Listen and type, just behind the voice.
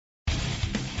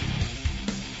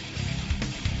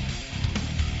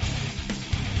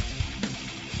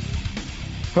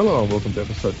Hello and welcome to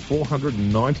episode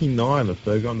 499 of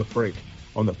Fergo and the Freak.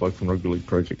 I'm that bloke from Rugby League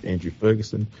Project, Andrew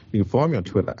Ferguson. You can find me on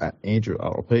Twitter at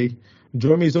AndrewRLP.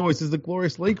 Join me as always is the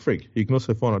glorious League Freak. You can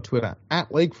also find on Twitter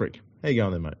at League Freak. How you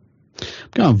going there, mate?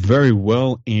 Going very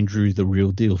well, Andrew, the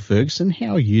real deal Ferguson.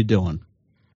 How are you doing?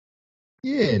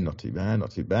 Yeah, not too bad,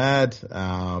 not too bad.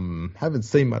 Haven't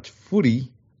seen much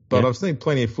footy, but I've seen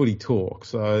plenty of footy talk,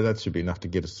 so that should be enough to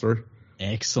get us through.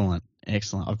 Excellent.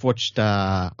 I've watched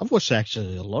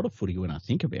actually a lot of footy when I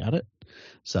think about it,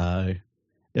 so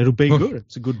it'll be good.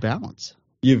 It's a good balance.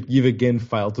 You've again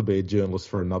failed to be a journalist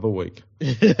for another week.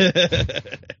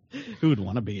 Who would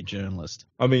want to be a journalist?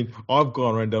 I mean, I've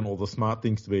gone around and done all the smart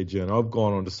things to be a journalist. I've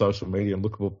gone onto social media and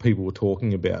looked at what people were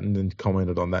talking about and then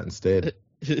commented on that instead.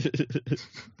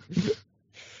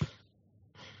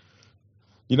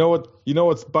 You know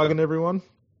what's bugging everyone?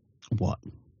 What?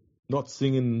 Not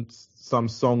singing some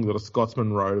song that a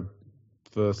Scotsman wrote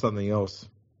for something else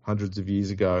hundreds of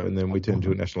years ago, and then we turned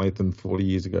to a national anthem 40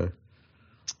 years ago.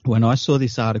 When I saw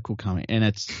this article coming, and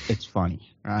it's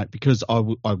funny, right? Because I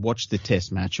watched the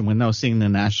test match, and when they were singing the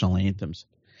national anthems,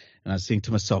 and I was thinking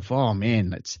to myself, oh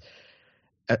man,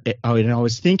 I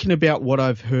was thinking about what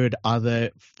I've heard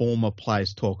other former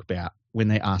players talk about when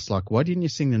they asked, like, why didn't you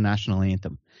sing the national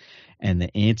anthem? And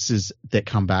the answers that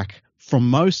come back from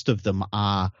most of them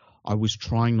are, I was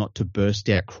trying not to burst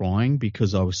out crying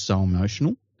because I was so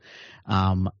emotional.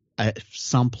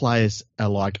 Some players are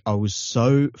like, I was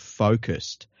so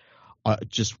focused.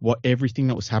 Everything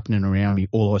that was happening around me,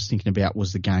 all I was thinking about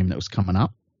was the game that was coming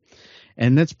up.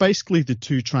 And that's basically the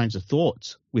two trains of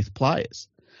thoughts with players.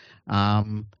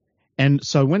 And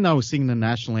so when they were singing the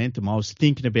national anthem, I was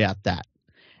thinking about that.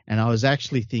 And I was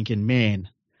actually thinking, man,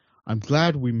 I'm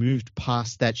glad we moved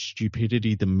past that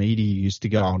stupidity the media used to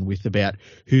go on with about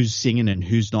who's singing and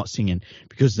who's not singing,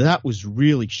 because that was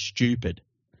really stupid.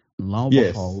 And lo and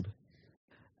behold,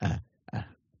 a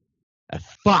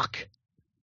fuck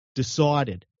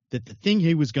decided that the thing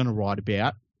he was going to write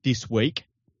about this week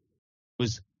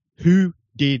was who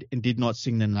did and did not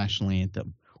sing the national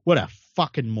anthem. What a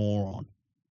fucking moron.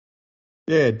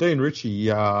 Yeah, Dean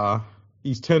Ritchie,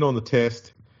 he's turned on the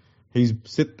test. He's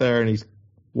sit there and he's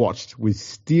watched with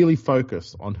steely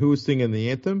focus on who was singing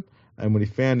the anthem, and when he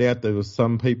found out there was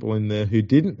some people in there who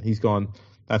didn't, he's gone,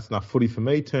 that's enough footy for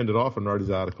me, turned it off and wrote his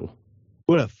article.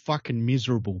 What a fucking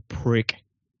miserable prick.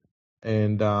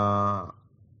 And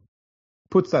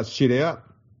puts that shit out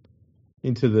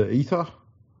into the ether.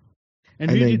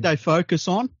 And who did they focus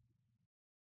on?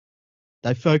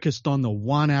 They focused on the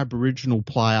one Aboriginal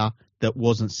player that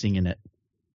wasn't singing it.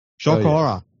 Shock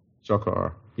horror. Shock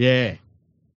horror. Yeah.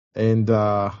 And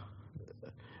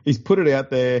he's put it out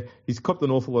there. He's copped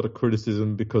an awful lot of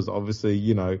criticism because obviously,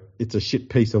 it's a shit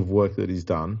piece of work that he's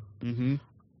done. Mm-hmm.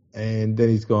 And then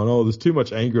he's gone, oh, there's too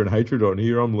much anger and hatred on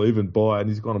here. I'm leaving, bye. And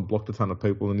he's gone and blocked a ton of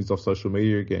people and he's off social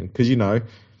media again. Because,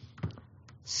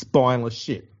 spineless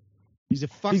shit. He's a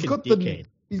fucking dickhead.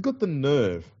 He's got the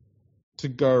nerve to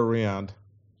go around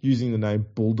using the name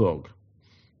Bulldog.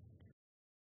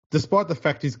 Despite the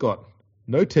fact he's got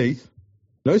no teeth,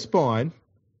 no spine,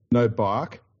 no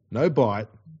bark, no bite,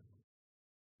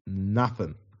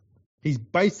 nothing. He's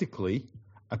basically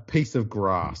a piece of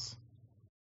grass.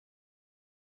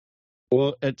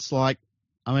 Well, it's like,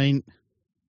 I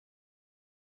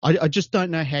just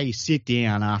don't know how you sit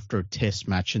down after a test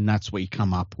match and that's what you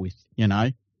come up with,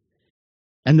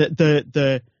 And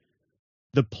the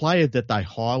player that they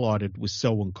highlighted was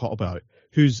Selwyn Cobbo,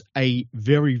 who's a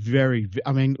very, very,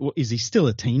 is he still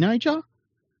a teenager?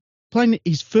 Playing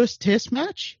his first test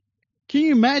match? Can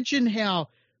you imagine how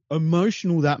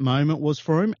emotional that moment was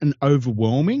for him and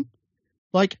overwhelming?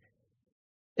 Like,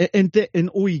 and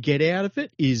all you get out of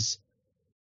it is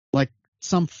like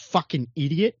some fucking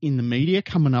idiot in the media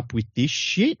coming up with this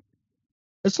shit.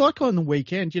 It's like on the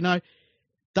weekend, the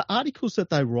articles that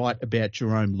they write about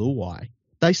Jerome Luai,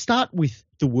 they start with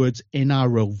the words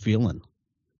NRL villain.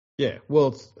 Yeah,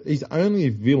 well, he's only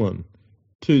a villain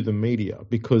to the media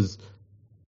because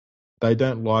they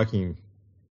don't like him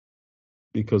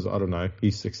because, I don't know,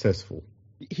 he's successful.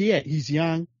 Yeah, he's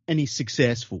young and he's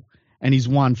successful and he's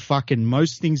won fucking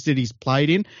most things that he's played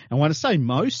in. And when I say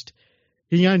most,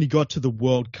 he only got to the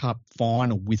World Cup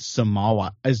final with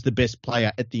Samoa as the best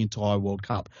player at the entire World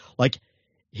Cup. Like,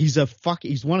 he's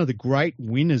one of the great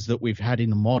winners that we've had in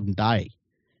the modern day.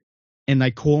 And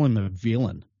they call him a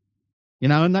villain.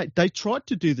 And they tried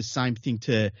to do the same thing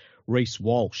to Reece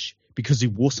Walsh because he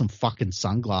wore some fucking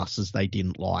sunglasses they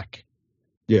didn't like.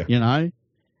 Yeah.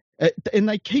 And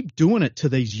they keep doing it to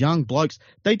these young blokes.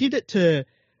 They did it to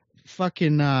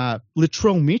fucking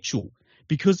Latrell Mitchell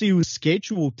because he was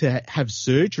scheduled to have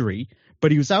surgery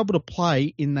but he was able to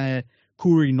play in the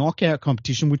Koori knockout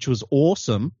competition, which was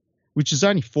awesome, which is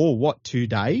only for, 2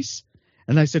 days?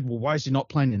 And they said, well, why is he not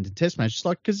playing in the test match? It's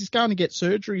like, because he's going to get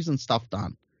surgeries and stuff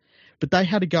done. But they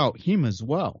had to go at him as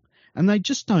well. And they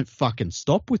just don't fucking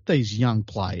stop with these young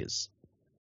players.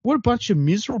 What a bunch of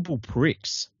miserable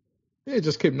pricks. Yeah,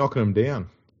 just keep knocking them down.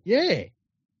 Yeah.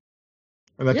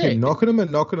 And they keep knocking them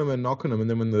and knocking them and knocking them. And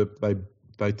then when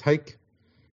they take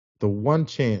the one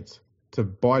chance to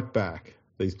bite back,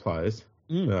 these players,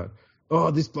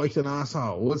 this bloke's an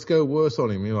asshole. Let's go worse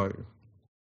on him. You're like, what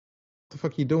the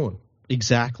fuck are you doing?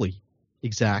 Exactly.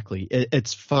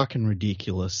 It's fucking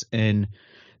ridiculous. And,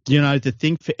 the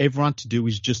thing for everyone to do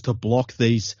is just to block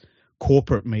these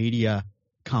corporate media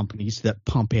companies that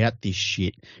pump out this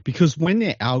shit. Because when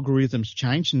their algorithms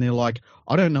change and they're like,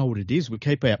 I don't know what it is, we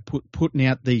keep putting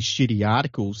out these shitty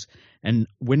articles and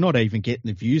we're not even getting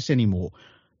the views anymore.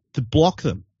 To block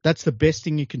them, that's the best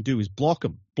thing you can do, is block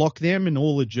them. Block them and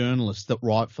all the journalists that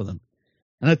write for them.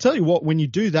 And I tell you what, when you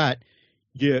do that,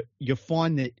 you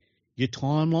find that your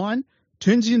timeline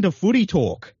turns into footy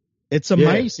talk. It's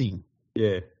amazing.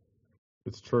 Yeah,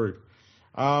 it's true.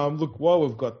 Look, while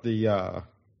we've got the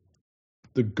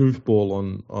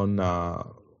goofball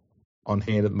on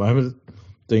hand at the moment,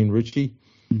 Dean Ritchie.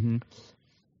 Mm-hmm.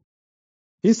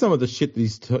 Here's some of the shit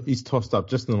that he's tossed up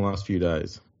just in the last few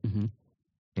days. Mm-hmm.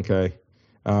 Okay.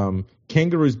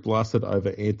 Kangaroos blasted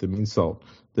over anthem insult.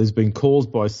 There's been calls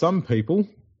by some people.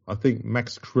 I think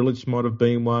Max Krilich might have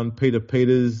been one. Peter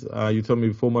Peters, you told me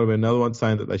before, might have been another one,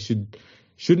 saying that they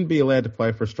shouldn't be allowed to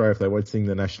play for Australia if they won't sing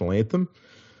the national anthem.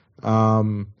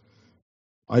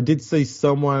 I did see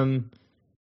someone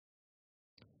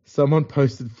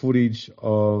posted footage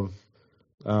of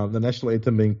the national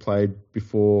anthem being played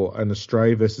before an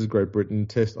Australia versus Great Britain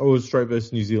test. Oh, it was Australia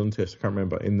versus New Zealand test. I can't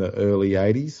remember, in the early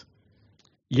 80s.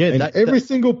 Yeah, and every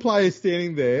single player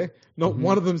standing there, not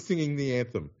one of them singing the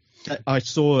anthem. I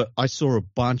saw a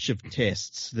bunch of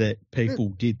tests that people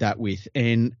did that with,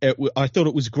 and I thought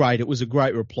it was great. It was a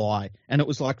great reply, and it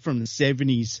was like from the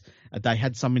 70s. They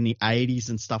had some in the 80s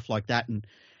and stuff like that, and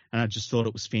I just thought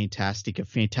it was fantastic. A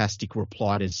fantastic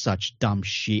reply to such dumb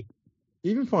shit.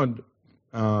 You even find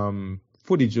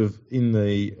footage of in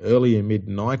the early and mid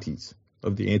 90s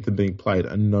of the anthem being played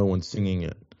and no one singing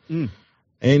it.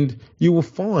 And you will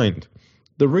find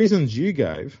the reasons you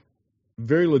gave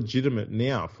very legitimate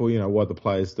now for, why the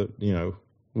players that,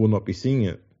 will not be singing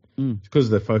it, because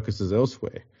their focus is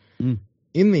elsewhere.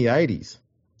 In the 80s,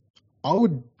 I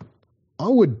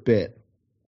would bet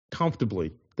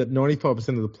comfortably that 95%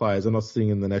 of the players are not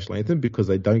singing the national anthem because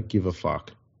they don't give a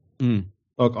fuck. Like,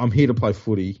 I'm here to play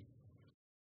footy.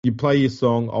 You play your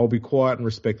song, I'll be quiet and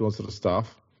respect all that sort of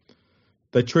stuff.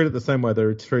 They treat it the same way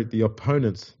they treat the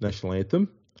opponent's national anthem.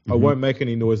 I won't make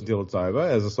any noise until it's over,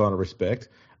 as a sign of respect.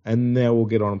 And now we'll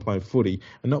get on and play footy.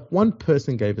 And not one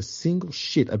person gave a single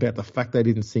shit about the fact they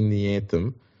didn't sing the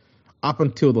anthem up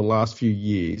until the last few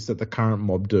years that the current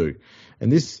mob do.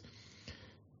 And this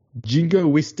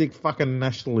jingoistic fucking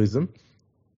nationalism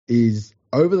is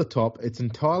over the top. It's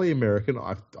entirely American.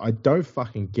 I don't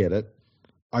fucking get it.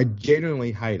 I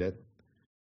genuinely hate it.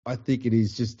 I think it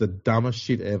is just the dumbest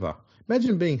shit ever.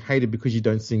 Imagine being hated because you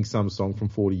don't sing some song from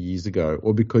 40 years ago,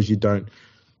 or because you don't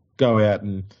go out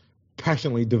and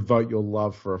passionately devote your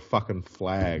love for a fucking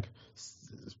flag.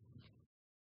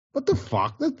 What the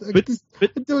fuck?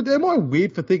 Am I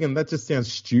weird for thinking that just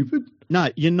sounds stupid? No,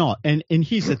 you're not. And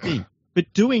here's the thing.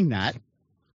 But doing that,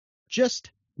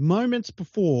 just moments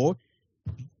before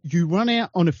you run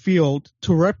out on a field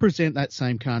to represent that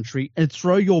same country and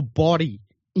throw your body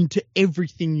into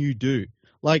everything you do.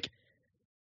 Like,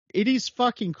 it is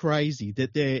fucking crazy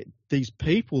that these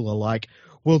people are like,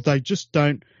 well, they just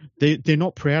don't, they're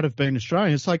not proud of being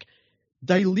Australian. It's like,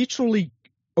 they literally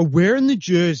are wearing the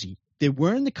jersey, they're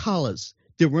wearing the colours,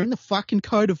 they're wearing the fucking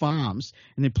coat of arms,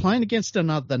 and they're playing against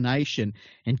another nation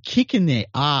and kicking their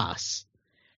ass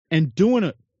and doing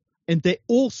it. And they're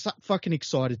all fucking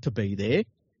excited to be there,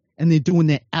 and they're doing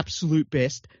their absolute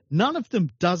best. None of them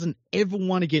doesn't ever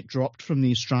want to get dropped from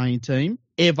the Australian team,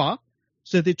 ever.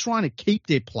 So they're trying to keep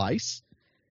their place.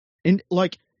 And,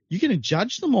 like, you're going to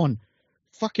judge them on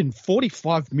fucking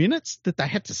 45 minutes that they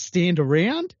had to stand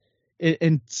around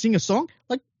and sing a song?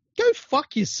 Like, go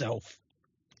fuck yourself.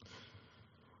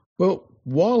 Well,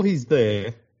 while he's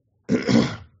there,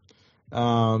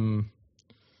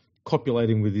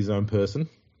 copulating with his own person,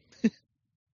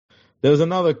 there was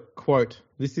another quote.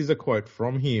 This is a quote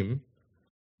from him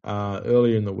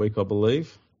earlier in the week, I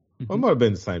believe. Well, it might have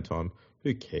been the same time.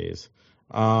 Who cares?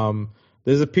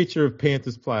 There's a picture of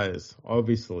Panthers players,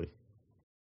 obviously.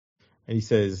 And he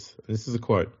says, and this is a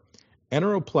quote,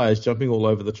 NRL players jumping all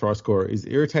over the try scorer is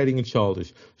irritating and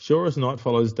childish. Sure as night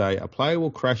follows day, a player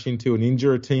will crash into and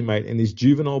injure a teammate in this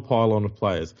juvenile pylon of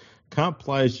players. Can't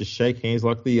players just shake hands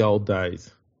like the old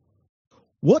days?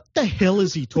 What the hell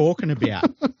is he talking about?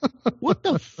 What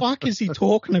the fuck is he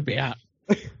talking about?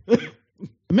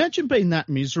 Imagine being that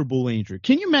miserable, Andrew.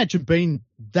 Can you imagine being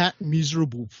that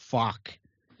miserable fuck?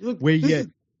 Look, where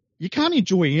you can't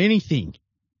enjoy anything.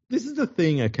 This is the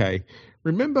thing, okay?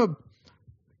 Remember,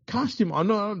 cast him. I'm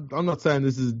not saying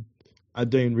this is a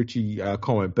Dean Ritchie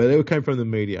comment, but it came from the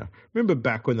media. Remember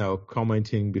back when they were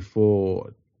commenting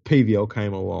before PVL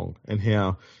came along, and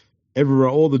how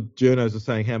all the journos were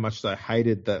saying how much they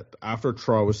hated that after a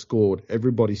try was scored,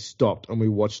 everybody stopped and we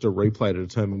watched a replay to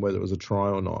determine whether it was a try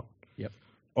or not. Yep.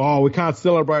 Oh, we can't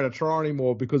celebrate a try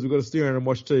anymore because we've got to sit around and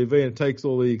watch TV, and it takes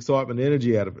all the excitement and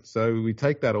energy out of it. So we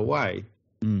take that away.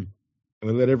 Mm.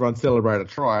 And we let everyone celebrate a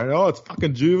try. And, it's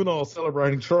fucking juvenile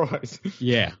celebrating tries.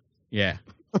 Yeah. They're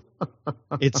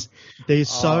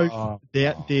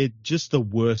just the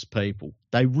worst people.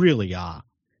 They really are.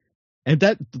 And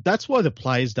that's why the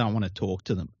players don't want to talk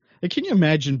to them. Like, can you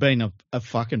imagine being a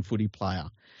fucking footy player?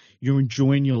 You're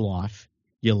enjoying your life.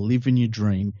 You're living your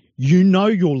dream. You know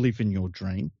you're living your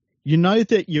dream. You know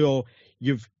that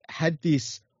you've had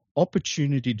this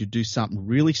opportunity to do something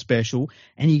really special,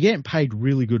 and you're getting paid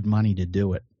really good money to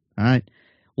do it. All right,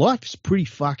 life's pretty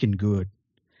fucking good.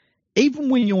 Even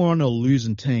when you're on a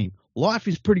losing team, life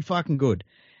is pretty fucking good.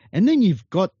 And then you've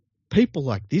got people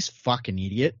like this fucking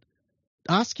idiot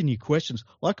asking you questions.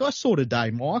 Like I saw today,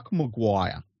 Michael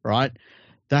Maguire, right?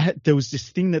 There was this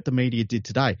thing that the media did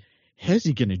today. How's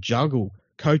he going to juggle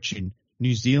coaching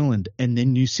New Zealand and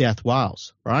then New South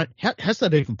Wales, right? How's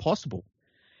that even possible?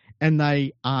 And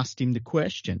they asked him the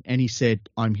question, and he said,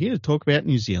 I'm here to talk about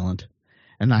New Zealand.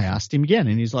 And they asked him again,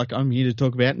 and he's like, I'm here to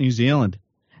talk about New Zealand.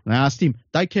 And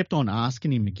they kept on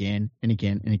asking him again and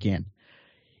again and again.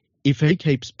 If he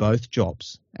keeps both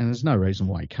jobs, and there's no reason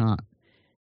why he can't,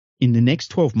 in the next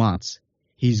 12 months,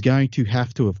 he's going to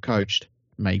have coached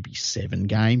maybe 7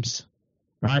 games,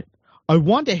 right? I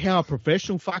wonder how a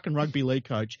professional fucking rugby league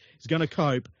coach is going to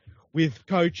cope with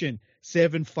coaching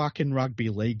 7 fucking rugby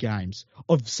league games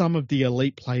of some of the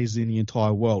elite players in the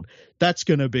entire world. That's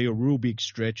going to be a real big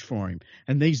stretch for him.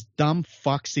 And these dumb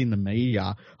fucks in the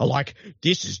media are like,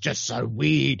 this is just so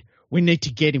weird. We need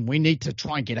to get him. We need to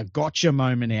try and get a gotcha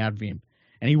moment out of him.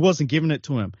 And he wasn't giving it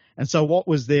to him. And so what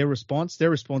was their response? Their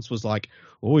response was like,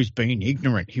 he's being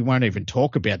ignorant. He won't even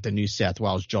talk about the New South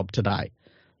Wales job today.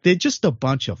 They're just a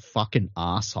bunch of fucking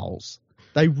assholes.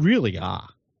 They really are.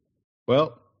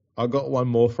 Well, I got one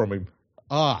more from him.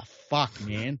 Fuck,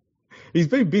 man. He's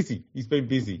been busy. He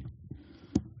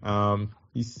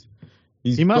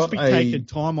must be taking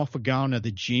time off of going to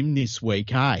the gym this week,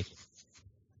 hey?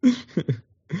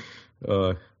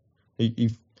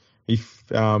 He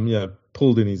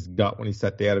pulled in his gut when he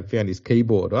sat down and found his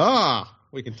keyboard.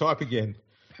 We can type again.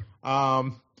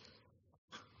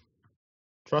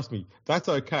 Trust me, that's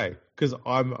okay, because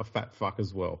I'm a fat fuck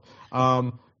as well.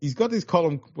 He's got this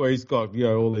column where he's got,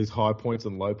 all these high points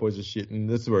and low points and shit, and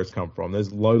this is where it's come from.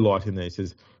 There's low light in there. He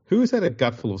says, who has had a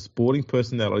gut full of sporting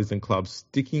personalities and clubs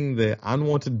sticking their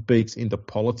unwanted beaks into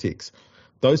politics?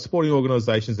 Those sporting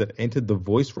organisations that entered the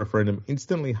Voice referendum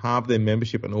instantly halved their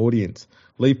membership and audience.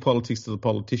 Leave politics to the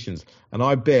politicians. And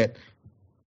I bet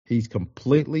he's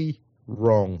completely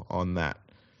wrong on that.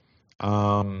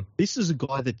 This is a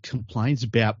guy that complains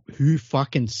about who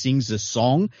fucking sings a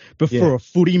song before a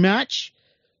footy match.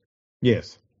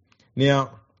 Yes.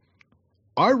 Now,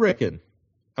 I reckon,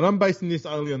 and I'm basing this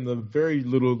only on the very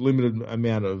limited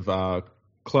amount of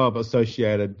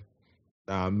club-associated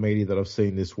media that I've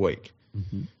seen this week,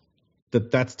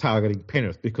 that's targeting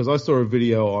Penrith, because I saw a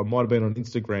video, I might have been on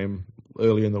Instagram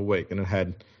earlier in the week, and it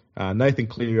had Nathan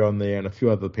Cleary on there and a few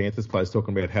other Panthers players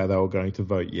talking about how they were going to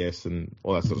vote yes and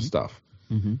all that sort of stuff.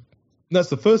 And that's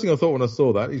the first thing I thought when I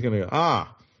saw that. He's going to go,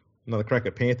 another crack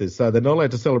at Panthers. So they're not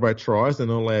allowed to celebrate tries. They're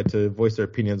not allowed to voice their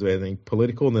opinions about anything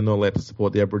political, and they're not allowed to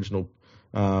support the Aboriginal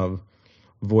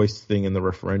voice thing in the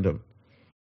referendum.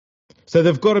 So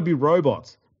they've got to be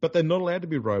robots, but they're not allowed to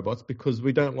be robots because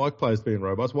we don't like players being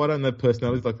robots. Why don't they have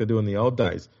personalities like they do in the old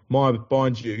days?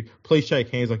 Mind you, please shake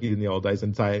hands like you did in the old days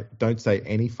and don't say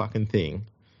any fucking thing.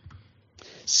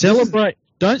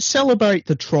 Don't celebrate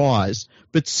the tries,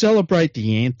 but celebrate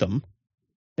the anthem.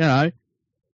 Yeah.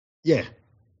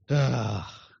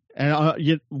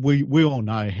 And we all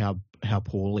know how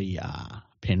poorly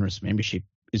Penrith's membership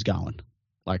is going.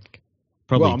 Like,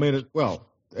 probably.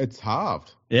 It's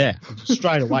halved. Yeah,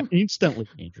 straight away, instantly,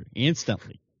 Andrew,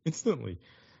 instantly.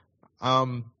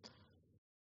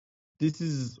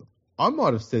 I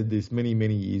might have said this many,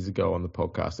 many years ago on the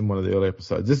podcast in one of the early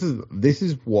episodes. This is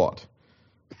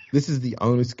the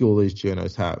only skill these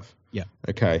journos have. Yeah.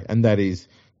 Okay. And that is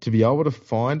to be able to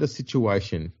find a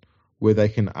situation where they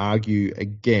can argue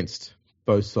against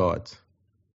both sides.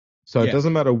 So it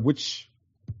doesn't matter which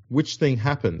thing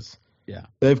happens. Yeah.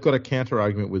 They've got a counter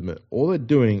argument with it. All they're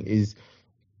doing is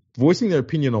voicing their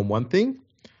opinion on one thing.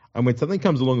 And when something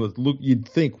comes along that you'd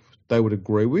think they would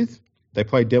agree with, they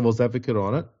play devil's advocate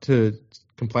on it to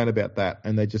complain about that,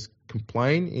 and they just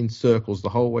complain in circles the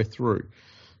whole way through.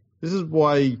 This is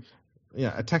why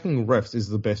attacking refs is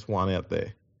the best one out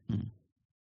there,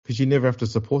 because you never have to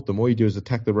support them. All you do is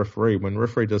attack the referee. When the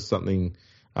referee does something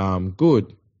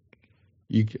good,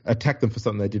 you attack them for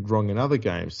something they did wrong in other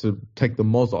games to take the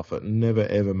moz off it and never,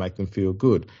 ever make them feel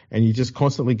good. And you just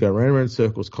constantly go round and round in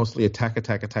circles, constantly attack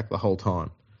the whole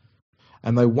time.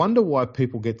 And they wonder why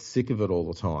people get sick of it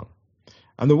all the time.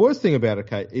 And the worst thing about it,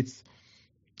 Kate, it's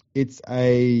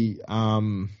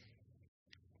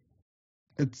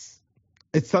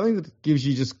something that gives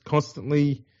you just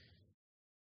constantly,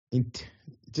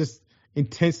 just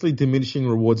intensely diminishing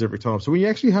rewards every time. So when you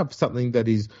actually have something that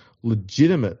is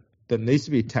legitimate that needs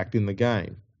to be attacked in the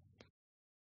game,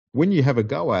 when you have a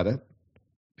go at it,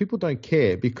 people don't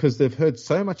care because they've heard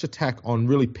so much attack on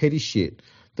really petty shit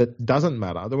that doesn't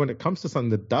matter. That when it comes to something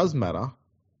that does matter,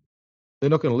 they're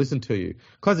not going to listen to you.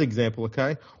 Classic example,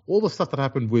 okay? All the stuff that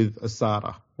happened with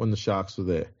Asada when the Sharks were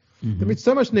there. Mm-hmm. There's been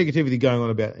so much negativity going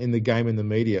on about in the game and the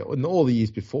media and all the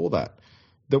years before that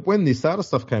when the Asada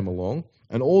stuff came along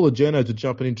and all the journos were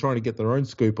jumping in trying to get their own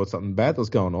scoop on something bad that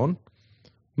was going on,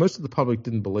 most of the public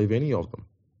didn't believe any of them.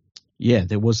 Yeah,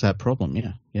 there was that problem,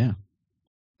 yeah.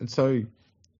 And so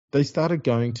they started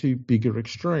going to bigger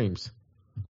extremes.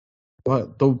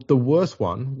 But the worst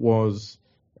one was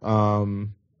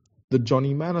the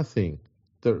Johnny Manor thing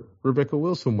that Rebecca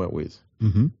Wilson went with.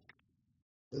 Mm-hmm.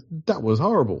 That was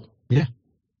horrible. Yeah.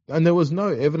 And there was no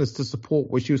evidence to support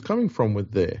where she was coming from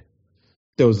with there.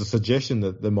 There was a suggestion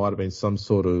that there might have been some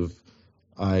sort of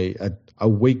a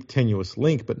weak, tenuous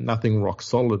link, but nothing rock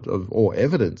solid or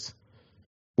evidence.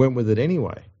 Went with it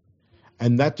anyway.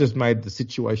 And that just made the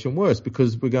situation worse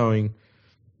because we're going,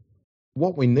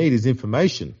 what we need is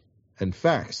information and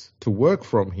facts to work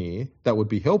from here that would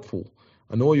be helpful.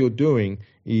 And all you're doing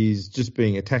is just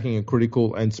attacking and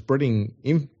critical and spreading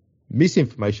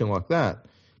misinformation like that,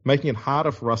 making it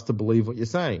harder for us to believe what you're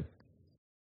saying.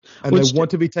 And they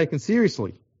want to be taken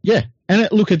seriously. Yeah. And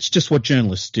look, it's just what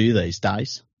journalists do these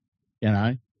days,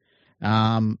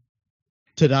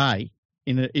 Today,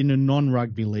 in a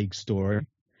non-rugby league story,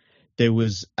 there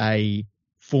was a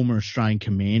former Australian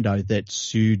commando that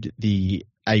sued the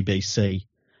ABC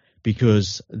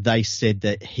because they said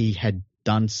that he had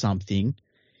done something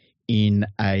in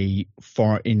an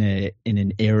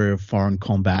area of foreign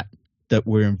combat that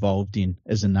we're involved in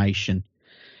as a nation,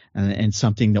 and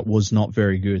something that was not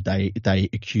very good. They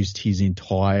accused his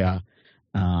entire,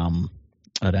 I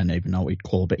don't even know what you'd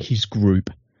call it, but his group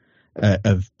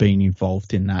of being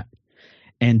involved in that,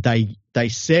 and they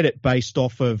said it based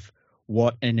off of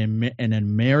what an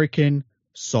American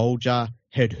soldier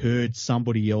had heard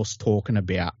somebody else talking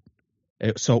about.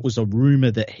 So it was a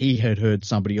rumor that he had heard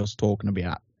somebody else talking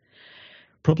about.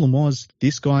 Problem was,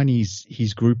 this guy and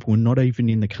his group were not even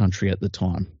in the country at the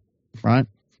time, right?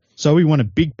 So we want a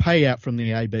big payout from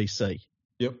the ABC.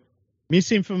 Yep.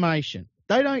 Misinformation.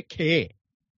 They don't care.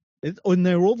 And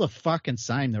they're all the fucking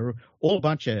same. They're all a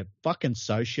bunch of fucking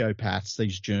sociopaths,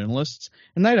 these journalists,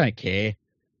 and they don't care.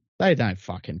 They don't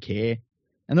fucking care.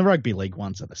 And the rugby league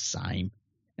ones are the same.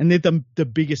 And they're the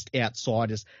biggest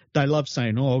outsiders. They love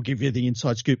saying, I'll give you the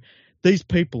inside scoop. These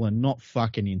people are not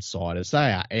fucking insiders.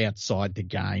 They are outside the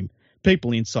game.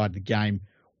 People inside the game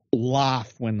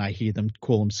laugh when they hear them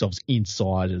call themselves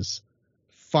insiders.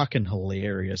 Fucking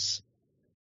hilarious.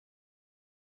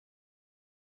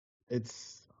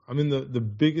 The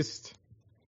biggest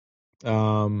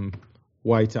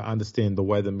way to understand the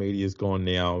way the media has gone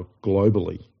now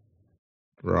globally,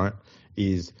 right,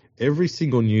 is every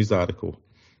single news article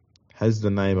has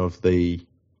the name of the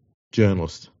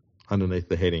journalist underneath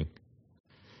the heading.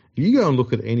 If you go and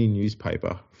look at any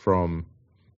newspaper from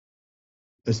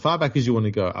as far back as you want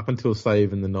to go, up until, say,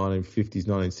 even the 1950s,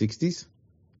 1960s,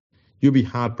 you'll be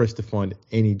hard-pressed to find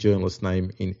any journalist name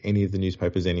in any of the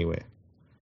newspapers anywhere.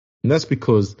 And that's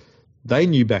because they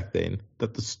knew back then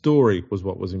that the story was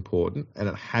what was important and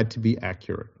it had to be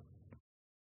accurate.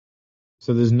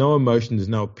 So there's no emotion, there's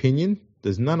no opinion,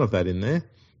 there's none of that in there.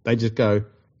 They just go,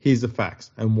 here's the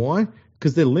facts. And why?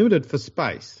 Because they're limited for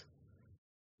space.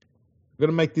 We've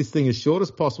got to make this thing as short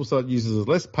as possible so it uses as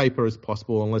less paper as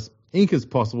possible and less ink as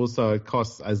possible so it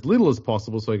costs as little as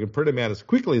possible so we can print them out as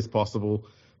quickly as possible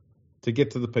to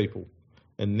get to the people.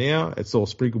 And now it's all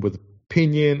sprinkled with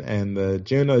opinion, and the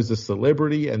journo's a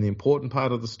celebrity and the important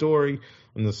part of the story.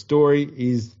 And the story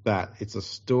is that it's a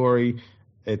story.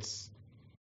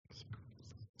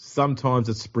 Sometimes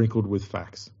it's sprinkled with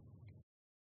facts.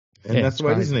 And that's the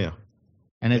way it is now.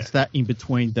 And it's that in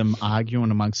between them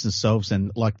arguing amongst themselves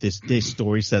and like their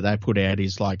stories that they put out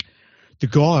is like, the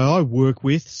guy I work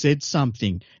with said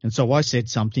something, and so I said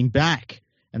something back.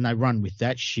 And they run with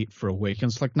that shit for a week.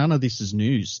 And it's like, none of this is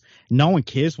news. No one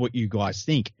cares what you guys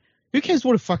think. Who cares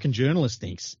what a fucking journalist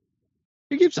thinks?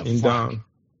 Who gives a fuck?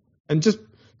 And just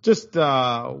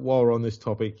while we're on this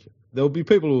topic, there'll be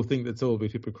people who will think that's all a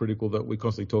bit hypocritical that we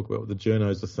constantly talk about what the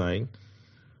journos are saying.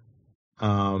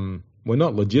 We're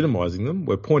not legitimizing them.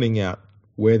 We're pointing out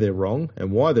where they're wrong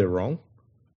and why they're wrong.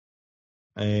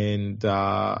 And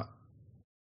I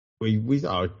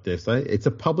dare say it's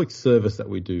a public service that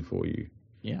we do for you.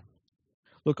 Yeah.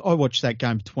 Look, I watched that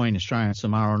game between Australia and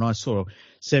Samoa, and I saw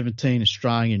 17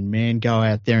 Australian men go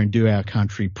out there and do our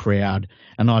country proud,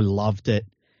 and I loved it.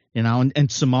 You know,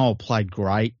 and Samoa played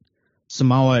great.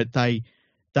 Samoa, they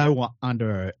were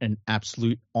under an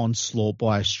absolute onslaught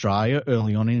by Australia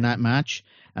early on in that match,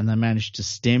 and they managed to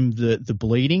stem the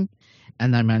bleeding,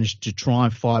 and they managed to try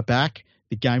and fight back.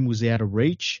 The game was out of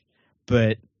reach,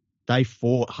 but they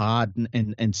fought hard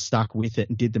and stuck with it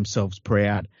and did themselves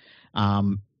proud.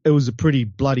 It was a pretty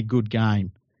bloody good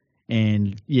game.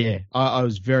 And, yeah, I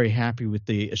was very happy with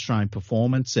the Australian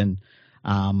performance. And,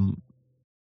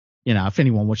 you know, if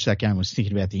anyone watched that game and was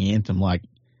thinking about the anthem, like,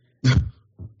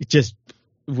 it just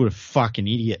what a fucking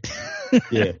idiot.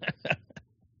 Yeah.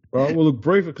 Well, look,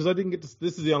 briefly, because I didn't get to –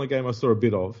 this is the only game I saw a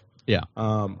bit of. Yeah.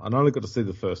 And I only got to see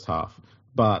the first half.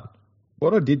 But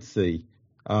what I did see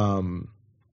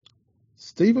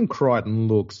Stephen Crichton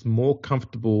looks more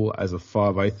comfortable as a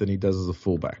 5'8" than he does as a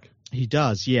fullback. He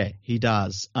does, yeah, he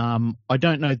does. I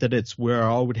don't know that it's where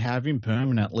I would have him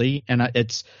permanently, and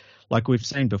it's like we've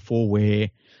seen before where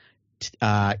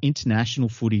international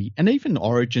footy and even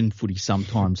origin footy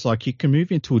sometimes, like you can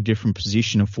move into a different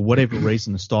position and for whatever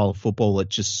reason the style of football, it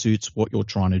just suits what you're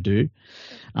trying to do.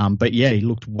 But yeah, he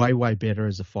looked way, way better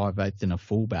as a 5'8" than a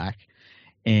fullback.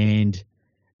 And,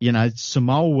 you know,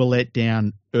 Samoa were let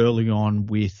down early on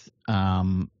with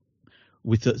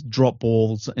the drop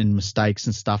balls and mistakes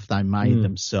and stuff they made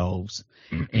themselves.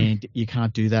 And you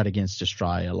can't do that against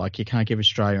Australia. Like, you can't give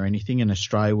Australia anything, and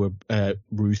Australia were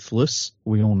ruthless.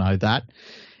 We all know that.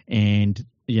 And,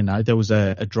 you know, there was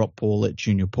a drop ball that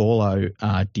Junior Paulo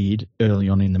did early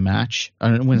on in the match. I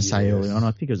don't want to say early on.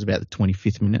 I think it was about the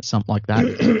 25th minute, something like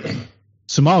that.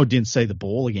 Samoa didn't see the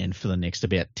ball again for the next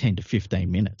about 10 to 15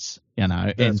 minutes, you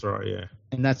know. That's right, yeah.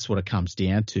 And that's what it comes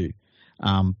down to.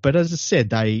 But as I said,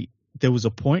 there was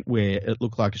a point where it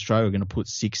looked like Australia were going to put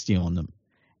 60 on them,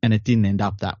 and it didn't end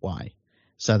up that way.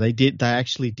 So they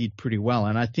actually did pretty well.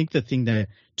 And I think the thing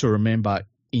to remember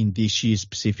in this year's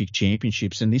Pacific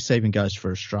Championships, and this even goes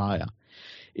for Australia,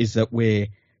 is that we're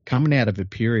coming out of a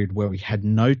period where we had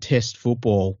no test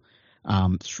football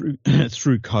through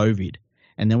COVID.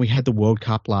 And then we had the World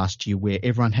Cup last year where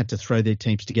everyone had to throw their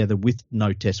teams together with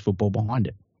no test football behind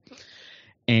it.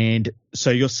 And so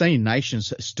you're seeing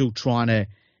nations still trying to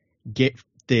get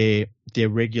their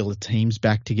regular teams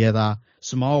back together.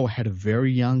 Samoa had a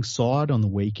very young side on the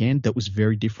weekend that was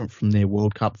very different from their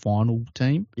World Cup final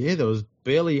team. Yeah, there was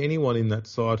barely anyone in that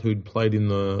side who'd played in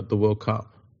the World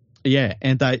Cup. Yeah,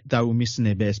 and they were missing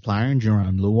their best player in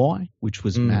Jerome Luai, which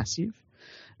was massive.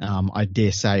 I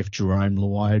dare say if Jerome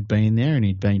Luai had been there and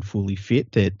he'd been fully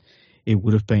fit, that it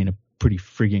would have been a pretty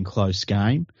frigging close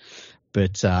game.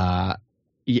 But,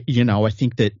 you know, I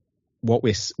think that what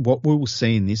we will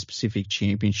see in this Pacific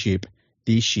Championship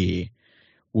this year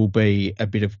will be a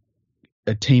bit of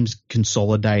teams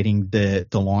consolidating the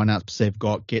lineups they've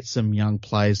got, get some young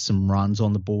players, some runs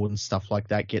on the board and stuff like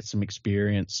that, get some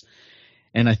experience.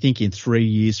 And I think in 3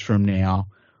 years from now,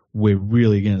 we're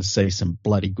really going to see some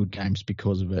bloody good games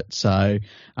because of it. So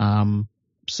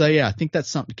yeah, I think that's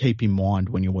something to keep in mind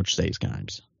when you watch these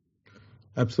games.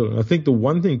 Absolutely. I think the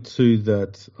one thing too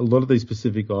that a lot of these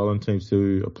Pacific Island teams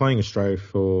who are playing Australia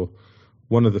for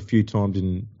one of the few times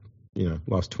in, you know,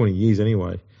 last 20 years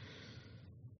anyway,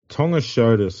 Tonga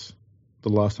showed us the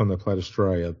last time they played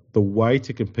Australia, the way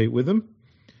to compete with them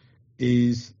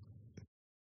is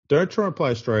don't try and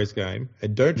play Australia's game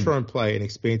and don't try and play an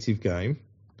expansive game.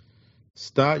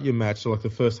 Start your match like the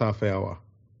first half hour.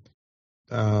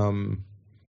 Don't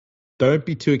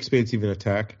be too expensive in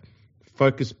attack.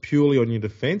 Focus purely on your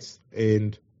defence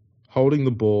and holding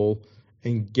the ball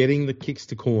and getting the kicks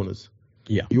to corners.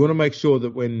 Yeah. You want to make sure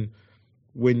that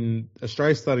when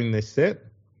Australia's starting their set,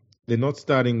 they're not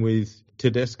starting with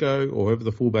Tedesco or whoever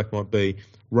the fullback might be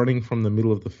running from the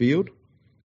middle of the field.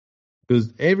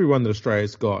 Because everyone that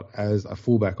Australia's got as a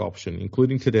fullback option,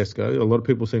 including Tedesco, a lot of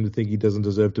people seem to think he doesn't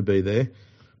deserve to be there.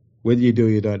 Whether you do or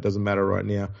you don't doesn't matter right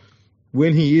now.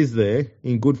 When he is there,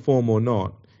 in good form or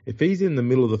not, if he's in the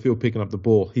middle of the field picking up the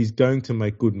ball, he's going to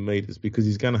make good meters because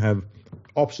he's going to have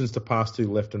options to pass to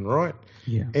left and right,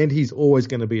 and he's always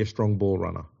going to be a strong ball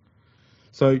runner.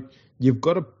 So you've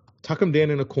got to tuck him down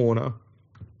in a corner.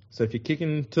 So if you're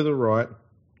kicking to the right,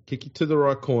 kick it to the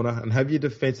right corner and have your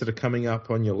defence that are coming up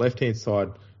on your left-hand side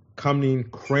come in,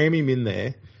 cram him in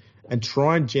there, and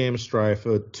try and jam Australia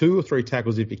for 2 or 3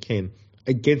 tackles if you can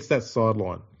against that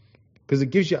sideline. Because it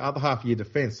gives your other half of your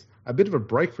defence a bit of a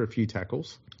break for a few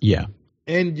tackles. Yeah.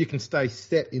 And you can stay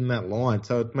set in that line,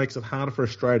 so it makes it harder for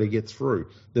Australia to get through.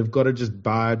 They've got to just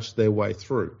barge their way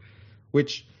through,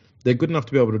 which they're good enough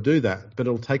to be able to do that, but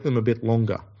it'll take them a bit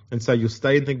longer. And so you'll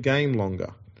stay in the game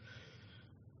longer.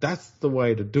 That's the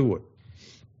way to do it.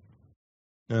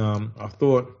 I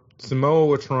thought Samoa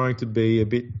were trying to be a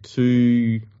bit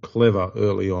too clever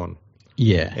early on.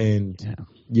 Yeah. And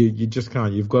you just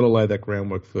can't. You've got to lay that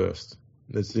groundwork first.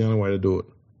 That's the only way to do it.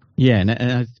 Yeah,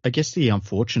 and I guess the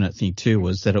unfortunate thing too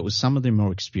was that it was some of the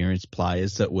more experienced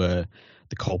players that were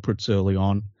the culprits early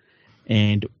on.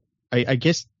 And I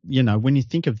guess, when you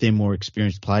think of their more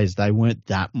experienced players, they weren't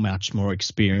that much more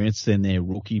experienced than their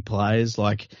rookie players,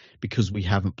 because we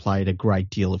haven't played a great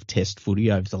deal of test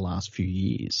footy over the last few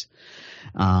years.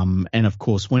 And of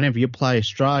course, whenever you play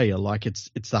Australia,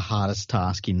 it's the hardest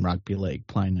task in rugby league,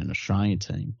 playing an Australian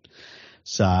team.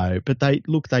 So, but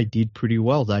they did pretty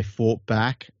well. They fought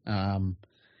back. I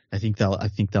think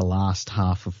the last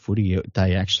half of footy,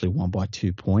 they actually won by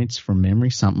 2 points from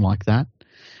memory, something like that.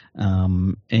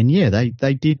 And yeah,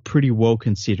 they did pretty well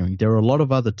considering. There are a lot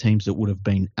of other teams that would have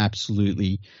been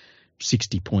absolutely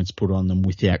 60 points put on them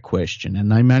without question,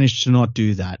 and they managed to not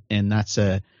do that. And that's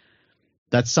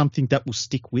something that will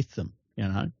stick with them,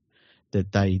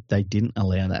 that they didn't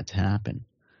allow that to happen.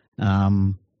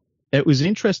 It was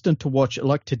interesting to watch.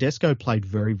 Tedesco played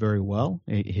very, very well.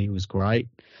 He was great.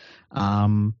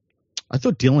 I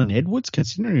thought Dylan Edwards,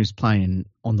 considering he was playing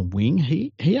on the wing,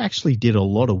 he actually did a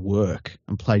lot of work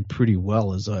and played pretty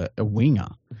well as a winger.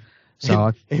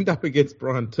 So end up against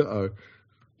Brian To'o.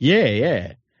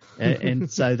 Yeah.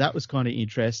 and so that was kind of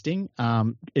interesting.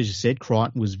 As you said,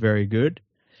 Crichton was very good.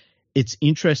 It's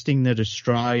interesting that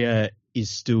Australia is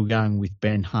still going with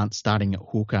Ben Hunt starting at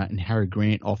hooker and Harry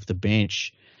Grant off the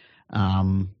bench.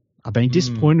 I've been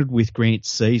disappointed with Grant's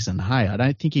season. Hey, I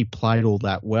don't think he played all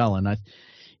that well. And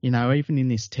even in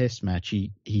this test match,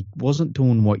 he wasn't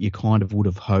doing what you kind of would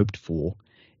have hoped for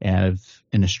out of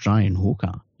an Australian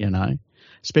hooker,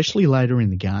 especially later in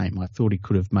the game. I thought he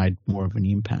could have made more of an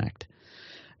impact.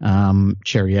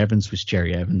 Cherry Evans was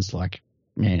Cherry Evans.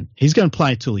 Man, he's going to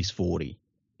play until he's 40.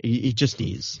 He just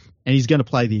is. And he's going to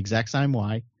play the exact same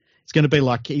way. It's going to be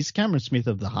like he's Cameron Smith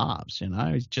of the halves,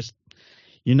 He's just,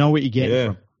 what you get.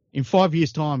 Yeah. In 5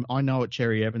 years' time, I know what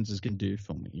Cherry Evans is going to do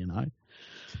for me,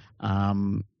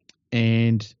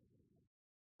 And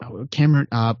Cameron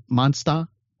Munster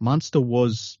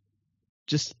was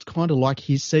just kind of like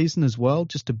his season as well,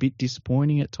 just a bit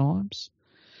disappointing at times.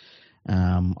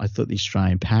 I thought the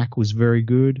Australian pack was very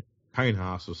good. Payne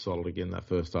Haas was solid again that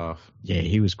first half. Yeah,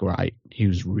 he was great. He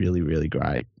was really, really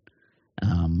great.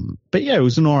 But yeah, it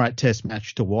was an all right test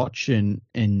match to watch, and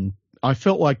I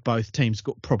felt like both teams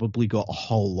probably got a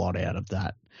whole lot out of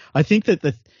that. I think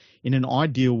that in an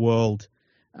ideal world,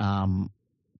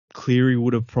 Cleary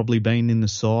would have probably been in the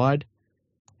side,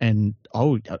 and I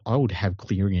would have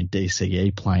Cleary and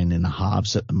DCE playing in the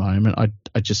halves at the moment.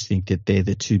 I just think that they're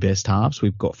the two best halves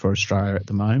we've got for Australia at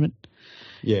the moment.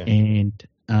 Yeah, and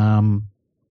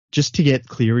just to get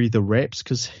Cleary the reps,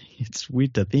 because it's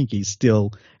weird to think he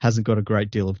still hasn't got a great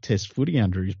deal of test footy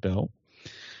under his belt.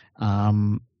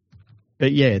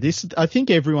 But yeah, I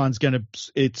think everyone's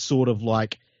it's sort of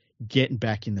like getting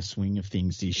back in the swing of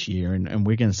things this year, and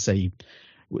we're going to see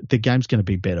the game's going to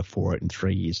be better for it in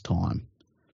 3 years' time.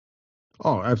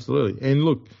 Oh, absolutely. And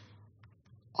look,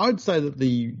 I'd say that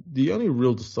the only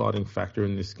real deciding factor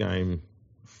in this game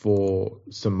for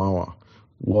Samoa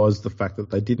was the fact that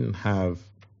they didn't have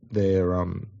their,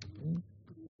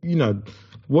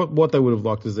 what they would have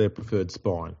liked as their preferred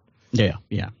spine. Yeah.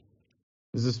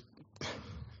 There's this,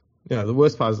 the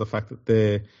worst part is the fact that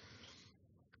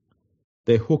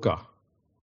their hooker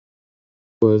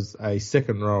was a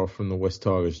second rower from the West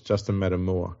Tigers, Justin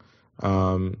Matamua.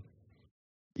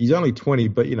 He's only 20,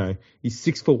 but he's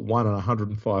 6'1" and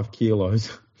 105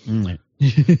 kilos. Mm.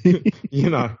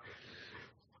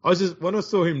 When I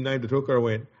saw him named at hooker, I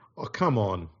went, "Oh, come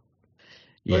on!"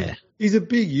 Yeah, he's a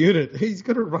big unit. He's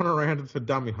got to run around for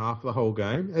dummy half the whole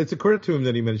game. It's a credit to him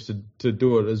that he managed to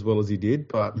do it as well as he did,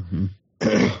 but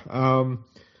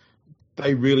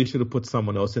they really should have put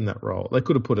someone else in that role. They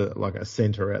could have put a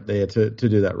center out there to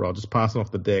do that role, just passing off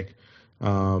the deck.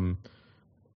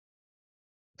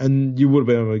 And you would have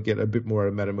been able to get a bit more out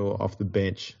of Matamua off the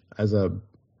bench as the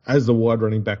wide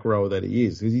running back rower that he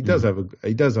is, because he does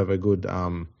have a good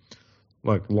line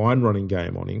running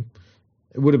game on him.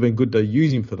 It would have been good to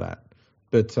use him for that,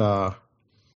 but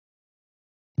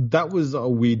that was a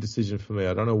weird decision for me.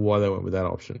 I don't know why they went with that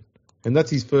option, and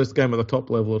that's his first game at the top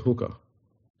level at hooker.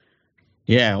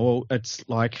 Yeah, well, it's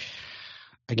like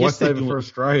I guess why save it for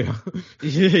Australia?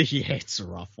 Yeah, it's a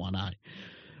rough one, eh?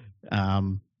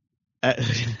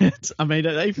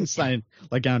 Even saying,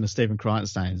 going to Stephen Crichton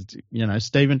saying,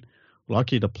 Stephen, I'd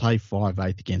like you to play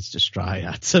 5/8 against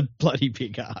Australia. It's a bloody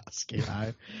big ask,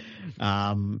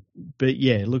 But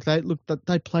yeah,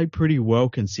 they played pretty well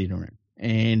considering.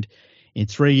 And in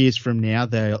 3 years from now,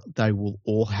 they will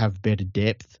all have better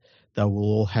depth. They will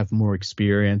all have more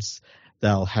experience.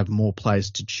 They'll have more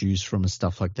players to choose from and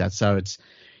stuff like that. So it's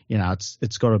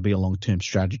got to be a long-term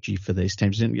strategy for these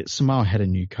teams. And Samoa had a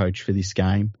new coach for this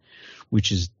game,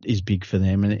 which is big for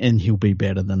them, and he'll be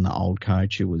better than the old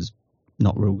coach who was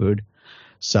not real good.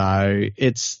 So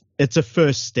it's a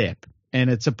first step, and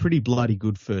it's a pretty bloody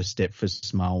good first step for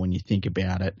Samoa when you think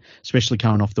about it, especially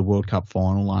coming off the World Cup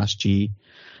final last year.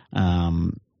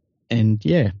 And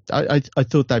yeah, I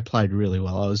thought they played really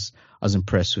well. I was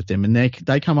impressed with them, and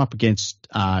they come up against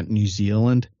New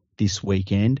Zealand this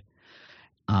weekend.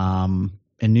 And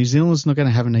New Zealand's not going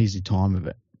to have an easy time of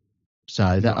it. So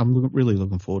I'm really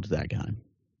looking forward to that game.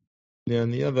 Now,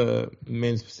 in the other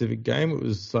men's Pacific game, it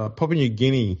was Papua New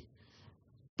Guinea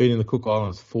beating the Cook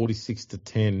Islands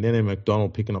 46-10. Nene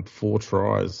McDonald picking up 4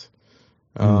 tries.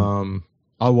 I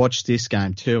watched this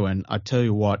game too, and I tell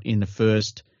you what, in the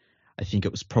first, I think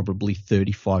it was probably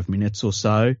 35 minutes or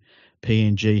so,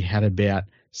 PNG had about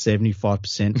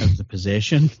 75% of the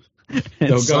possession.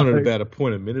 They were going at about a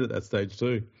point a minute at that stage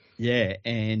too. Yeah,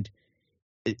 and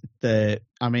the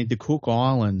Cook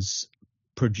Islands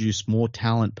produce more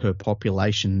talent per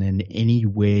population than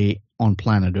anywhere on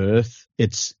planet Earth.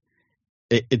 It's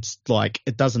like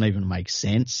it doesn't even make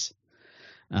sense.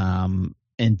 And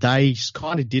they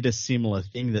kind of did a similar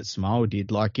thing that Samoa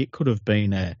did. Like it could have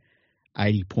been a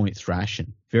 80-point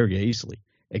thrashing very easily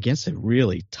against a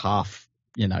really tough,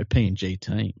 PNG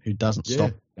team who doesn't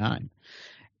stop the game.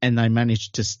 And they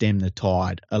managed to stem the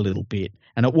tide a little bit.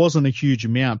 And it wasn't a huge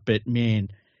amount, but man,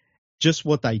 just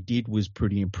what they did was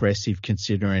pretty impressive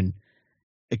considering,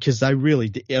 because they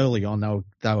really, early on,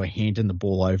 they were handing the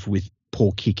ball over with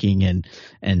poor kicking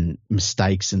and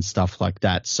mistakes and stuff like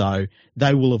that. So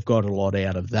they will have got a lot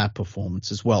out of that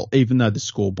performance as well, even though the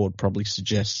scoreboard probably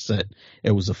suggests that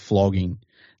it was a flogging.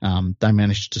 They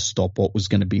managed to stop what was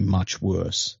going to be much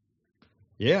worse.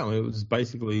 Yeah, it was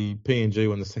basically PNG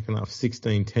won the second half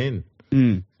 16-10.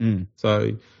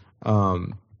 So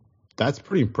that's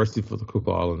pretty impressive for the Cook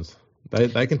Islands.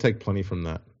 They can take plenty from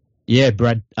that. Yeah,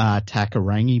 Brad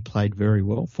Takarangi played very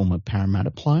well, former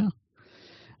Parramatta player.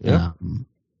 Yeah.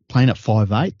 Playing at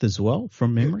 5'8" as well,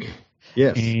 from memory.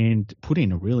 Yes. And put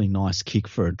in a really nice kick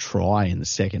for a try in the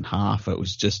second half. It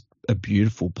was just a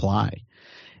beautiful play.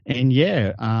 And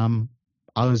yeah,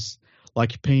 I was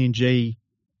like PNG,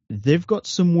 they've got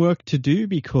some work to do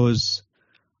because,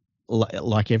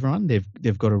 like everyone,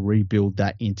 they've got to rebuild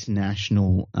that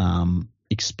international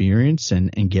experience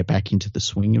and get back into the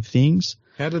swing of things.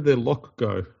 How did their lock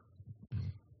go?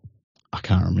 I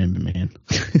can't remember, man.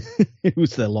 It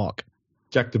was their lock.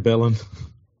 Jack de Belin.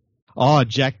 Oh,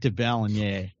 Jack de Belin,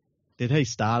 yeah. Did he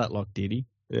start at lock, did he?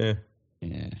 Yeah.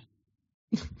 Yeah.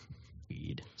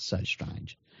 Weird. So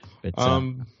strange. But,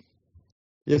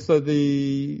 yeah, so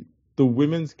the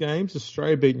women's games,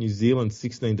 Australia beat New Zealand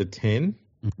 16-10.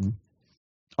 Mm-hmm.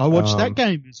 I watched that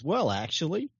game as well,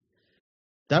 actually.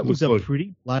 That was a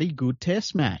pretty bloody good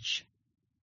test match.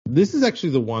 This is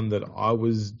actually the one that I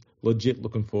was legit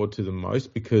looking forward to the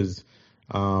most because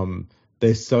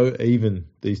they're so even,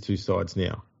 these two sides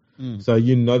now. So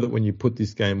you know that when you put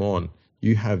this game on,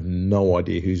 you have no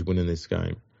idea who's winning this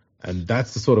game. And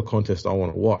that's the sort of contest I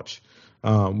want to watch.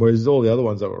 Whereas all the other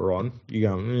ones that were on, you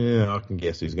go, yeah, I can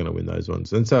guess who's going to win those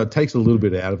ones. And so it takes a little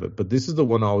bit out of it. But this is the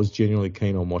one I was genuinely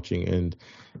keen on watching. And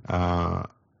it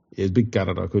was a bit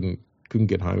gutted I couldn't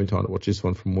get home in time to watch this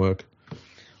one from work.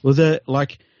 Well,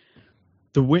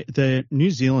 the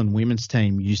New Zealand women's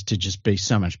team used to just be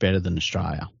so much better than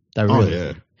Australia. They really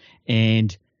did.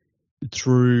 And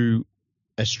through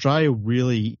Australia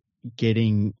really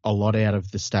getting a lot out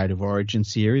of the State of Origin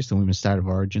series, the Women's State of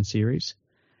Origin series,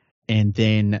 and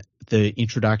then the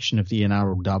introduction of the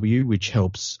NRLW, which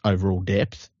helps overall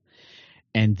depth,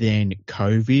 and then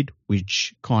COVID,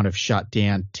 which kind of shut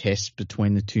down tests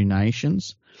between the two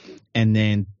nations, and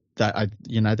then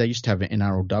they used to have an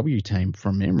NRLW team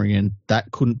from memory, and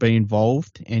that couldn't be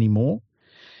involved anymore.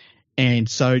 And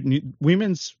so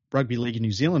women's rugby league in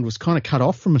New Zealand was kind of cut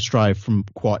off from Australia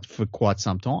for quite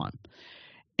some time.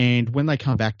 And when they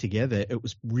come back together, it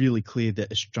was really clear that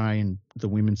the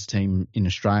women's team in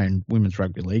Australia and women's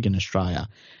rugby league in Australia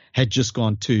had just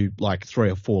gone to like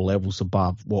 3 or 4 levels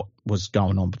above what was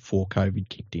going on before COVID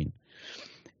kicked in.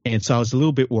 And so I was a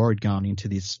little bit worried going into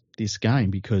this game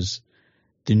because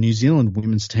the New Zealand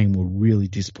women's team were really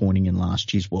disappointing in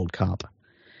last year's World Cup.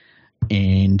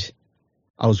 And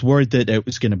I was worried that it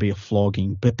was going to be a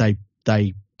flogging, but they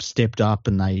stepped up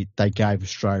and they gave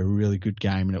Australia a really good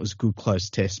game, and it was a good close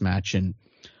test match, and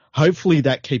hopefully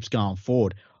that keeps going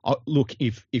forward. Look,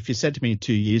 if you said to me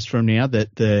 2 years from now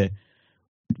that the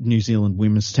New Zealand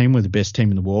women's team were the best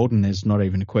team in the world, and there's not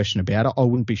even a question about it, I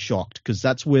wouldn't be shocked because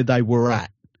that's where they were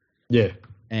at. Yeah.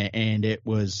 And it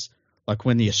was like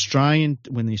when the Australian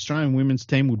women's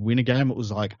team would win a game, it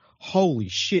was like, holy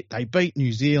shit, they beat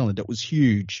New Zealand. It was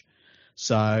huge.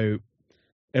 So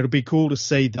it'll be cool to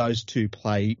see those two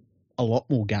play a lot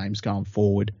more games going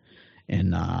forward,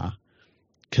 and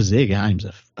because their games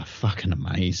are fucking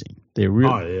amazing. They're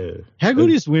really. Oh yeah. How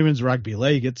good is women's rugby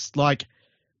league? It's like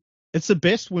it's the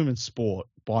best women's sport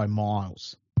by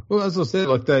miles. Well, as I said,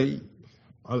 like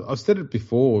I've said it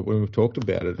before when we've talked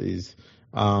about it, is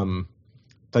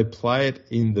they play it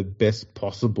in the best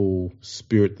possible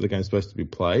spirit that the game's supposed to be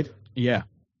played. Yeah.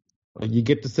 Like you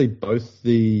get to see both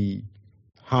the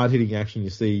hard-hitting action you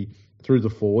see through the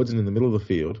forwards and in the middle of the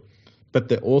field, but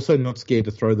they're also not scared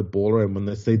to throw the ball around when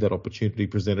they see that opportunity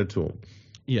presented to them.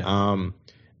 Yeah.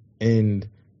 And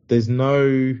there's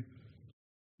no,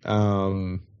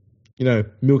 milking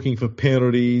for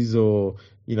penalties or,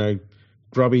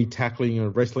 grubby tackling or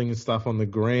wrestling and stuff on the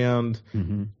ground.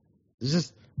 Mm-hmm. There's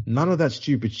just none of that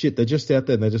stupid shit. They're just out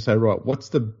there and they just say, right,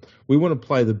 we want to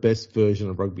play the best version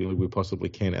of rugby league we possibly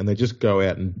can. And they just go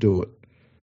out and do it.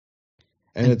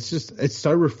 And it's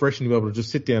so refreshing to be able to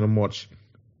just sit down and watch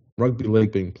rugby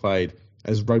league being played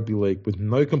as rugby league with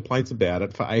no complaints about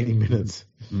it for 80 minutes.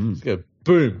 Just go,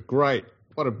 boom, great.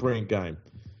 What a brilliant game.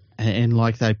 And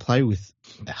like they play with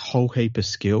a whole heap of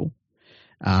skill.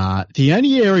 The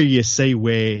only area you see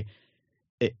where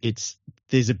it's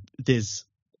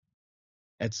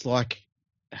like,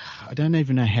 I don't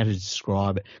even know how to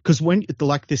describe it. Because when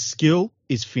the skill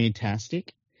is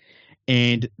fantastic.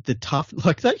 And the tough,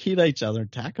 like they hit each other in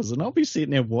tackles, and I'll be sitting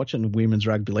there watching the women's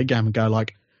rugby league game and go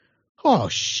like, "Oh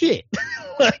shit!"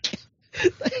 Like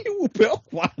they will belt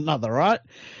one another, right?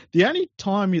 The only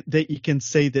time that you can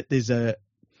see that there's a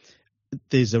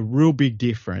real big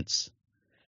difference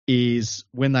is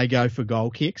when they go for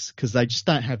goal kicks because they just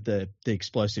don't have the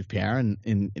explosive power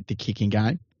in the kicking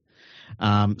game.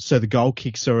 So the goal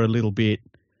kicks are a little bit.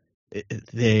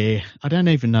 I don't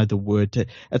even know the word to.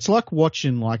 It's like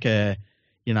watching like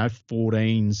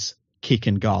 14s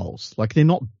kicking goals. Like they're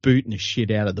not booting the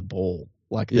shit out of the ball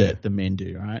like the men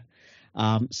do, right?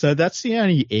 So that's the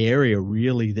only area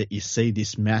really that you see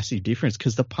this massive difference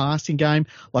because the passing game,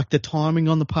 like the timing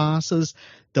on the passes,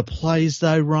 the plays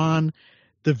they run,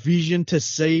 the vision to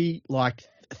see like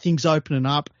things opening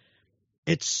up,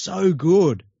 it's so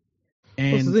good.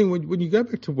 And what's the thing, when you go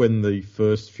back to when the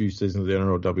first few seasons of the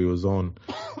NRLW was on,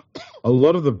 a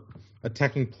lot of the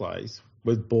attacking plays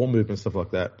with ball movement and stuff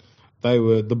like that,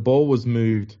 the ball was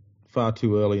moved far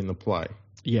too early in the play.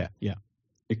 Yeah.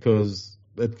 Because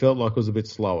it felt like it was a bit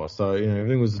slower. So,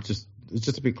 everything was just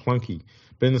a bit clunky.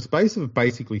 But in the space of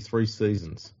basically 3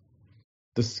 seasons,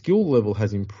 the skill level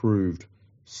has improved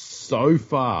so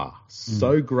far,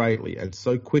 so greatly and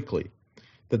so quickly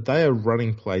that they are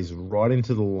running plays right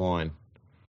into the line.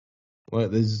 Well,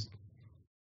 there's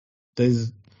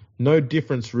no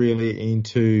difference really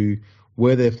into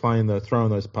where they're throwing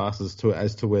those passes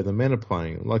as to where the men are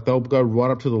playing. Like they'll go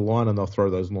right up to the line and they'll throw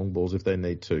those long balls if they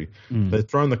need to. They're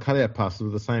throwing the cutout passes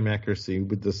with the same accuracy,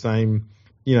 with the same,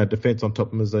 defense on top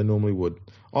of them as they normally would.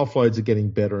 Offloads are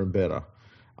getting better and better.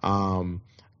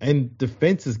 And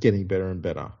defense is getting better and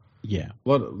better. Yeah. A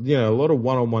lot of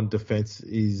one-on-one defense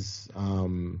is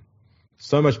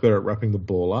so much better at wrapping the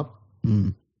ball up.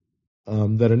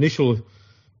 That initial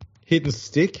hit and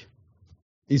stick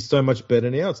is so much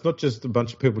better now. It's not just a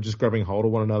bunch of people just grabbing hold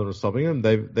of one another and stopping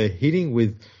them. They're hitting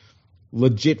with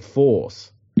legit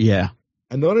force. Yeah.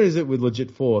 And not only is it with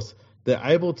legit force, they're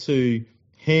able to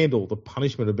handle the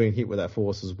punishment of being hit with that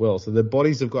force as well. So their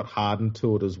bodies have got hardened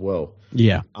to it as well.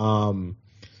 Yeah. And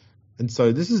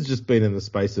so this has just been in the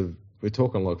space of, we're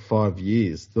talking like 5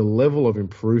 years, the level of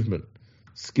improvement,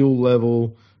 skill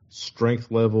level,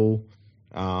 strength level,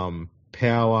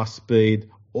 power, speed,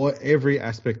 or every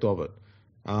aspect of it.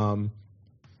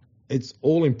 It's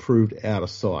all improved out of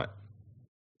sight.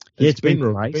 It's been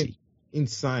crazy. Been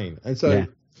insane. And so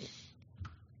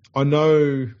I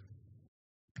know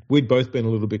we'd both been a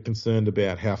little bit concerned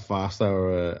about how fast they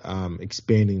were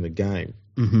expanding the game.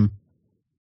 Mm-hmm.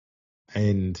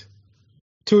 And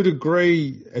to a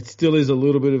degree, it still is a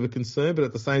little bit of a concern, but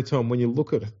at the same time, when you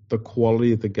look at the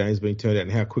quality of the games being turned out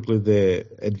and how quickly they're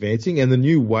advancing and the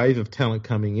new wave of talent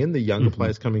coming in, the younger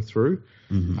players coming through,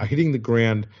 are hitting the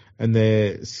ground, and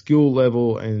their skill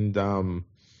level and,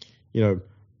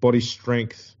 body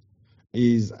strength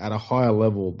is at a higher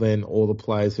level than all the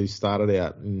players who started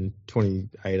out in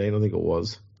 2018, I think it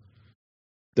was.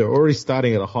 They're already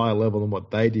starting at a higher level than what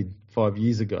they did 5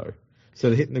 years ago. So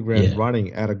they're hitting the ground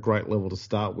running at a great level to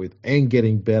start with and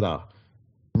getting better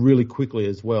really quickly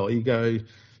as well. You go,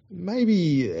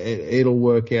 maybe it'll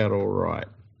work out all right.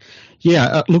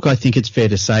 Yeah, look, I think it's fair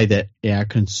to say that our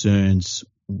concerns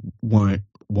weren't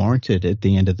warranted at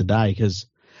the end of the day, because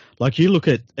like you look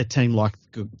at a team like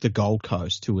the Gold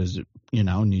Coast, who is, a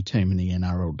new team in the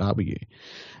NRLW,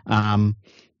 and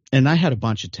they had a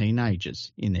bunch of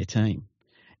teenagers in their team,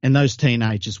 and those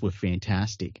teenagers were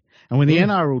fantastic. And when the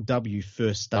NRLW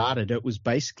first started, it was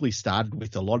basically started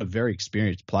with a lot of very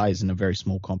experienced players in a very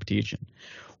small competition.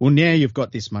 Well, now you've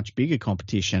got this much bigger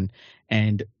competition,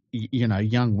 and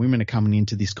young women are coming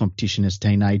into this competition as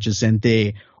teenagers, and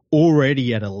they're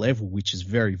already at a level which is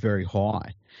very, very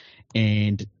high.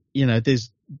 And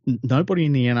there's nobody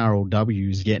in the NRLW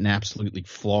who's getting absolutely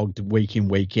flogged week in,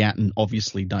 week out, and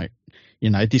obviously don't.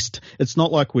 It's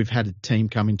not like we've had a team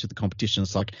come into the competition.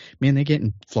 It's like, man, they're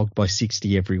getting flogged by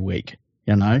 60 every week.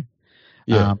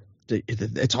 Yeah.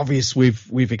 It's obvious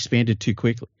we've expanded too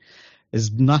quickly.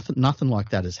 There's nothing like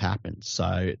that has happened.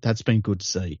 So that's been good to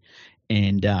see.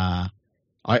 And I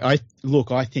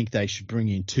think they should bring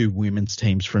in 2 women's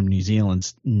teams from New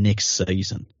Zealand next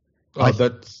season. Look,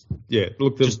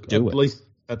 just do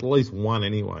at least one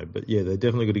anyway. But yeah, they're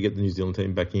definitely going to get the New Zealand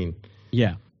team back in.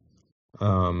 Yeah.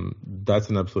 That's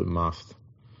an absolute must.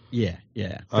 Yeah.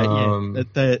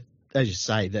 But as you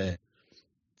say,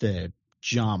 the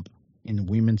jump in the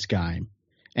women's game,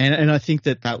 and I think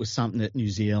that was something that New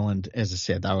Zealand, as I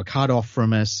said, they were cut off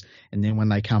from us, and then when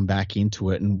they come back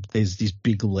into it, and there's this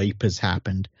big leap has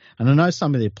happened. And I know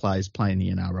some of their players play in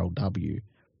the NRLW,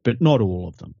 but not all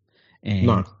of them. And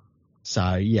no.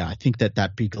 So yeah, I think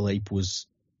that big leap was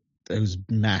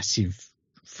massive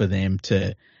for them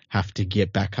to have to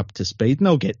get back up to speed, and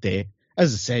they'll get there.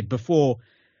 As I said, before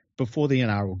the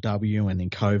NRLW and then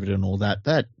COVID and all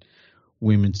that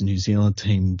women's New Zealand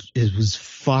team, it was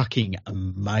fucking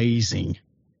amazing.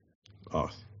 Oh,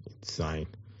 insane.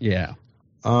 Yeah.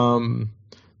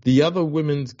 The other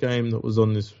women's game that was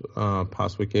on this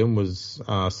past weekend was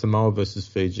Samoa versus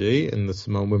Fiji, and the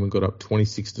Samoan women got up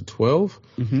 26-12.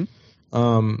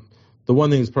 Mm-hmm. The one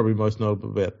thing that's probably most notable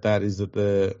about that is that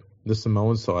the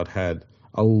Samoan side had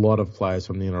a lot of players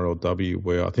from the NRLW,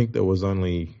 where I think there was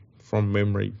only, from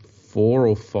memory, 4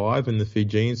 or 5 in the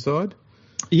Fijian side.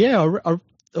 Yeah, I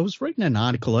was reading an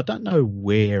article. I don't know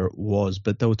where it was,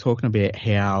 but they were talking about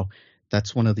how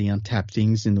that's one of the untapped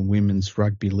things in the women's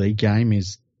rugby league game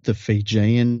is the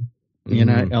Fijian,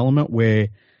 element, where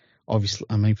obviously,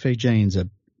 I mean, Fijians are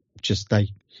just,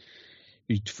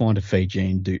 you find a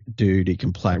Fijian dude who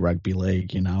can play rugby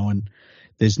league, and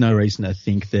there's no reason to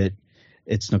think that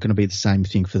it's not going to be the same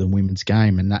thing for the women's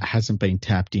game, and that hasn't been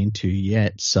tapped into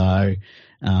yet. So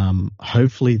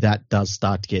hopefully that does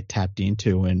start to get tapped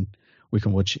into, and we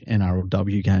can watch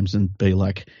NRLW games and be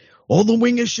like, all the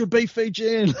wingers should be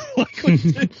Fijian, like we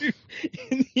do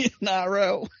in the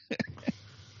NRL.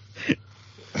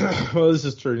 Well, this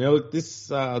is true. Now, look,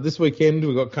 this weekend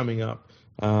we've got coming up.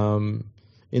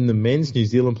 In the men's, New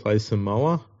Zealand plays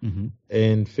Samoa,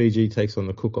 and Fiji takes on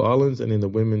the Cook Islands. And in the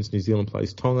women's, New Zealand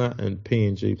plays Tonga, and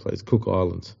PNG plays Cook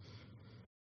Islands.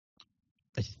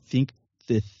 I think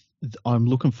that I'm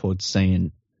looking forward to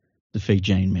seeing the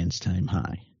Fijian men's team.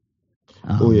 Hey,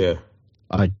 yeah,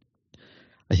 I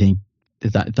think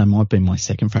that might be my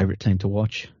second favourite team to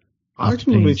watch. I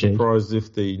actually wouldn't be surprised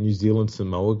if the New Zealand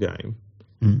Samoa game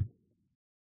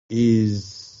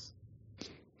is.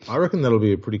 I reckon that'll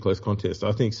be a pretty close contest.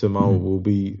 I think Samoa will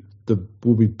be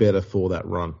will be better for that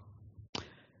run.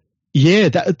 Yeah,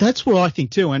 that's what I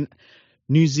think too. And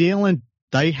New Zealand,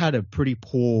 they had a pretty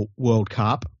poor World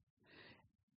Cup,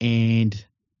 and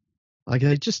like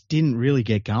they just didn't really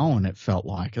get going. It felt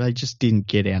like they just didn't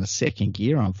get out of second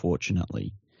gear,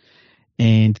 unfortunately.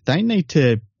 And they need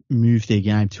to move their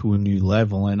game to a new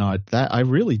level. And I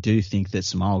really do think that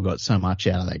Samoa got so much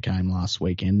out of that game last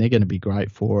weekend. They're going to be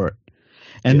great for it.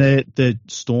 And the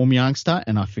Storm youngster,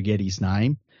 and I forget his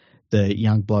name, the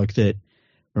young bloke that,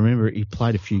 remember, he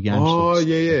played a few games. Oh,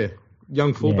 yeah.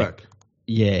 Young fullback.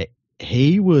 Yeah,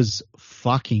 he was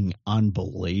fucking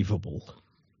unbelievable.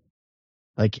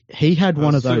 Like, he had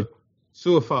one of those...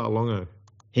 Suafa'alongo.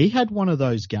 He had one of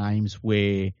those games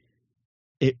where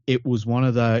it was one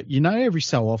of the... You know, every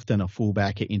so often a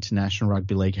fullback at International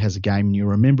Rugby League has a game and you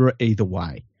remember it either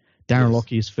way. Darren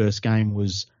Lockyer's first game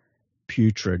was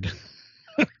putrid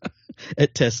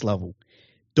at test level.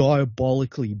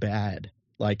 Diabolically bad.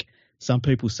 Like, some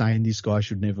people saying this guy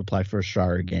should never play for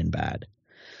Australia again bad.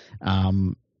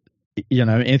 You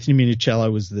know, Anthony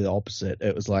Minicello was the opposite.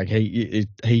 It was like he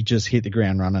just hit the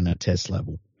ground running at test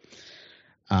level.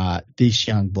 This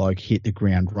young bloke hit the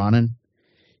ground running.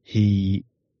 He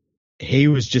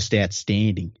was just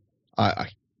outstanding.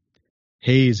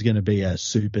 He is going to be a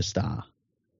superstar.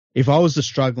 If I was a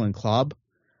struggling club,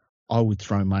 I would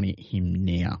throw money at him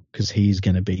now because he's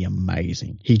going to be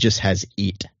amazing. He just has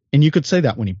it. And you could see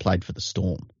that when he played for the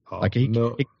Storm.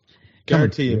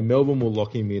 Guarantee you, Melbourne will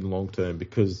lock him in long term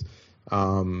because,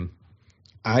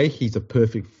 he's a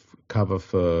perfect cover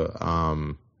for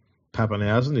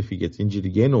Pappenhausen if he gets injured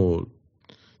again or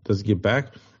doesn't get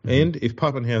back. Mm-hmm. And if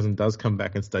Pappenhausen does come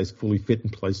back and stays fully fit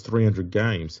and plays 300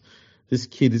 games, this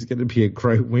kid is going to be a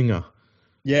great winger.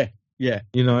 Yeah.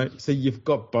 You know, so you've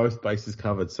got both bases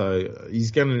covered. So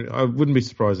I wouldn't be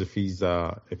surprised if he's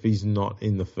not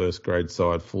in the first grade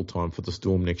side full time for the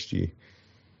Storm next year.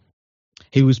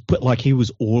 He was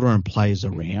ordering players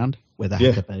around where they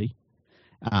had to be.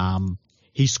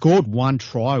 He scored one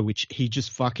try, which he just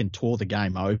fucking tore the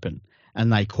game open,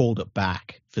 and they called it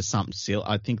back for something silly.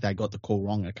 I think they got the call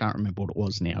wrong. I can't remember what it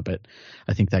was now, but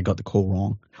I think they got the call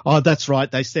wrong. Oh, that's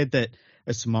right. They said that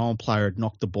a Samoan player had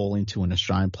knocked the ball into an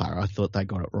Australian player. I thought they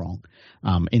got it wrong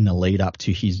in the lead up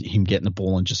to him getting the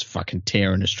ball and just fucking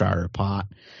tearing Australia apart.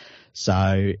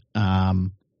 So,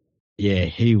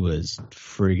 he was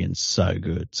friggin' so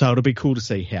good. So it'll be cool to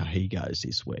see how he goes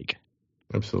this week.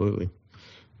 Absolutely.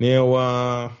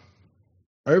 Now,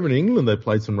 over in England, they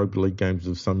played some rugby league games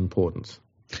of some importance.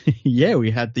 Yeah,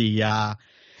 we had the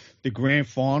grand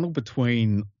final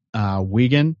between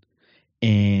Wigan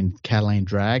and Catalan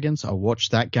Dragons. I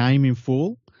watched that game in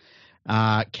full.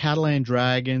 Catalan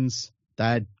Dragons, they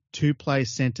had two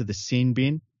players sent to the sin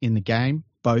bin in the game.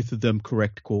 Both of them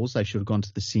correct calls. They should have gone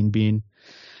to the sin bin.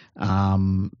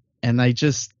 And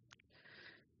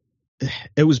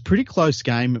it was a pretty close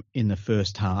game in the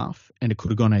first half, and it could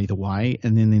have gone either way.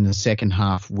 And then in the second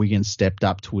half, Wigan stepped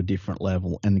up to a different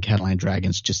level, and the Catalan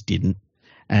Dragons just didn't.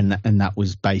 And that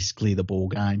was basically the ball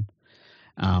game.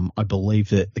 I believe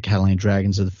that the Catalan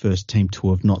Dragons are the first team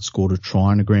to have not scored a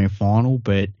try in a grand final,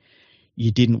 but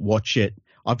you didn't watch it.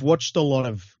 I've watched a lot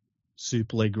of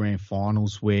Super League grand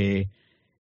finals where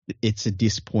it's a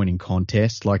disappointing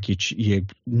contest. Like and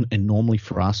normally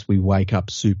for us, we wake up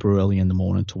super early in the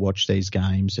morning to watch these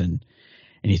games, and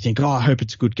you think, oh, I hope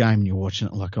it's a good game, and you're watching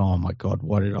it like, oh my God,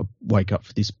 why did I wake up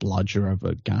for this bludger of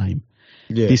a game?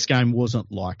 Yeah. This game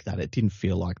wasn't like that. It didn't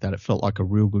feel like that. It felt like a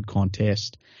real good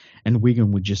contest, and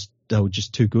Wigan were just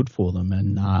too good for them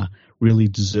and really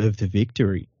deserved the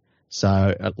victory. So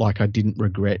I didn't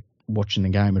regret watching the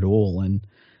game at all, and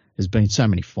there's been so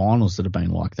many finals that have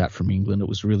been like that from England. It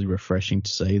was really refreshing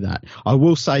to see that. I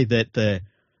will say that the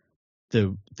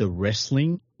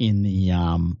wrestling in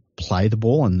the play the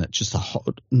ball and that just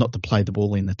not to play the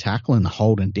ball in the tackle and the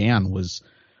holding down was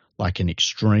like an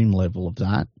extreme level of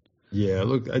that. Yeah,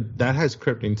 look, that has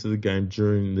crept into the game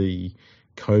during the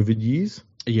COVID years.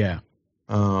 Yeah.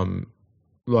 It's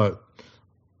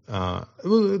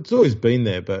always been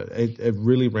there, but it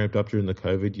really ramped up during the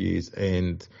COVID years,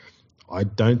 and I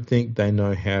don't think they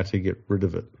know how to get rid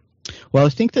of it. Well, I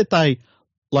think that they,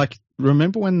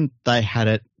 remember when they had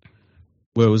it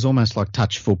where it was almost like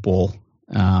touch football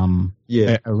around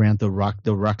the ruck.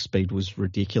 The ruck speed was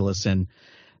ridiculous, and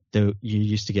you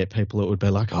used to get people that would be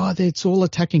like, oh, it's all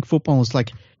attacking football. It's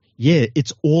like, yeah,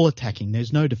 it's all attacking.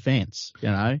 There's no defense, you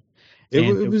know.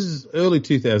 It was early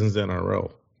 2000s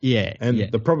NRL. Yeah. And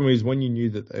the problem is when you knew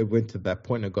that it went to that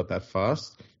point and it got that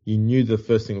fast, you knew the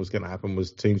first thing that was going to happen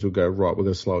was teams would go, right, we're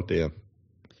going to slow it down.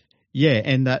 Yeah,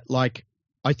 and that,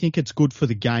 I think it's good for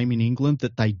the game in England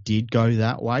that they did go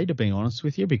that way, to be honest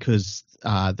with you, because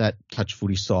that touch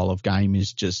footy style of game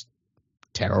is just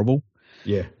terrible.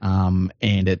 Yeah.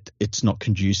 And it's not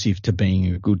conducive to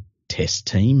being a good test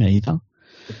team either.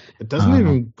 It doesn't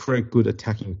even create good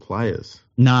attacking players.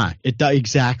 No, it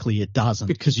doesn't,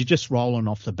 because you're just rolling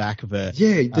off the back of a...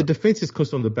 Yeah, the defence is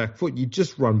constantly on the back foot. You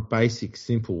just run basic,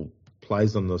 simple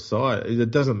plays on the side.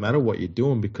 It doesn't matter what you're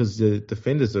doing because the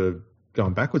defenders are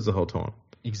going backwards the whole time.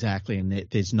 Exactly, and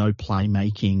there's no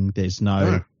playmaking. There's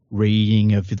no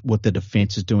reading of what the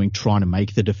defence is doing, trying to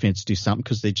make the defence do something,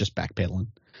 because they're just backpedaling.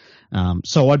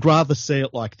 So I'd rather see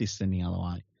it like this than the other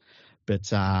way.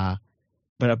 But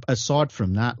aside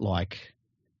from that,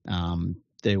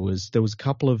 there was a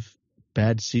couple of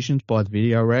bad decisions by the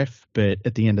video ref, but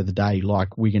at the end of the day,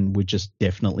 Wigan were just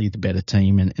definitely the better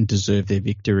team and deserved their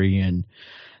victory. And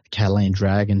Catalan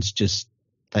Dragons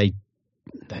they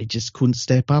just couldn't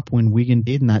step up when Wigan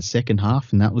did in that second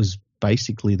half, and that was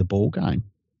basically the ball game.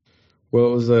 Well,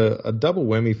 it was a double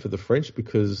whammy for the French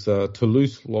because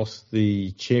Toulouse lost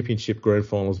the championship grand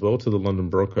final as well to the London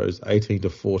Broncos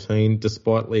 18-14,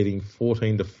 despite leading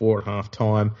 14-4 at half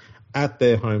time at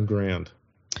their home ground.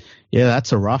 Yeah,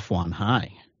 that's a rough one,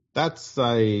 hey? That's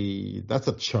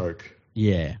a choke.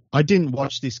 Yeah. I didn't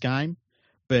watch this game,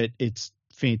 but it's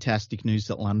fantastic news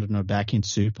that London are back in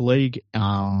Super League.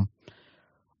 I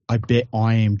bet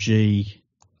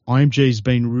IMG's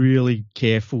been really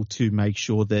careful to make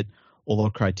sure that all the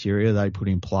criteria they put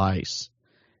in place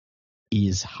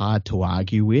is hard to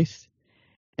argue with.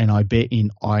 And I bet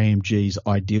in IMG's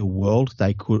ideal world,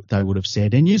 they would have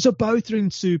said, and you're both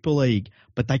in Super League,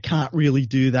 but they can't really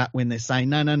do that when they're saying,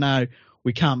 no,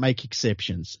 we can't make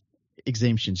exemptions. But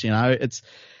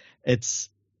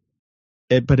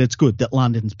it's good that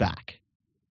London's back,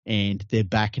 and they're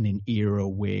back in an era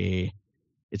where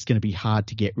it's going to be hard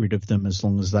to get rid of them as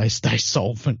long as they stay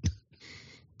solvent.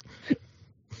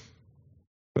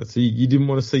 So you didn't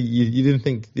want to see, you didn't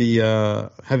think the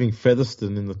having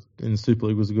Featherstone in the Super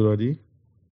League was a good idea?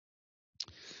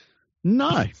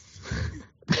 No.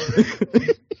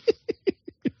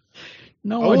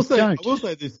 No, I will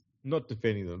say this, not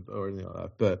defending them or anything like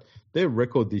that, but their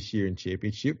record this year in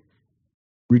championship,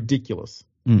 ridiculous.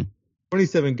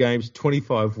 27 games,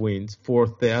 25 wins,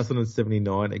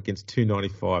 4,079 against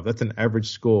 295. That's an average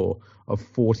score of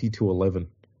 40-11.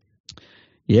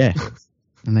 Yeah.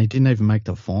 And they didn't even make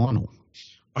the final.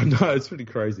 I know, it's pretty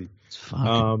crazy. It's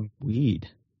fucking weird.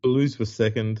 Toulouse was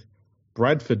second,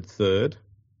 Bradford third,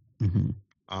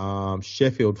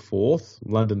 Sheffield fourth,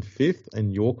 London fifth,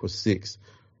 and York was sixth.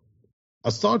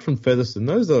 Aside from Featherstone,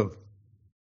 there's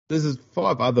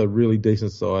 5 other really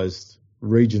decent sized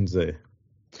regions there.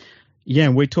 Yeah,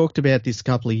 we talked about this a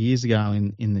couple of years ago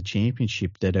in the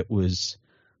championship, that it was,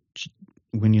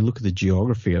 when you look at the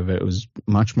geography of it, it was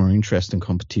much more interesting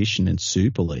competition in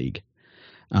Super League.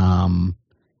 And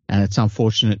it's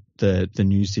unfortunate the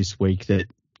news this week that,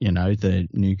 the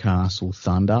Newcastle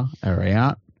Thunder are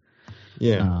out.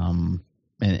 Yeah.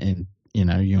 And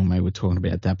you and me were talking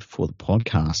about that before the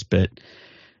podcast. But,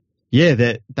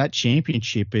 yeah, that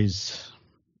championship is...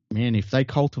 Man, if they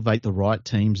cultivate the right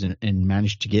teams and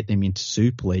manage to get them into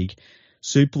Super League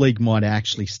might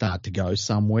actually start to go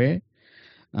somewhere.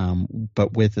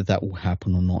 But whether that will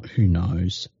happen or not, who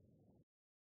knows?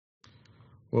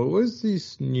 Well, where's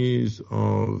this news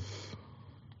of...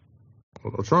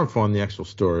 I'll try and find the actual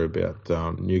story about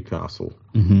Newcastle.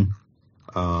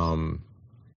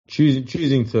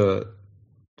 Choosing to...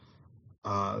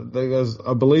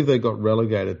 I believe they got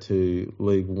relegated to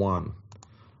League One.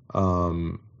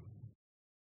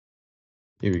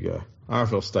 Here we go.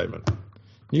 RFL statement.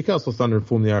 Newcastle Thunder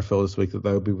informed the RFL this week that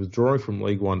they will be withdrawing from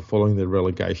League One following their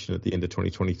relegation at the end of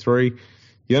 2023.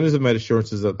 The owners have made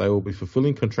assurances that they will be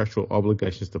fulfilling contractual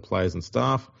obligations to players and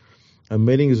staff. A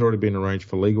meeting has already been arranged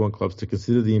for League One clubs to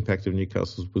consider the impact of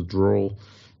Newcastle's withdrawal.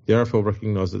 The RFL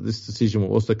recognised that this decision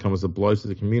will also come as a blow to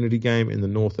the community game in the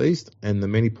North East and the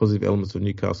many positive elements of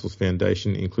Newcastle's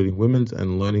foundation, including women's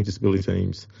and learning disability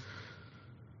teams.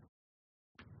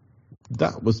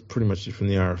 That was pretty much it from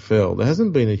the RFL. There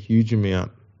hasn't been a huge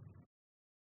amount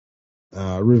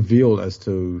revealed as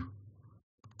to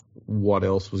what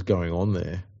else was going on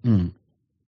there.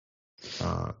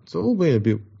 It's all been a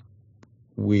bit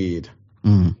weird.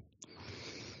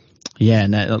 Yeah,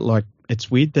 and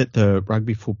it's weird that the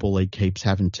Rugby Football League keeps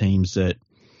having teams that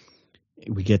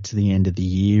we get to the end of the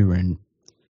year and,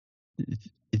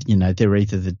 they're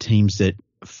either the teams that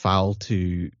fail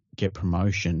to get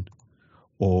promotion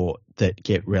or that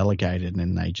get relegated,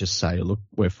 and they just say, look,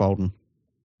 we're folding.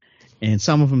 And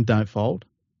some of them don't fold,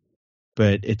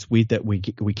 but it's weird that we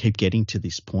keep getting to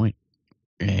this point.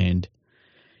 And,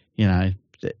 you know,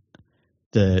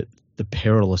 the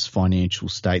perilous financial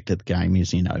state that the game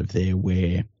is in over there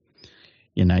where,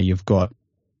 you know, you've got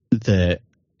and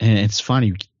it's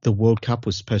funny, the World Cup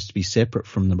was supposed to be separate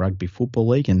from the Rugby Football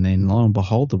League, and then lo and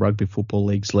behold, the Rugby Football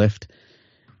League's left,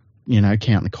 you know,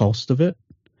 counting the cost of it.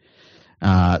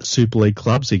 Super League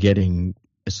clubs are getting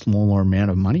a smaller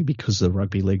amount of money because the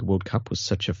Rugby League World Cup was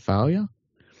such a failure.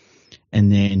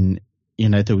 And then, you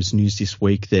know, there was news this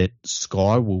week that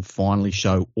Sky will finally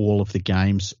show all of the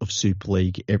games of Super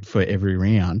League for every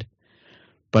round,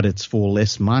 but it's for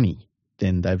less money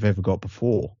than they've ever got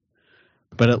before.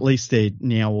 But at least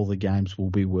now all the games will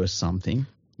be worth something.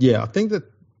 Yeah, I think at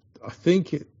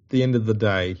the end of the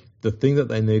day, the thing that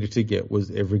they needed to get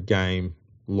was every game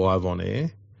live on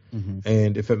air. Mm-hmm.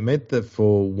 And if it meant that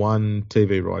for one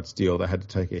TV rights deal they had to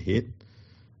take a hit,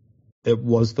 it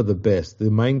was for the best. The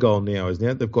main goal now is, now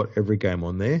that they've got every game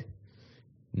on there,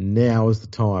 now is the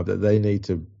time that they need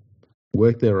to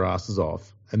work their asses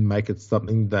off and make it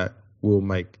something that will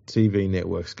make TV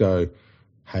networks go,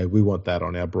 hey, we want that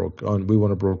on our we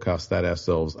want to broadcast that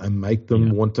ourselves, and make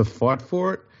them want to fight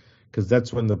for it, because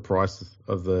that's when the price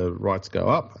of the rights go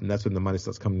up, and that's when the money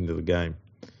starts coming into the game.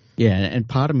 Yeah, and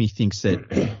part of me thinks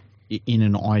that in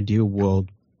an ideal world,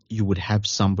 you would have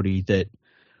somebody that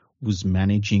was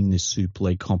managing the Super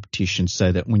League competition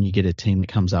so that when you get a team that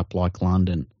comes up like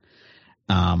London,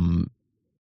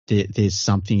 there's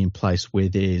something in place where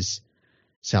there's,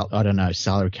 I don't know,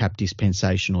 salary cap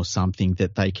dispensation or something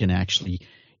that they can actually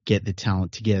get the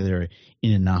talent together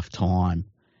in enough time,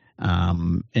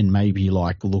 and maybe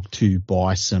like look to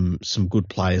buy some good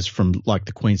players from like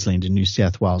the Queensland and New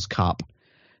South Wales Cup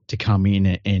to come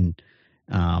in and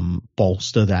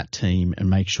bolster that team and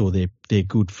make sure they're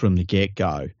good from the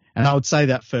get-go. And I would say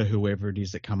that for whoever it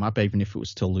is that come up, even if it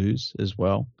was to lose as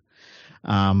well.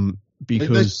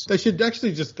 Because they should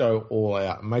actually just go all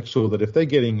out and make sure that if they're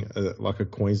getting like a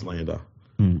Queenslander,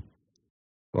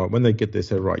 right, when they get there,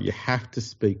 say, right, you have to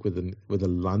speak with a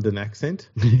London accent.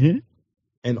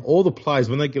 And all the players,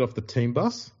 when they get off the team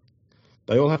bus,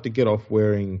 they all have to get off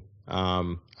wearing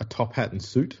a top hat and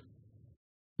suit,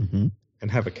 and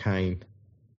have a cane.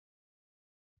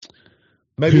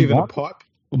 Maybe even a pipe.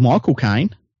 Michael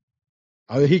Caine.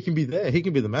 Oh, he can be there. He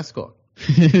can be the mascot.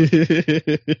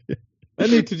 They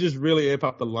need to just really amp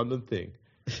up the London thing.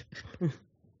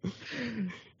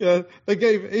 Yeah,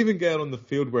 they even go out on the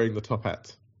field wearing the top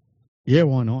hats. Yeah,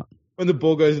 why not? When the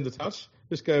ball goes into touch,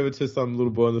 just go over to some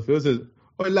little boy on the field and says,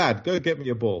 "Oi, lad, go get me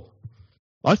a ball."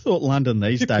 I thought London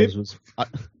these days was.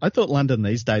 I thought London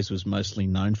these days was mostly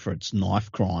known for its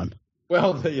knife crime.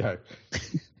 Well, there you go.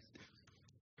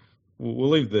 We'll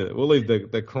leave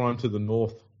the crime to the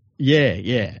north.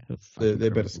 Yeah.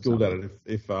 They're better skilled at it.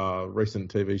 If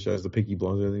recent TV shows, The Peaky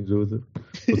Blinders, anything to do with it. Well,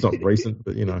 it's not recent,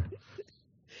 but you know.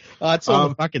 Oh, it's all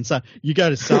the fucking same. You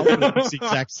go to Salford, it's the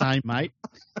exact same, mate.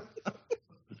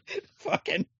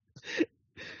 Fucking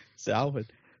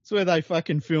Salford. It's where they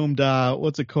fucking filmed.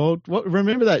 What's it called?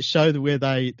 Remember that show where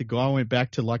the guy went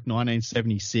back to like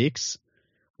 1976?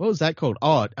 What was that called?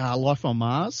 Oh, Life on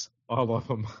Mars. Oh,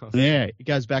 Life on Mars. Yeah, it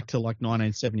goes back to like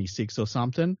 1976 or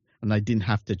something, and they didn't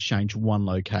have to change one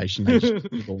location. They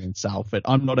just people in Salford.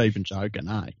 I'm not even joking,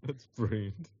 eh? That's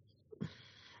brilliant.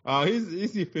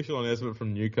 Here's the official announcement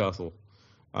from Newcastle.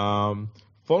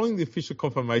 Following the official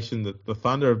confirmation that the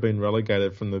Thunder have been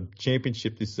relegated from the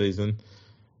championship this season,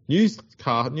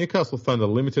 Newcastle Thunder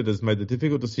Limited has made the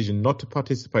difficult decision not to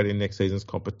participate in next season's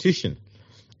competition.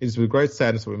 It is with great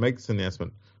sadness that we make this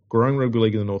announcement. Growing rugby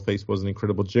league in the Northeast was an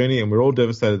incredible journey, and we're all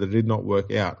devastated that it did not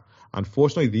work out.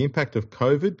 Unfortunately, the impact of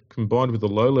COVID, combined with the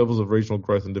low levels of regional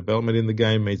growth and development in the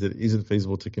game, means that it isn't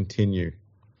feasible to continue.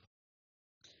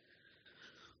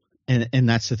 And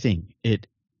that's the thing.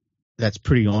 That's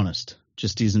pretty honest.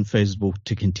 Just isn't feasible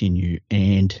to continue,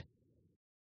 and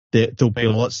there'll be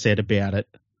a lot said about it,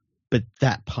 but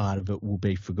that part of it will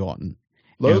be forgotten.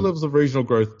 Low levels of regional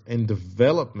growth and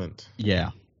development. Yeah.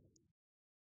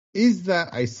 Is that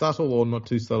a subtle or not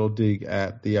too subtle dig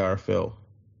at the RFL?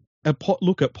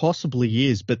 Look, it possibly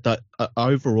is, but the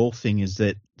overall thing is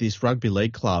that this rugby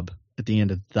league club, at the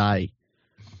end of the day,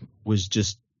 was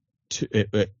just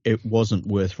it wasn't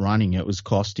worth running. It was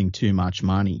costing too much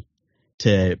money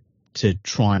to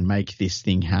try and make this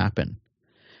thing happen,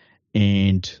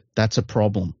 and that's a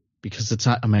problem because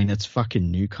it's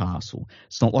fucking Newcastle.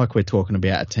 It's not like we're talking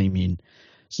about a team in,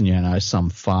 some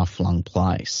far-flung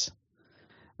place.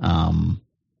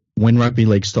 When rugby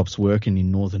league stops working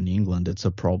in Northern England, it's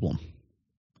a problem.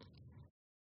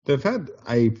 They've had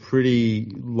a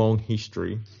pretty long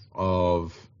history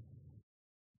of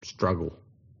struggle.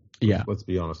 Yeah. Let's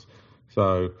be honest.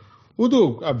 So We'll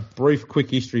do a brief, quick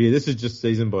history here. This is just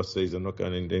season by season, not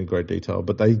going into any great detail.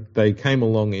 But they came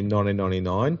along in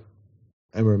 1999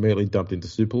 and were immediately dumped into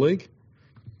Super League.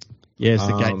 Yeah,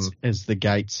 as the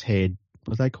Gateshead,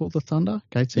 what they call the Thunder?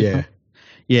 Gateshead Yeah. Thunder?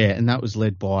 Yeah, and that was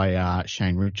led by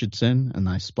Shane Richardson, and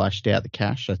they splashed out the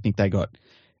cash. I think they got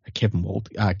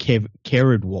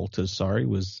Kerrod Walters,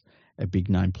 was a big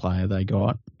name player they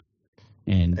got.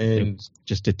 And it was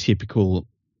just a typical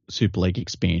Super League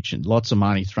expansion. Lots of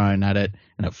money thrown at it,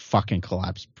 and it fucking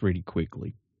collapsed pretty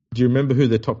quickly. Do you remember who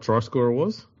their top try scorer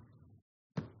was?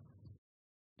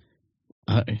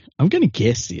 I'm going to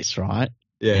guess this, right?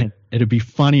 Yeah. And it'd be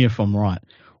funny if I'm right.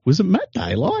 Was it Matt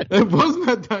Daylight? It was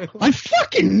Matt Daylight. I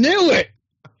fucking knew it.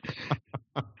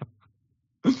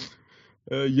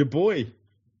 Your boy.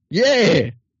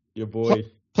 Yeah. Your boy.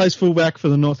 Plays fullback for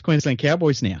the North Queensland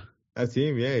Cowboys now. That's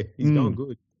him, yeah. He's going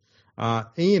good.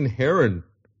 Ian Heron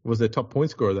was their top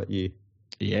point scorer that year.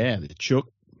 Yeah, the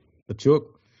Chook. The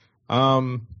Chook.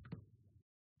 Yeah,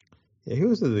 who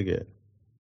else did they get?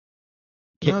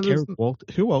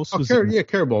 Who else was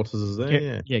Kerrod Walters is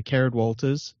there, Yeah, Kerrod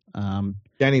Walters.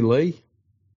 Danny Lee,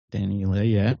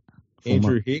 yeah.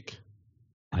 Andrew Hick.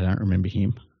 I don't remember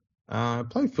him.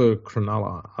 Played for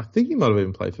Cronulla. I think he might have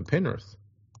even played for Penrith.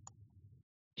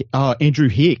 Andrew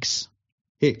Hicks.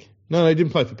 Hick. No, he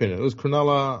didn't play for Penrith. It was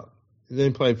Cronulla.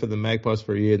 Then played for the Magpies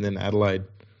for a year, and then Adelaide.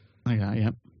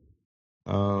 Okay,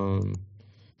 yeah.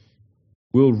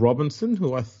 Will Robinson,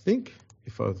 who I think,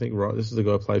 if I think right, this is the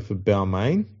guy who played for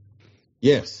Balmain.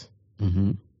 Yes.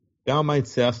 Mm-hmm. Balmain,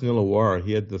 South and Illawarra.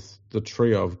 He had the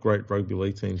trio of great rugby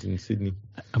league teams in Sydney.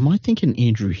 Am I thinking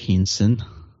Andrew Henson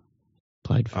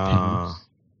played for Penrith?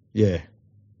 Yeah.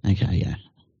 Okay, yeah.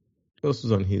 Who else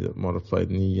was on here that might have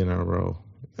played in the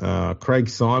NRL? Craig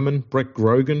Simon, Brett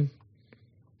Grogan.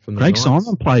 From the Knights.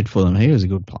 Simon played for them. He was a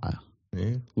good player.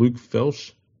 Yeah. Luke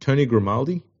Felsh, Tony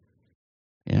Grimaldi.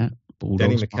 Yeah.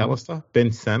 Bulldogs Danny McAllister, Ben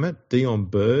Samet, Dion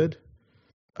Bird,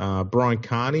 Brian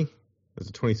Carney as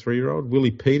a 23-year-old,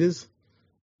 Willie Peters,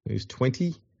 who's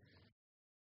 20.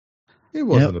 It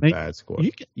wasn't a bad squad.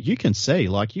 You can see,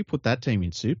 like, you put that team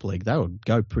in Super League, they would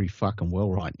go pretty fucking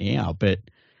well right now, but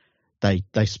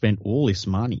they spent all this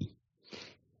money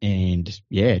and,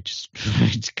 yeah, it's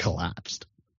collapsed.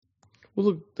 Well,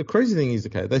 look, the crazy thing is,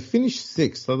 okay, they finished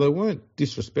sixth, so they weren't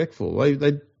disrespectful.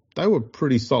 They were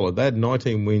pretty solid. They had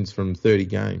 19 wins from 30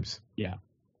 games. Yeah.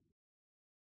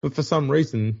 But for some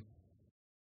reason,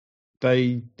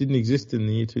 they didn't exist in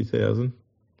the year 2000.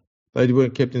 They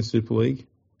weren't kept in Super League.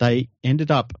 They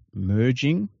ended up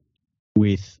merging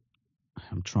with,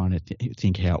 I'm trying to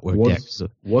think how it worked out.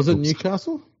 Was it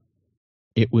Newcastle?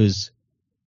 It was,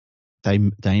 they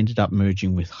ended up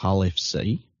merging with Hull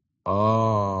FC.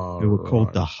 Oh, who were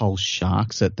called the Hull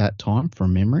Sharks at that time,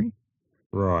 from memory.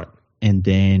 Right. And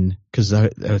then, because I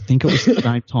think it was the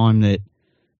same time that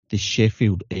the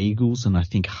Sheffield Eagles and I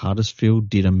think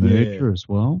Huddersfield did a merger as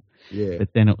well. Yeah.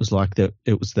 But then it was like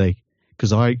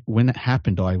because when it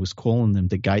happened, I was calling them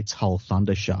the Gates Hull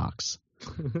Thunder Sharks.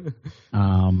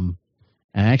 And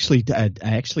I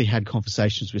actually had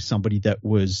conversations with somebody that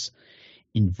was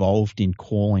involved in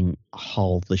calling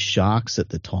Hull the Sharks at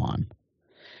the time.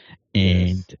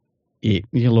 And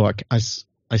I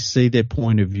see their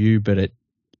point of view, but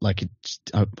why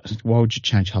would you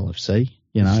change Hull FC?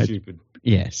 Stupid.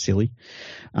 Silly.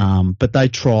 But they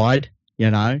tried,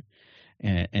 and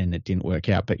it didn't work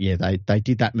out. But yeah, they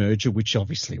did that merger, which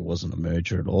obviously wasn't a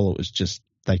merger at all. It was just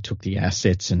they took the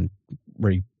assets and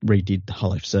redid the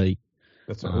Hull FC.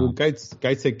 That's right. Well,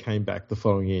 Gateshead came back the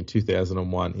following year in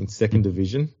 2001 in second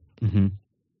division.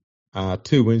 Mm-hmm.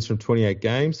 2 wins from 28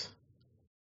 games.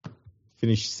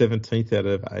 Finished 17th out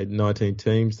of 19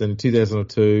 teams. Then in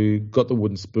 2002, got the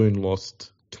wooden spoon,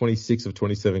 lost 26 of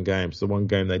 27 games. The one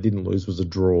game they didn't lose was a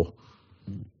draw.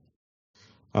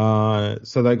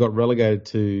 So they got relegated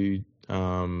to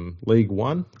League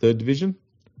One, third division,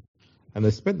 and they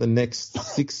spent the next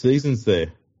 6 seasons there.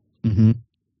 Mm-hmm.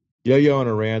 Yo-yoing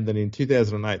around. Then in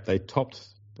 2008, they topped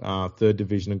third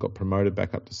division and got promoted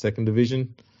back up to second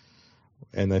division.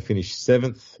 And they finished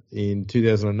 7th in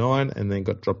 2009 and then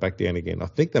got dropped back down again. I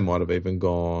think they might have even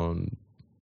gone...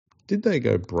 Did they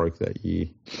go broke that year?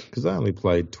 Because they only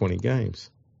played 20 games.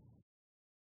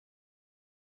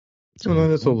 So no,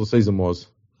 that's all the season was.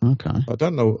 Okay. I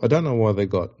don't know why they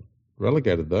got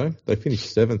relegated, though. They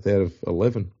finished 7th out of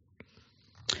 11.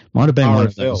 Might have been RFL. one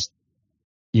of those...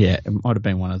 Yeah, it might have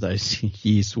been one of those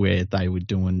years where they were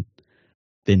doing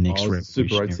their next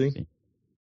Super 8 thing.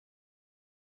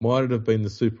 Might it have been the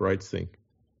Super 8 thing?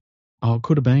 Oh, it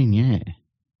could have been, yeah.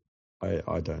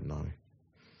 I don't know.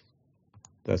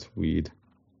 That's weird.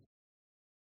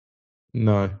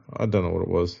 No, I don't know what it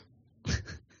was.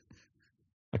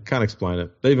 I can't explain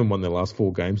it. They even won their last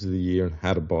 4 games of the year and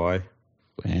had a bye.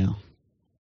 Wow.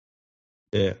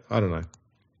 Yeah, I don't know.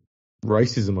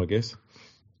 Racism, I guess.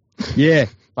 Yeah,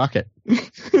 fuck it.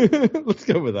 Let's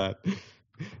go with that.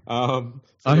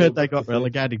 I heard they got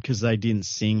relegated because they didn't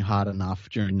sing hard enough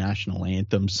during national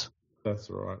anthems. That's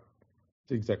right.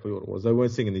 That's exactly what it was. They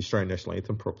weren't singing the Australian national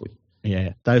anthem properly.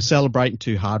 Yeah, they were celebrating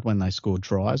too hard when they scored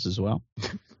tries as well.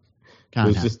 There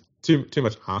was just too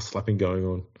much ass slapping going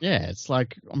on. Yeah, it's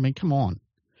like, I mean, come on.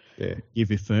 Yeah. Give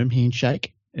your firm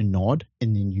handshake, a nod,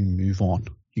 and then you move on.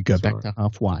 You go back to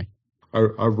halfway. I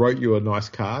wrote you a nice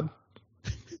card.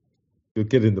 You'll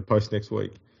get it in the post next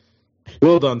week.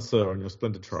 Well done, sir, on your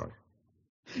splendid try.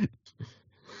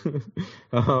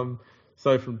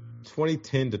 So from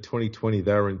 2010 to 2020,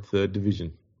 they were in 3rd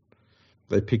division.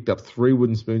 They picked up 3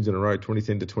 wooden spoons in a row,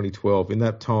 2010 to 2012. In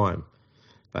that time,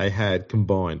 they had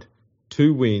combined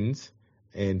 2 wins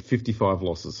and 55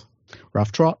 losses.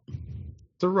 Rough trot.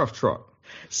 It's a rough trot.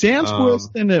 Sounds worse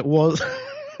than it was.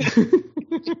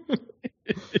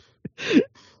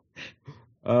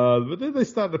 But then they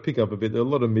started to pick up a bit. There were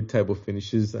a lot of mid-table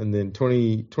finishes, and then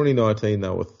 2019 they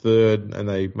were 3rd, and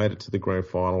they made it to the grand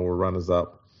final, were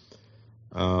runners-up.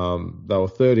 They were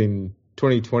 3rd in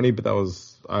 2020, but that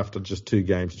was after just 2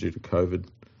 games due to COVID.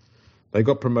 They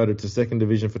got promoted to 2nd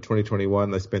division for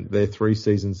 2021. They spent their 3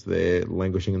 seasons there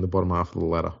languishing in the bottom half of the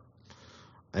ladder,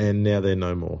 and now they're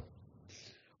no more.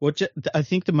 Well, I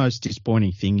think the most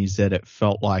disappointing thing is that it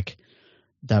felt like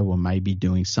they were maybe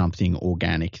doing something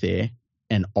organic there,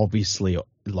 and obviously,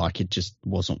 like, it just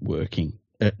wasn't working,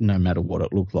 no matter what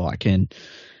it looked like. And,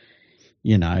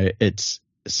 you know, it's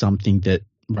something that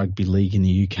rugby league in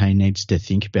the UK needs to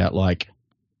think about. Like,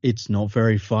 it's not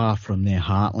very far from their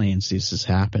heartlands this has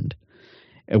happened,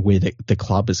 where the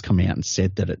club has come out and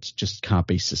said that it just can't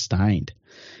be sustained.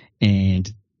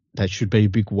 And that should be a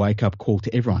big wake-up call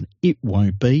to everyone. It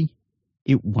won't be.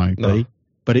 It won't be.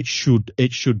 But it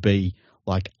should be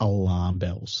like alarm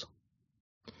bells.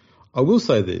 I will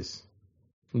say this.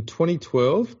 From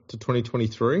 2012 to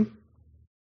 2023,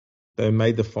 they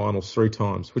made the finals 3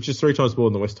 times, which is 3 times more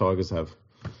than the West Tigers have.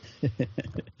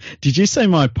 Did you see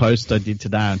my post I did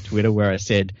today on Twitter where I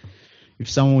said, if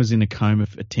someone was in a coma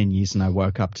for 10 years and they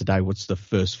woke up today, what's the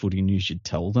first footy news you'd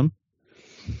tell them?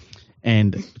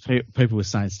 And people were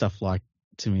saying stuff like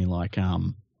to me like,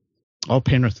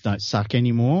 Penrith don't suck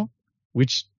anymore,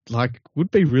 which like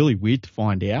would be really weird to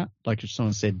find out. Like if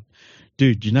someone said,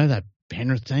 dude, you know that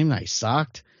Penrith team, they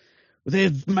sucked. Well,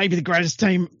 they're maybe the greatest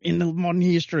team in the modern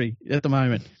history at the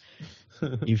moment.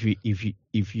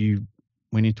 If you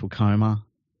went into a coma,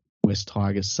 West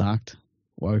Tigers sucked,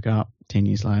 woke up 10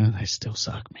 years later, they still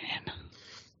suck, man.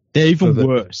 They're even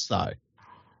worse though.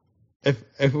 If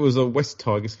it was a West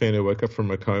Tigers fan who woke up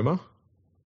from a coma,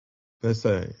 they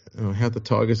say, oh, how'd the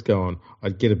Tigers go on?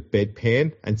 I'd get a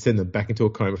bedpan and send them back into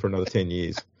a coma for another 10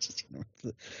 years.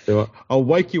 So I'll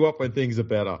wake you up when things are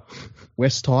better.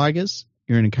 West Tigers,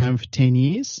 you're in a coma for 10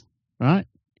 years, right?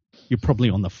 You're probably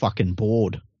on the fucking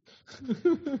board.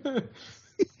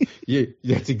 Yeah,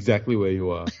 that's exactly where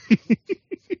you are.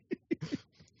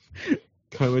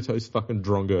 Comatose fucking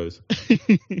drongos.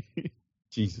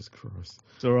 Jesus Christ.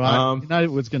 It's all right. You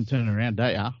know what's going to turn around,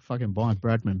 don't you? Fucking buying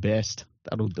Bradman Best.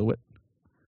 That'll do it.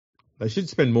 They should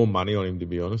spend more money on him, to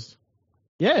be honest.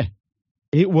 Yeah.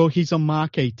 He's a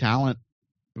marquee talent.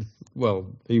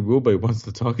 Well, he will be once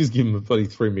the Tigers give him a bloody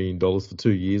 $3 million for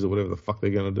 2 years or whatever the fuck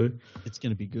they're going to do. It's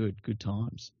going to be good. Good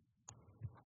times.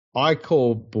 I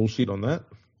call bullshit on that.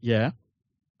 Yeah.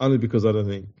 Only because I don't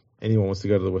think anyone wants to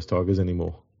go to the West Tigers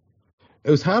anymore.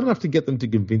 It was hard enough to get them to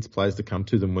convince players to come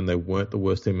to them when they weren't the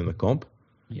worst team in the comp.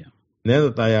 Yeah. Now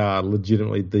that they are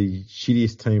legitimately the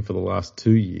shittiest team for the last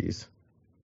 2 years,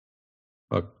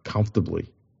 comfortably,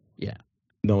 yeah,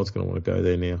 no one's going to want to go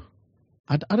there now.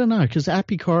 I don't know, because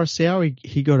Api Koroisau,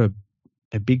 he got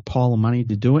a big pile of money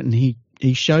to do it, and he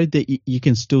showed that you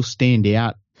can still stand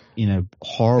out in a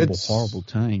horrible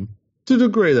team. To a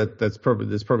degree, there's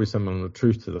probably some amount of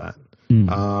truth to that.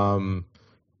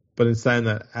 But in saying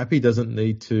that, Api doesn't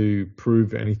need to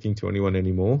prove anything to anyone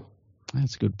anymore.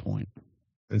 That's a good point.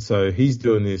 And so he's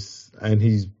doing this, and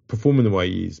he's performing the way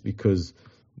he is because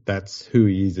that's who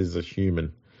he is as a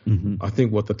human. Mm-hmm. I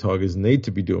think what the Tigers need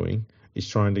to be doing is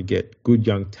trying to get good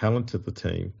young talent to the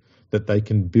team that they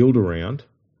can build around,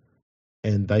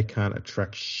 and they can't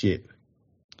attract shit.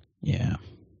 Yeah.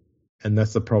 And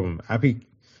that's the problem.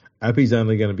 Api's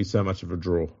only going to be so much of a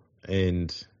draw,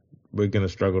 and we're going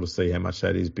to struggle to see how much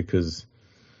that is because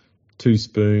 2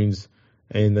 spoons,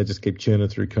 and they just keep churning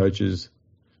through coaches,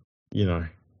 you know.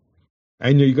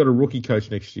 And you've got a rookie coach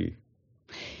next year.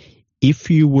 If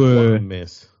you What were, a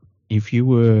mess.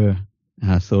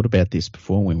 I thought about this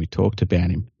before when we talked about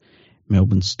him,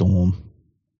 Melbourne Storm.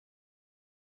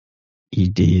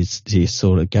 Do you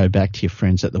sort of go back to your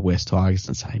friends at the West Tigers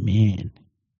and say, man,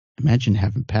 imagine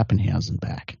having Pappenhausen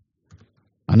back.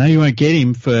 I know you won't get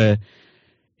him for,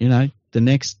 the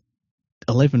next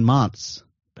 11 months,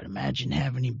 but imagine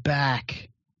having him back.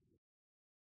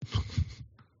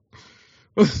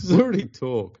 There's already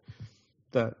talk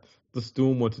that the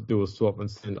Storm want to do a swap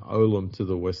and send Olam to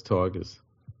the West Tigers.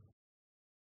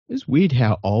 It's weird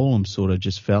how Olam sort of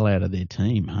just fell out of their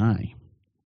team, hey?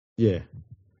 Yeah.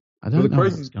 I don't know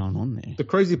what's going on there. The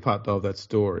crazy part, though, of that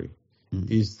story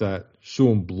is that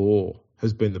Sean Bloor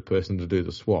has been the person to do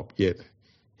the swap, yet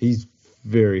he's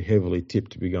very heavily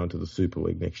tipped to be going to the Super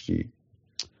League next year.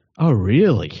 Oh,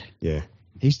 really? Yeah.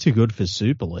 He's too good for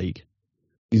Super League.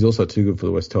 He's also too good for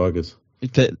the West Tigers.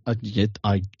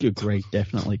 I agree,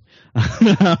 definitely.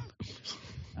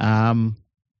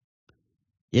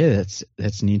 Yeah,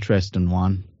 that's an interesting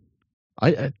one.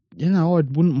 I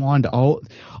wouldn't mind.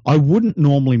 I wouldn't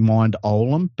normally mind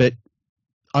Olam, but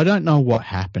I don't know what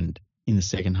happened in the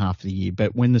second half of the year.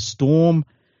 But when the Storm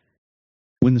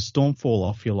fall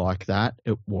off you like that,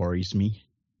 it worries me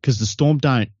because the Storm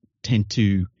don't tend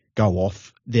to go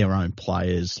off their own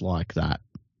players like that.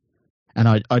 And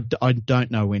I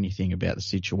don't know anything about the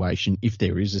situation, if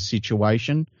there is a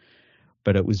situation,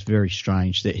 but it was very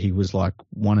strange that he was like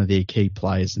one of their key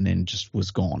players and then just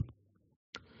was gone.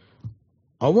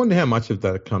 I wonder how much of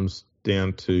that comes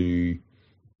down to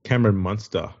Cameron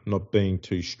Munster not being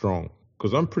too strong,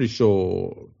 because I'm pretty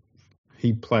sure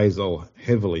he plays all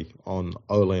heavily on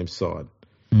Olam's side.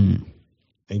 Mm.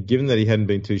 And given that he hadn't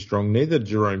been too strong, neither did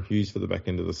Jerome Hughes for the back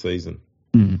end of the season.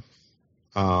 Mm.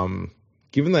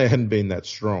 Given they hadn't been that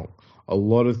strong, a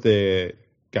lot of their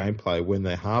gameplay, when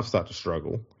they half start to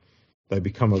struggle, they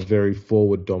become a very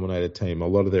forward-dominated team. A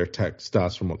lot of their attack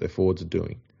starts from what their forwards are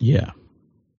doing. Yeah.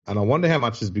 And I wonder how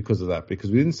much is because of that, because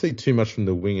we didn't see too much from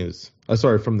the wingers.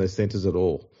 From their centres at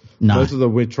all. No. Most of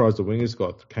the tries the wingers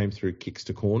got came through kicks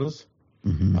to corners.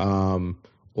 Mm-hmm.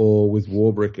 Or with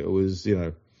Warbrick, it was,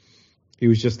 he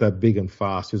was just that big and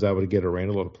fast. He was able to get around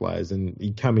a lot of players, and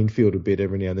he'd come infield a bit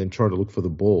every now and then, try to look for the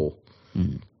ball,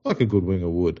 like a good winger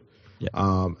would. Yeah.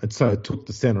 And so it took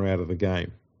the centre out of the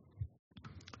game.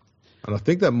 And I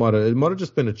think that might have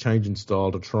just been a change in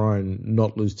style to try and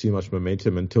not lose too much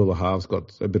momentum until the halves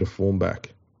got a bit of form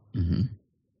back. Mm-hmm.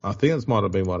 I think that might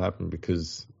have been what happened,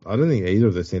 because I don't think either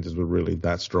of their centres were really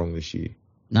that strong this year.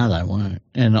 No, they weren't.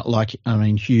 And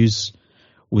Hughes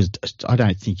I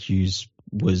don't think Hughes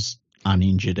was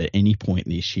uninjured at any point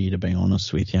this year, to be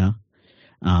honest with you.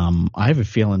 I have a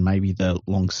feeling maybe the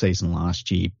long season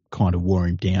last year kind of wore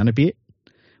him down a bit,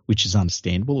 which is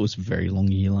understandable. It was a very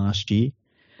long year last year.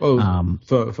 Well,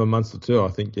 for Munster too, I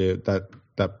think that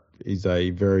is a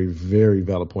very, very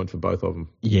valid point for both of them.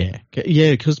 Yeah,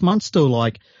 because Munster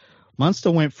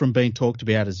went from being talked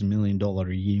about as $1 million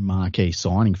a year marquee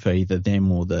signing for either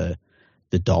them or the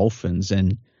Dolphins,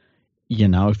 and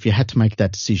if you had to make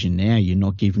that decision now, you're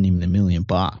not giving him the $1 million.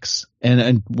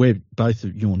 And we're both,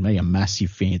 you and me, are massive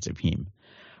fans of him,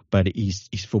 but his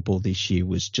football this year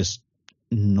was just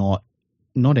not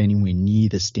anywhere near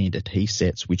the standard he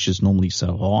sets, which is normally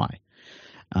so high.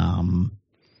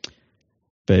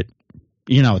 But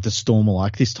at the Storm,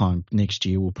 like this time next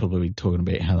year, we'll probably be talking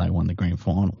about how they won the grand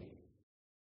final.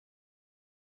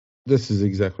 This is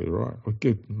exactly right.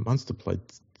 Munster played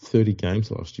 30 games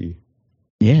last year.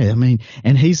 Yeah,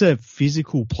 and he's a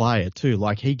physical player too.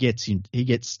 Like he gets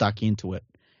stuck into it.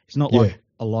 He's not like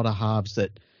a lot of halves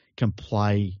that can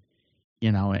play,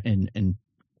 and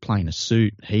play in a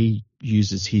suit. He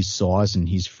uses his size and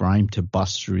his frame to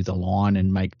bust through the line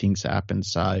and make things happen.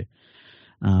 So,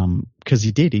 because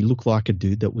he looked like a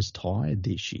dude that was tired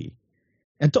this year.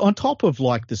 And on top of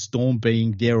like the Storm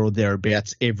being there or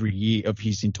thereabouts every year of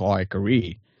his entire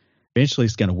career, eventually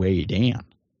it's going to wear you down.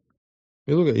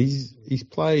 Yeah, look, he's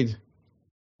played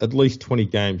at least 20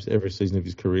 games every season of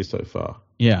his career so far.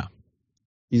 Yeah.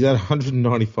 He's had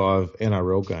 195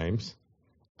 NRL games,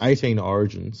 18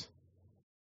 Origins,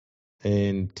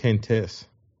 and 10 tests.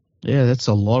 Yeah, that's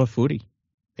a lot of footy.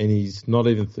 And he's not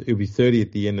even, he'll be 30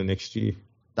 at the end of next year.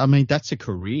 That's a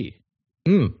career.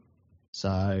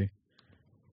 So,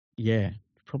 yeah,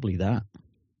 probably that.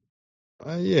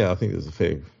 Yeah, I think there's a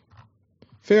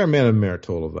fair amount of merit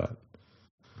to all of that.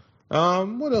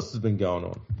 What else has been going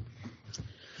on?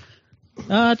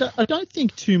 I don't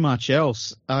think too much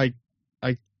else. I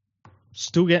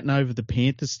still getting over the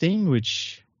Panthers thing,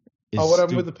 which is what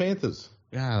happened with the Panthers?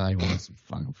 Yeah, they won some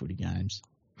fucking footy games.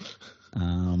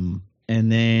 And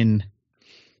then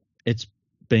it's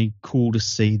been cool to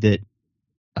see that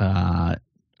I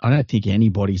don't think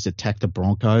anybody's attacked the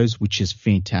Broncos, which is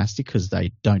fantastic because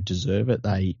they don't deserve it.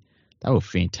 They were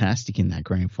fantastic in that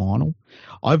grand final.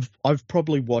 I've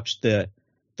probably watched the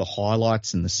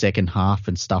highlights in the second half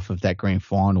and stuff of that grand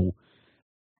final.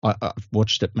 I've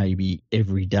watched it maybe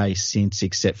every day since,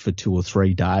 except for 2 or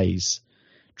 3 days,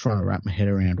 trying to wrap my head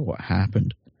around what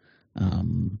happened.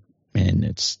 And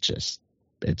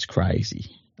it's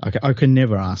crazy. I can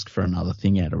never ask for another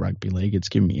thing out of rugby league. It's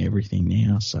given me everything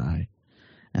now, so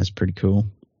that's pretty cool.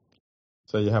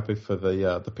 So you're happy for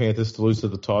the Panthers to lose to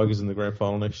the Tigers in the grand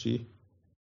final next year?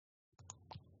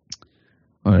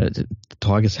 Well, the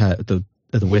Tigers have the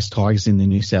West Tigers in the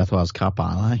New South Wales Cup,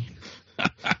 are they?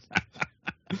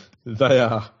 They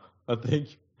are, I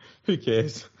think. Who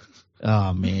cares?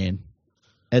 Oh man,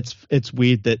 it's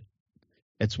weird that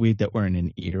we're in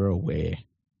an era where,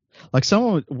 like,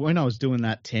 someone, when I was doing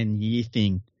that 10-year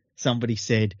thing, somebody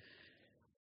said,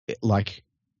 like,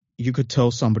 you could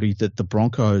tell somebody that the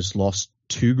Broncos lost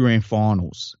 2 grand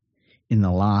finals in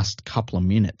the last couple of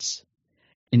minutes,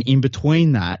 and in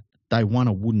between that, they won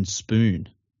a wooden spoon,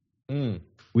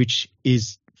 which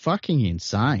is fucking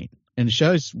insane. And it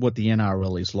shows what the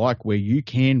NRL is like, where you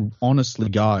can honestly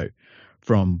go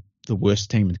from the worst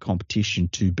team in the competition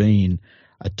to being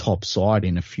a top side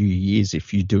in a few years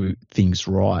if you do things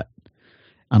right,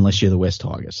 unless you're the West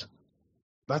Tigers.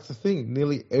 That's the thing.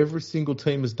 Nearly every single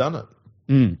team has done it.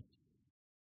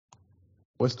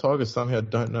 West Tigers somehow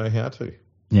don't know how to.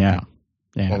 Yeah.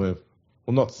 I mean,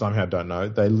 well, not somehow don't know.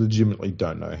 They legitimately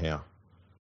don't know how.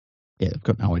 Yeah, they've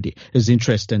got no idea. It was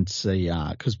interesting to see,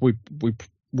 because we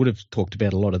would have talked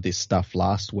about a lot of this stuff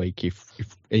last week if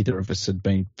either of us had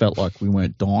felt like we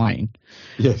weren't dying.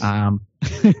 Yes.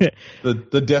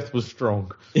 The death was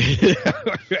strong.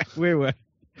 we were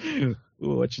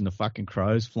watching the fucking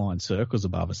crows flying circles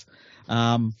above us.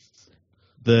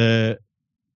 The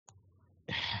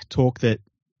talk that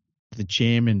the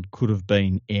chairman could have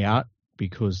been out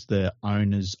because the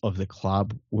owners of the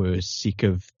club were sick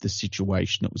of the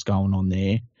situation that was going on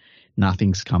there.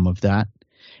 Nothing's come of that.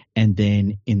 And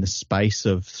then in the space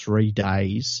of 3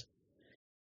 days,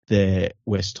 the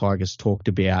West Tigers talked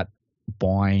about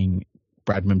buying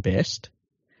Bradman Best.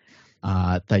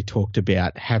 They talked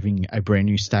about having a brand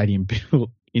new stadium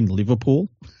built in Liverpool,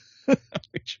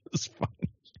 which was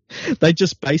funny. They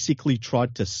just basically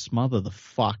tried to smother the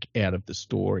fuck out of the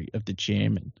story of the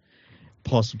chairman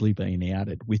possibly being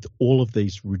outed with all of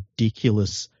these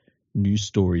ridiculous news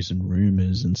stories and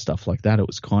rumours and stuff like that. It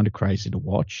was kind of crazy to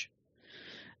watch.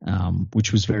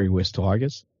 Which was very West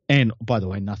Tigers. And, by the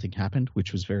way, nothing happened,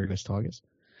 which was very West Tigers.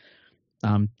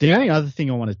 The only other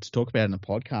thing I wanted to talk about in the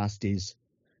podcast is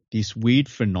this weird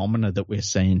phenomena that we're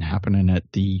seeing happening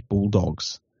at the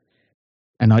Bulldogs.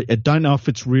 And I don't know if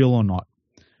it's real or not,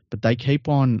 but they keep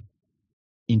on,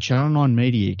 in Channel 9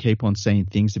 media, keep on saying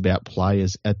things about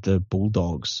players at the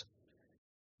Bulldogs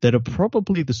that are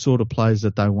probably the sort of players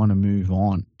that they want to move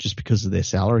on just because of their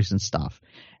salaries and stuff.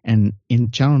 And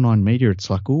in Channel 9 media, it's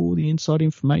like, oh, the inside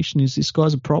information is this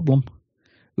guy's a problem.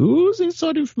 Oh, it's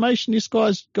inside information, this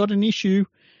guy's got an issue.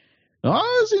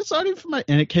 Oh, it's inside information.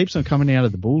 And it keeps on coming out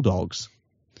of the Bulldogs.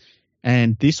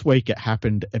 And this week it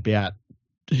happened about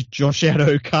Josh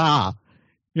Addo-Carr,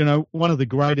 one of the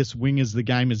greatest wingers the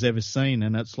game has ever seen.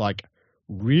 And it's like,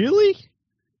 really?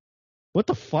 What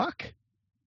the fuck?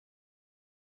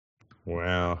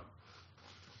 Wow.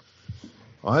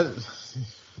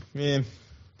 Man,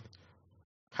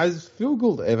 has Phil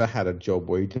Gould ever had a job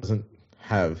where he doesn't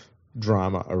have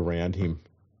drama around him?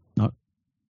 No.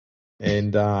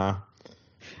 And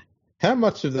how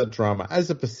much of that drama, as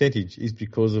a percentage, is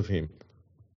because of him?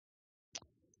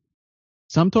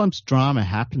 Sometimes drama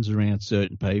happens around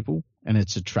certain people and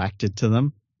it's attracted to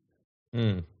them.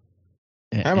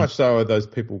 How much so are those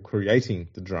people creating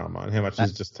the drama, and how much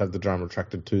is just have the drama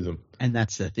attracted to them? And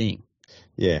that's the thing.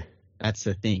 Yeah. That's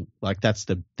the thing. Like, that's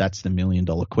the $1 million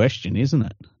question, isn't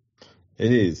it?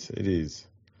 It is.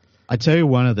 I tell you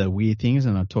one of the weird things,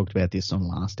 and I talked about this on the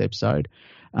last episode.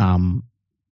 I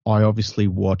obviously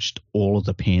watched all of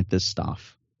the Panthers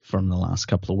stuff from the last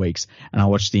couple of weeks, and I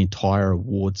watched the entire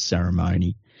awards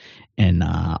ceremony. And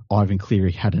Ivan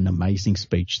Cleary had an amazing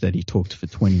speech that he talked for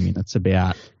 20 minutes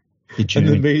about the journey.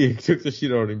 And the media took the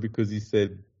shit on him because he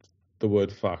said the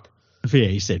word fuck. Yeah,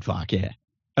 he said fuck, yeah.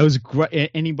 It was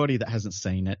great. Anybody that hasn't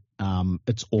seen it,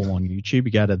 it's all on YouTube.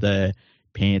 You go to the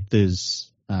Panthers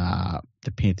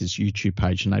YouTube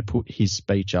page, and they put his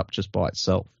speech up just by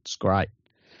itself. It's great.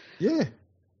 Yeah.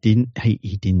 He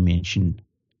didn't mention,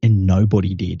 and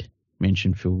nobody did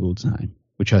mention Phil Gould's name,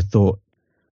 which I thought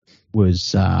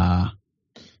was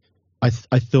I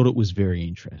thought it was very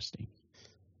interesting.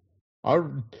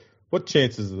 What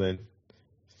chances then?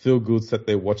 Phil Gould sat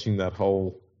there watching that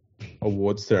whole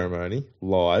awards ceremony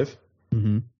live,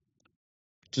 Mm-hmm.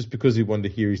 just because he wanted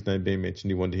to hear his name being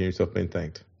mentioned. He wanted to hear himself being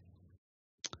thanked.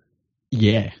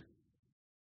 Yeah.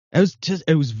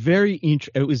 It was very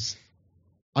interesting. It was,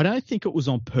 I don't think it was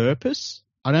on purpose.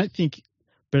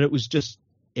 But it was just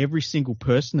every single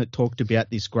person that talked about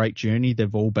this great journey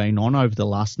they've all been on over the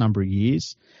last number of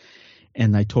years.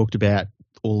 And they talked about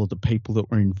all of the people that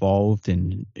were involved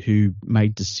and who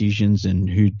made decisions and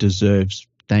who deserves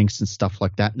thanks and stuff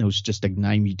like that. And it was just a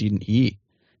name you didn't hear,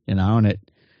 and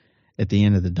at the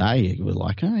end of the day, you were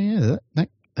like, oh yeah,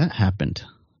 that happened.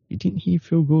 You didn't hear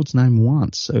Phil Gould's name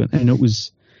once. So, and it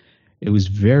was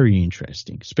very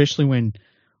interesting, especially when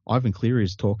Ivan Cleary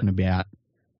is talking about,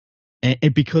 and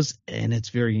it's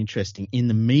very interesting in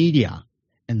the media,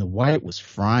 and the way it was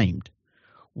framed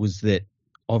was that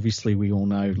obviously we all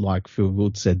know, like Phil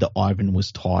Gould said, that Ivan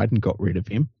was tired and got rid of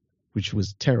him, which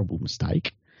was a terrible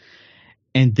mistake.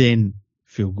 And then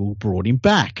Phil Gould brought him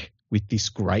back with this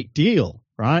great deal,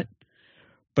 right?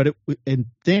 And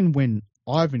then when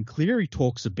Ivan Cleary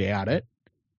talks about it,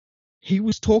 he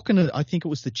was talking to, I think it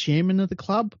was the chairman of the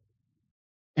club,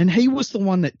 and he was the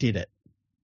one that did it.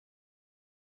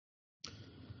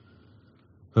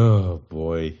 Oh,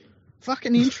 boy.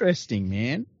 Fucking interesting,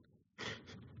 man.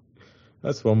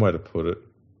 That's one way to put it.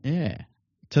 Yeah.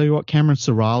 Tell you what, Cameron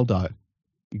Ciraldo,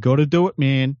 you got to do it,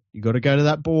 man. You got to go to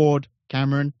that board,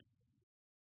 Cameron.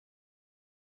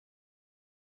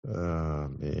 Oh,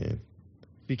 man.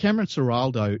 If you're Cameron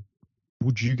Ciraldo,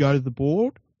 would you go to the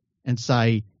board and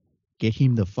say, get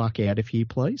him the fuck out of here,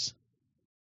 please?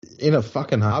 In a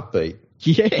fucking heartbeat.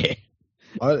 Yeah.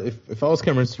 If I was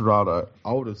Cameron Ciraldo,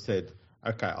 I would have said,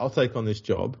 okay, I'll take on this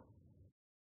job.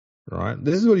 Right?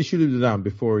 This is what he should have done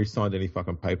before he signed any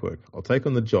fucking paperwork. I'll take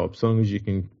on the job so long as you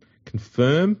can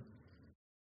confirm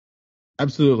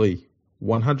absolutely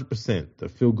 100%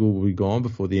 that Phil Gould will be gone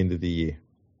before the end of the year.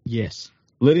 Yes.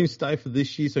 Let him stay for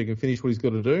this year so he can finish what he's got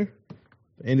to do.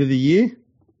 End of the year.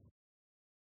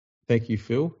 Thank you,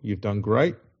 Phil. You've done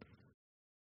great.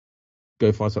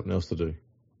 Go find something else to do.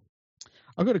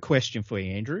 I've got a question for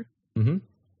you, Andrew. Mm-hmm.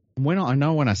 When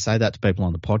I say that to people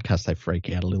on the podcast, they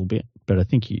freak out a little bit, but I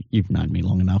think you've known me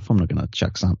long enough. I'm not going to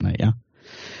chuck something at you.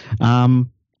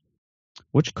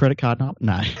 What's your credit card number?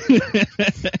 No.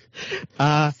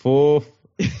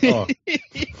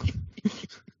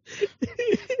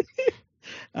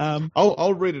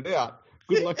 I'll read it out.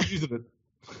 Good luck using it.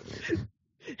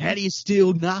 How do you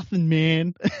steal nothing,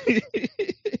 man?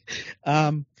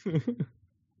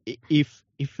 If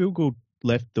Phil Gould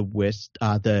left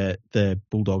the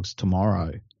Bulldogs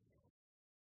tomorrow,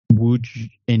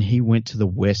 and he went to the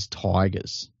West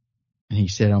Tigers, and he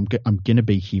said, I'm going to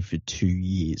be here for 2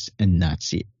 years, and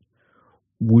that's it.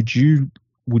 Would you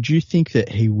think that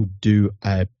he would do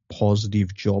a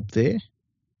positive job there?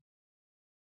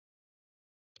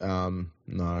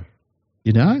 No.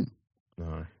 You don't?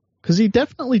 No. Because he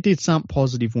definitely did something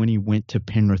positive when he went to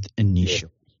Penrith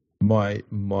initially. Yeah.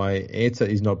 My answer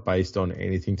is not based on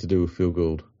anything to do with Phil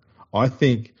Gould. I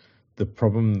think the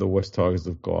problem the West Tigers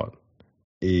have got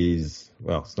is,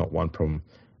 well, it's not one problem.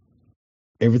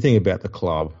 Everything about the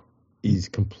club is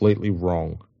completely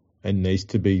wrong and needs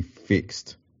to be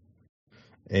fixed.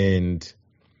 And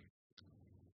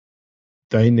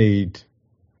they need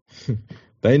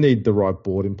the right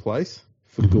board in place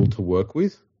for Gould to work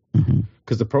with.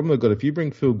 Because the problem they've got, if you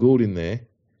bring Phil Gould in there,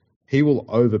 he will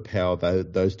overpower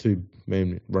those two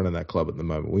men running that club at the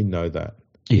moment. We know that.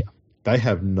 Yeah. They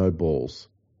have no balls.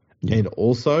 Yeah. And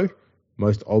also,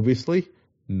 most obviously,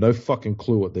 no fucking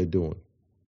clue what they're doing.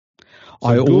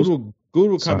 So Gould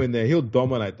will come in there, he'll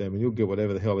dominate them, and he'll get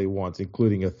whatever the hell he wants,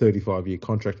 including a 35-year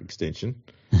contract extension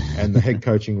and the head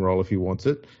coaching role if he wants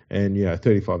it, and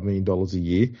 $35 million a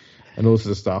year and all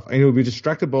sorts of stuff. And he'll be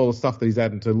distracted by all the stuff that he's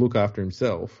adding to look after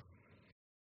himself.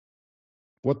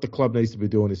 What the club needs to be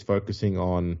doing is focusing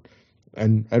on,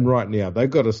 and right now, they've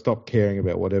got to stop caring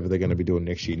about whatever they're going to be doing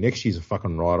next year. Next year's a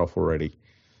fucking write-off already.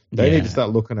 They need to start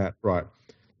looking at, right,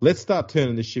 let's start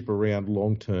turning this ship around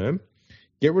long term.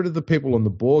 Get rid of the people on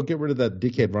the board. Get rid of that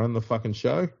dickhead running the fucking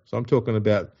show. So I'm talking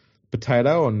about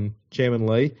Potato and Chairman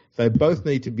Lee. They both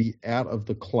need to be out of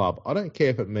the club. I don't care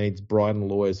if it means Bryden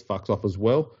Lawyers fucks off as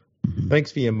well.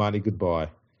 Thanks for your money. Goodbye.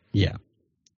 Yeah.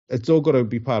 It's all got to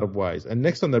be part of ways. And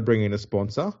next time they bring in a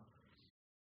sponsor,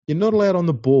 you're not allowed on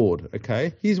the board,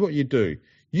 okay? Here's what you do.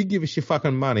 You give us your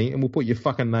fucking money and we'll put your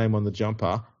fucking name on the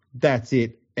jumper. That's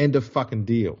it. End of fucking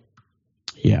deal.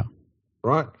 Yeah.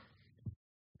 Right?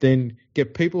 Then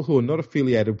get people who are not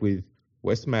affiliated with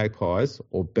West Magpies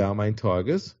or Balmain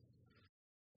Tigers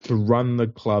to run the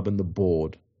club and the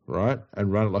board, right?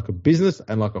 And run it like a business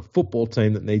and like a football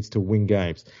team that needs to win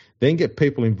games. Then get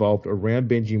people involved around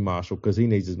Benji Marshall because he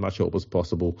needs as much help as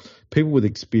possible. People with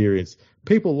experience,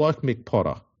 people like Mick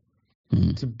Potter,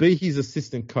 to be his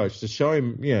assistant coach, to show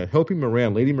him, help him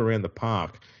around, lead him around the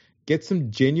park. Get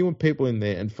some genuine people in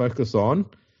there and focus on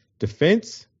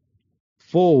defence,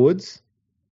 forwards,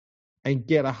 and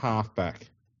get a halfback.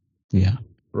 Yeah.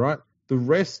 Right? The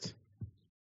rest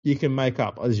you can make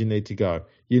up as you need to go.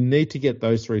 You need to get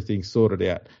those three things sorted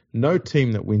out. No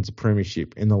team that wins a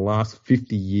premiership in the last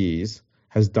 50 years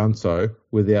has done so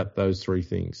without those three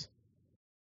things.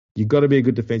 You've got to be a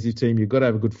good defensive team. You've got to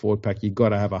have a good forward pack. You've got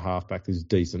to have a halfback that's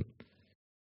decent.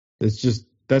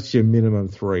 That's your minimum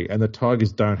three. And the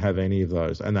Tigers don't have any of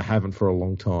those, and they haven't for a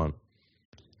long time.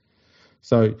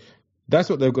 So that's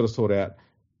what they've got to sort out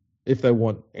if they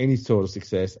want any sort of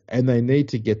success. And they need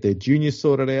to get their juniors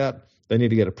sorted out. They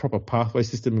need to get a proper pathway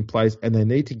system in place, and they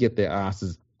need to get their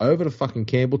asses over to fucking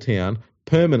Campbelltown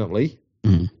permanently.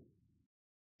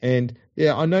 And,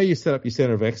 I know you set up your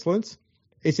centre of excellence.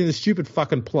 It's in a stupid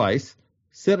fucking place.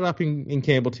 Set it up in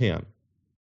Campbelltown.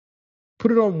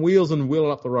 Put it on wheels and wheel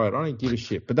it up the road. I don't give a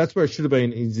shit. But that's where it should have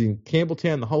been, is in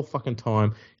Campbelltown the whole fucking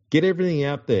time. Get everything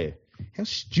out there. How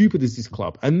stupid is this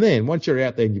club? And then, once you're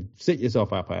out there and you've set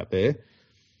yourself up out there,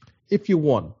 if you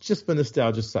want, just for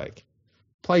nostalgia's sake,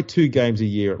 play 2 games a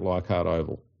year at Leichhardt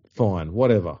Oval. Fine,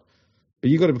 whatever. But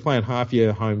you've got to be playing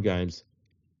half-year home games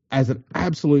as an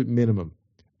absolute minimum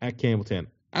at Campbelltown.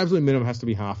 Absolute minimum has to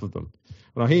be half of them.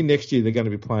 And I hear next year they're going to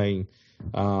be playing,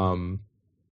 5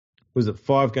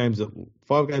 games at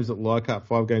Leichhardt,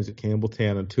 5 games at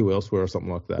Campbelltown, and 2 elsewhere or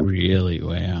something like that. Really?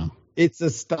 Wow. It's a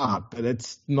start, but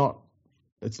it's not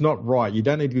right. You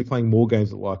don't need to be playing more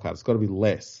games at Leichhardt. It's got to be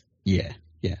less. Yeah.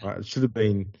 Right? It should have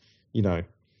been,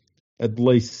 at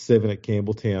least 7 at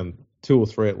Campbelltown, 2 or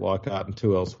 3 at Leichhardt, and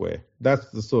 2 elsewhere. That's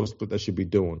the sort of split they should be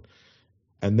doing.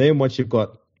 And then once you've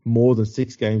got more than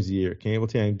 6 games a year at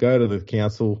Campbelltown, go to the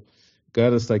council, go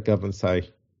to the state government and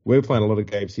say, we're playing a lot of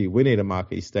games here. We need a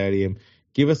marquee stadium.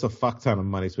 Give us a fuck ton of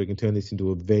money so we can turn this into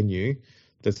a venue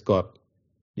that's got,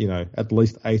 at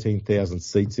least 18,000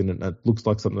 seats in it. And it looks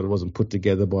like something that wasn't put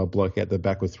together by a bloke out the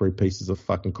back with 3 pieces of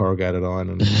fucking corrugated iron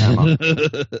and a hammer.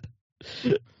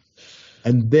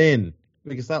 And then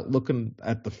we can start looking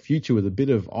at the future with a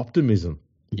bit of optimism.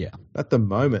 Yeah. At the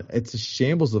moment, it's a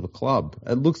shambles of a club.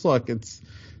 It looks like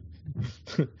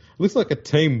looks like a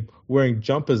team wearing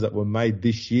jumpers that were made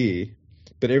this year,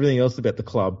 but everything else about the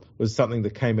club was something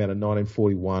that came out of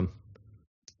 1941.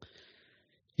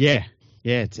 Yeah,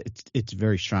 it's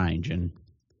very strange, and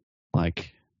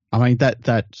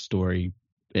that story,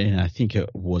 and I think it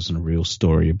wasn't a real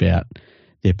story about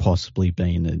there possibly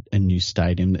being a new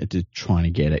stadium that they're trying to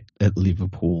get at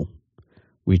Liverpool,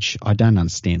 which I don't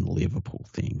understand the Liverpool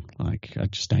thing. I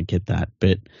just don't get that.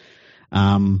 But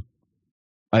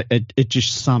it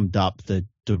just summed up the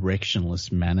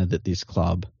directionless manner that this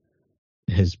club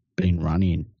has been run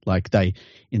in.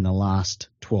 In the last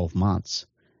 12 months,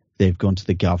 they've gone to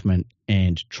the government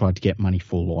and tried to get money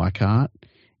for Leichhardt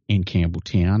in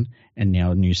Campbelltown, and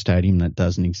now a new stadium that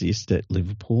doesn't exist at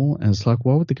Liverpool. And it's why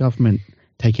would the government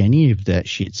take any of that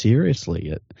shit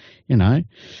seriously? They're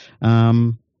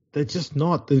just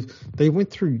not.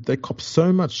 They copped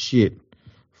so much shit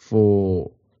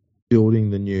for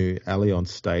building the new Allianz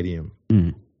Stadium.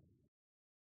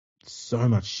 So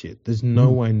much shit. There's no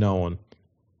way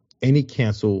any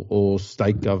council or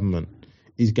state government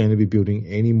is going to be building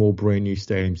any more brand new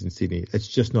stadiums in Sydney. It's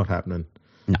just not happening.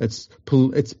 No. It's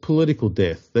political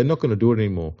death. They're not going to do it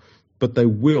anymore, but they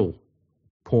will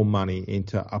pour money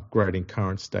into upgrading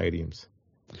current stadiums.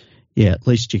 Yeah, at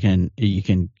least you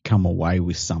can come away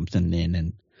with something then.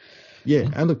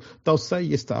 And look, they'll say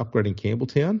yes to upgrading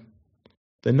Campbelltown.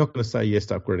 They're not going to say yes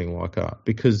to upgrading Leichhardt,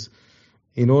 because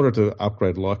in order to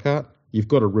upgrade Leichhardt, you've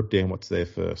got to rip down what's there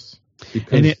first.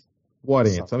 Because white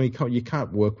ants, you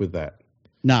can't work with that.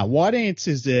 No, white ants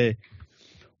is a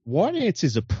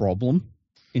problem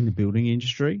in the building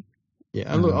industry.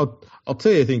 Yeah, and look, I'll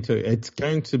tell you a thing too. It's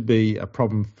going to be a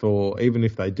problem for even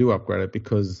if they do upgrade it,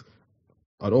 because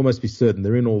I'd almost be certain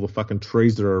they're in all the fucking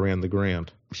trees that are around the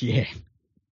ground. Yeah.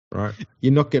 Right?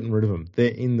 You're not getting rid of them. They're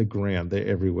in the ground. They're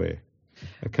everywhere.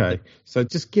 Okay, so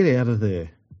just get out of there.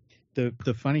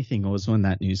 The funny thing was, when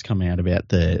that news came out about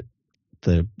the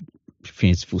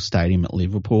fanciful stadium at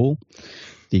Liverpool,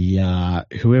 the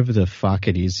whoever the fuck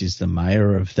it is the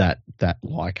mayor of that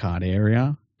Leichhardt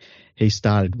area, he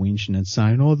started whinging and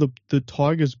saying, the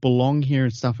Tigers belong here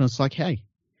and stuff. And it's hey,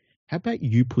 how about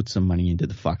you put some money into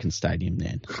the fucking stadium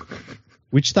then?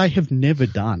 which they have never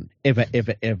done, ever,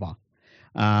 ever, ever.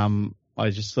 I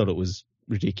just thought it was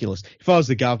ridiculous. If I was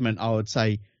the government, I would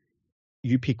say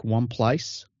you pick one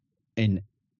place and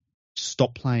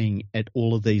stop playing at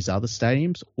all of these other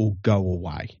stadiums or go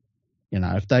away. You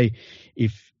know,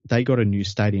 if they got a new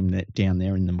stadium down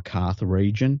there in the MacArthur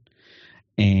region,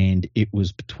 and it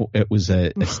was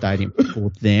a stadium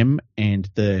for them and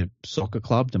the soccer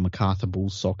club, the MacArthur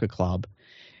Bulls Soccer Club,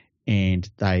 and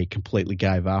they completely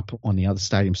gave up on the other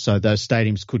stadiums. So those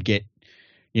stadiums could get,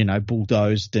 you know,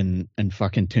 bulldozed and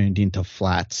fucking turned into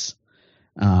flats.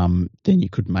 Then you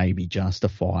could maybe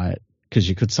justify it, because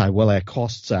you could say, well, our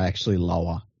costs are actually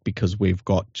lower because we've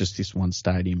got just this one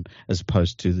stadium as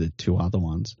opposed to the two other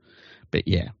ones. But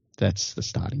yeah, that's the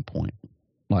starting point.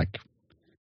 Like,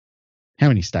 how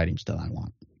many stadiums do they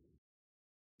want?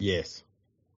 Yes.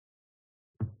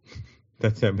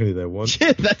 That's how many they want.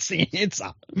 Yeah, that's the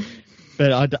answer.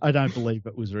 But I don't believe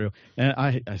it was real.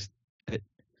 And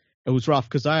it was rough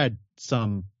because I had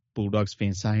some Bulldogs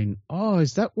fans saying, "Oh,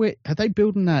 is that where are they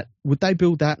building that? Would they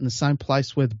build that in the same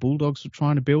place where the Bulldogs were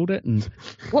trying to build it? And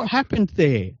what happened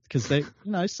there?" Because they, you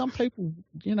know, some people,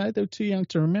 you know, they were too young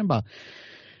to remember.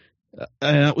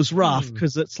 And it was rough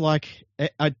because it's like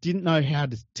I didn't know how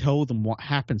to tell them what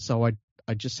happened, so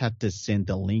I just had to send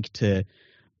a link to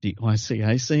the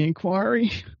ICAC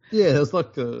inquiry. Yeah, it's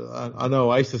like I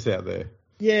know Oasis out there.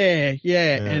 Yeah.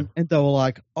 And they were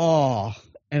like, "Oh,"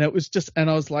 and it was just, and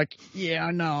I was like, "Yeah,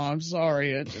 I know, I'm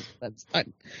sorry, it's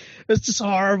just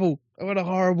horrible. What a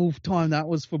horrible time that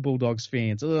was for Bulldogs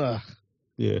fans." Ugh.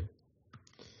 Yeah.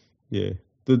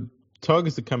 The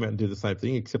Tigers would come out and do the same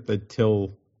thing, except they'd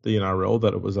tell the NRL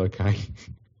that it was okay.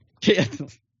 Yeah.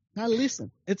 No, listen,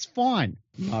 it's fine.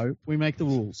 No, we make the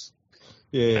rules.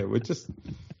 Yeah, we're just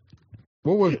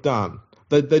what we've done.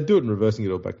 They do it in reversing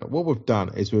it all back up. What we've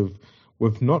done is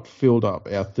we've not filled up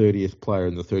our 30th player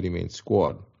in the 30-man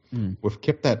squad. We've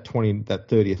kept that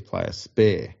 30th player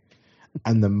spare,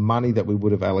 and the money that we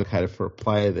would have allocated for a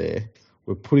player there,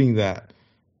 we're putting that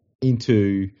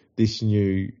into this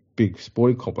new big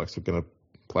sporting complex we're going to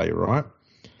play, right?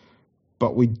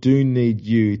 But we do need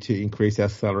you to increase our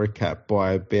salary cap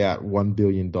by about $1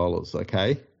 billion,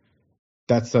 okay?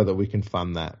 That's so that we can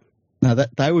fund that. Now,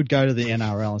 they would go to the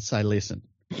NRL and say, "Listen,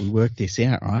 we worked this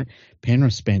out, right?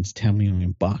 Penrith spends $10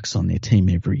 million on their team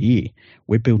every year.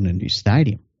 We're building a new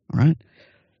stadium, right?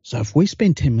 So if we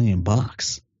spend $10 million,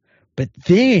 but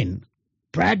then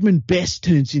Bradman Best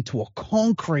turns into a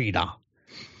concreter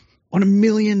on $1.5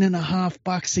 million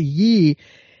a year,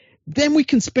 then we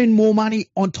can spend more money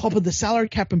on top of the salary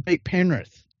cap and beat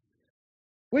Penrith."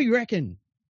 What do you reckon?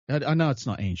 I know it's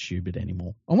not Ian Schubert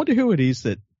anymore. I wonder who it is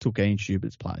that took Ian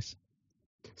Schubert's place.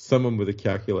 Someone with a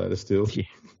calculator still. Yeah.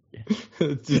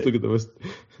 Just look at the West.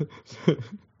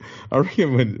 I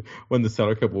reckon when the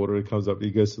salary cap order comes up,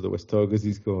 he goes to the West Tigers.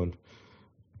 He's going,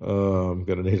 "Oh, I'm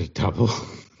going to need a double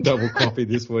copy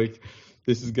this week.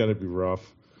 This is going to be rough."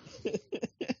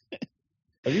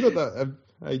 Have you got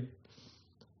that?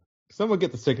 Someone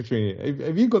get the secretary in here.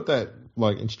 Have you got that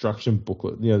like instruction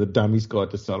booklet? You know, the Dummy's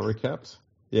Guide to Salary Caps.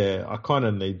 Yeah, I kind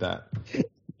of need that.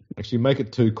 Actually, make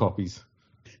it 2 copies.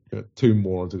 Two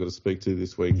morons I've got to speak to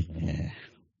this week. Yeah,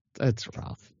 that's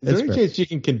rough. Is there any chance you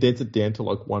can condense it down to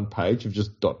like 1 page of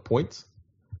just dot points?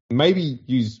 Maybe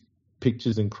use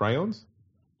pictures and crayons?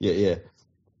 Yeah.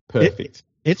 Perfect.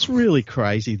 It's really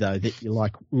crazy, though, that you're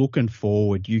like looking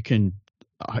forward, you can,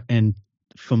 and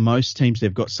for most teams,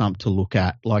 they've got something to look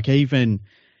at. Like even,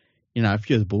 you know, if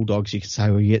you're the Bulldogs, you can say,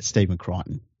 well, you get Stephen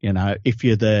Crichton. You know, if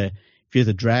you're the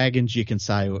Dragons, you can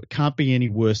say, well, it can't be any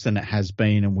worse than it has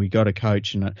been, and we got a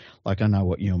coach. And like, I know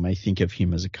what you may think of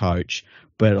him as a coach,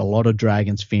 but a lot of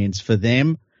Dragons fans, for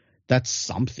them, that's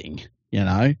something, you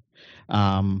know.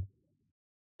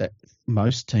 That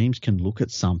most teams can look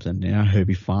at something. You know,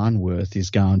 Herbie Farnworth is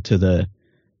going to the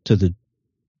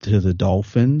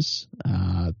Dolphins.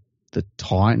 The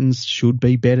Titans should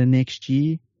be better next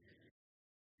year.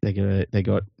 They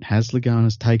got Hasler going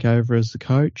as takeover as the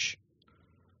coach.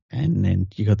 And then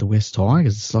you got the West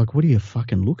Tigers. It's like, what do you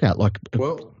fucking look at? Like,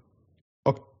 well,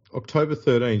 October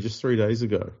 13, just 3 days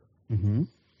ago. Mm-hmm.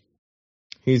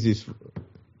 Here's this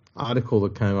article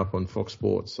that came up on Fox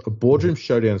Sports. A boardroom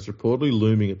showdown is reportedly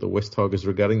looming at the West Tigers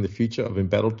regarding the future of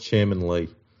embattled Chairman Lee.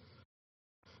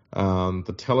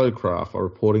 The Telegraph are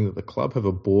reporting that the club have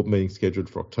a board meeting scheduled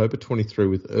for October 23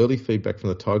 with early feedback from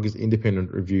the Tigers'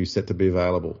 independent review set to be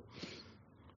available.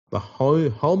 The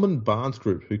Holman Barnes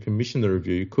Group, who commissioned the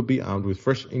review, could be armed with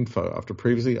fresh info after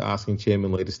previously asking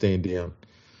Chairman Lee to stand down.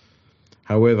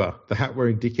 However, the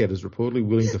hat-wearing dickhead is reportedly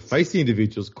willing to face the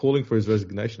individuals calling for his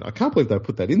resignation. I can't believe they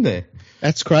put that in there.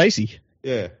 That's crazy.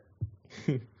 Yeah.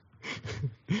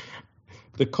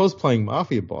 The cosplaying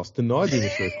mafia boss denied the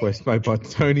initial request made by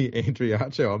Tony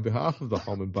Andriacho on behalf of the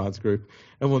Holman Barnes Group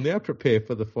and will now prepare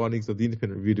for the findings of the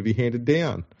independent review to be handed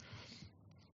down.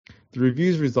 The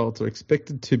review's results are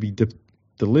expected to be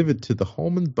delivered to the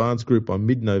Holman Barnes Group by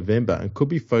mid-November and could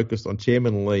be focused on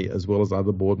Chairman Lee as well as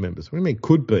other board members. What do you mean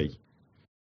could be?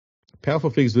 Powerful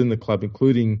figures within the club,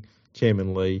 including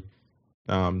Chairman Lee,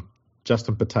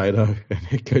 Justin Potato and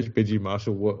head coach Benji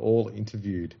Marshall were all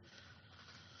interviewed.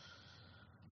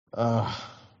 Find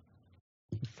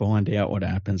out what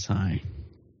happens, hey?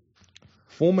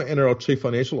 Former NRL Chief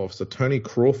Financial Officer Tony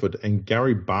Crawford and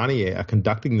Gary Barnier are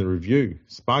conducting the review,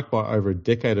 sparked by over a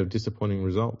decade of disappointing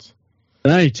results.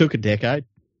 No, it took a decade.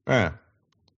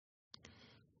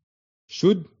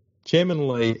 Should Chairman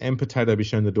Lee and Potato be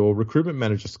shown the door, recruitment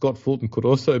manager Scott Fulton could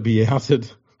also be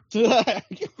outed.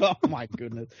 Oh, my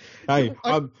goodness. Hey,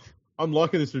 I'm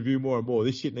liking this review more and more.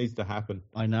 This shit needs to happen.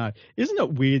 I know. Isn't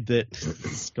it weird that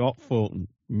Scott Fulton,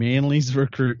 Manly's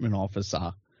recruitment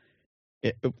officer,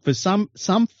 for some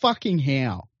fucking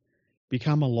how,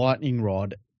 become a lightning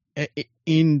rod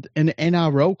in an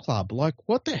NRL club? Like,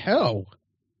 what the hell?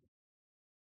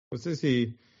 What's this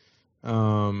here?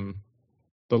 The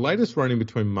latest run-in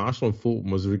between Marshall and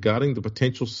Fulton was regarding the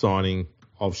potential signing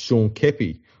of Sean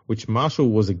Keppie, which Marshall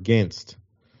was against.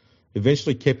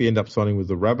 Eventually, Keppie ended up signing with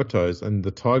the Rabbitohs, and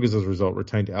the Tigers, as a result,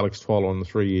 retained Alex Twal on the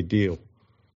 3-year deal.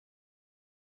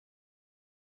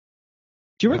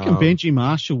 Do you reckon Benji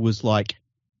Marshall was like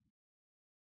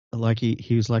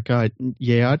he was like, I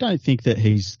don't think that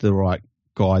he's the right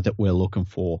guy that we're looking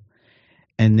for.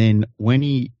 And then when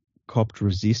he copped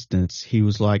resistance, he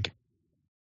was like,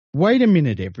 wait a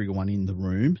minute, everyone in the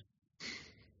room.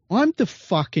 I'm the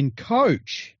fucking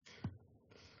coach.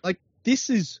 Like, this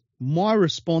is my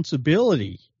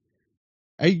responsibility.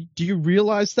 Hey, do you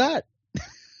realize that?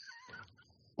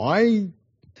 I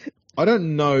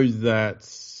don't know that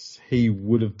he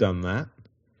would have done that,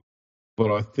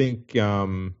 but I think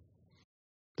the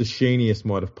Sheenius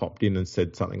might have popped in and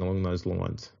said something along those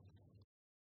lines.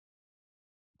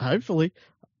 Hopefully.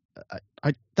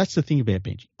 That's the thing about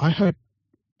Benji. I hope,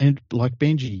 and like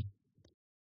Benji,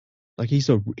 like he's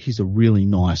a really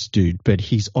nice dude, but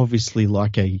he's obviously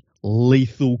like a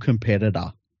lethal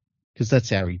competitor because that's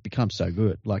how he becomes so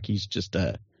good. Like he's just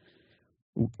a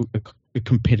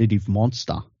competitive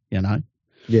monster, you know?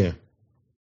 Yeah.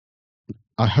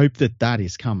 I hope that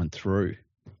is coming through.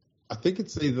 I think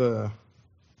it'll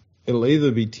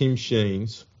either be Tim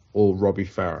Sheens or Robbie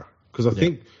Farah because I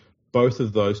think both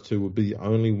of those two will be the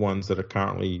only ones that are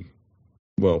currently,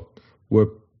 were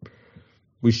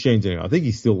with Sheens anyway. I think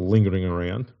he's still lingering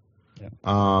around. Yeah.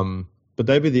 But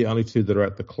they'd be the only two that are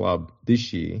at the club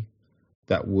this year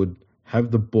that would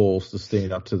have the balls to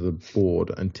stand up to the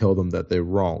board and tell them that they're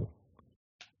wrong.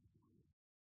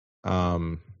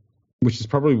 Which is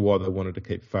probably why they wanted to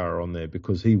keep Farah on there,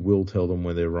 because he will tell them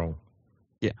when they're wrong.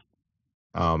 Yeah.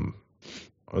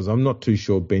 As I'm not too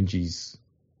sure Benji's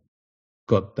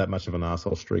got that much of an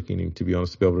arsehole streak in him, to be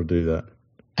honest, to be able to do that.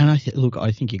 And I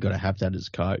think you've got to have that as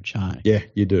coach, hey? Yeah,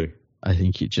 you do. I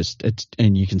think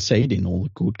and you can see it in all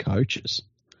the good coaches.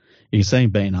 You can see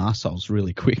him being arseholes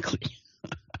really quickly.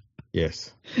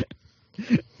 Yes.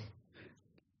 I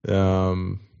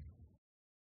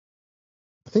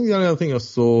think the only other thing I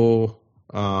saw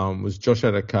was Josh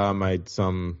Adokar made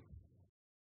some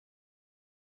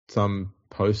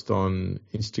post on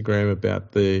Instagram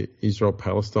about the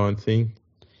Israel-Palestine thing.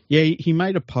 Yeah, he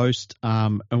made a post,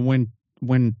 and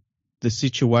when the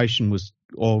situation was,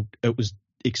 or it was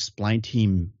explained to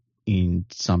him in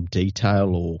some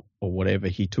detail or whatever,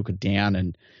 he took it down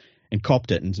and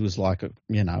copped it and was like,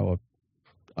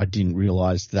 I didn't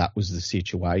realize that was the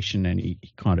situation, and he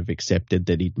kind of accepted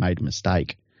that he'd made a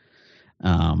mistake.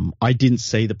 I didn't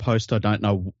see the post. I don't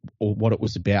know what it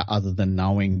was about other than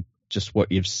knowing just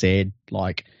what you've said.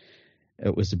 Like,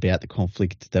 it was about the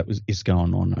conflict that is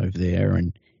going on over there,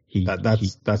 and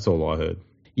that's all I heard.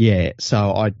 Yeah,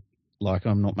 so I'm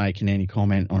not making any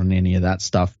comment on any of that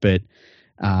stuff, but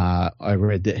I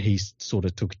read that he sort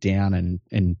of took it down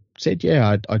and said,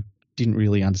 I didn't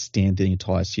really understand the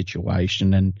entire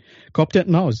situation and copped it,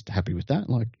 and I was happy with that.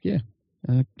 Like,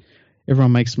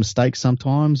 everyone makes mistakes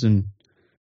sometimes, and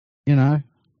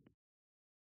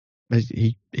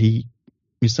he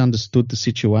misunderstood the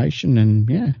situation, and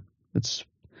it's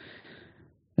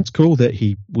cool that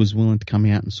he was willing to come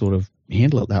out and sort of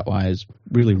handle it that way. It's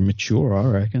really mature, I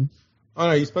reckon. I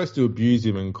know, you're supposed to abuse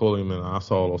him and call him an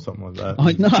asshole or something like that.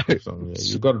 I know.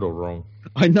 You've got it all wrong.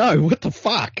 I know. What the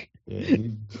fuck? Yeah,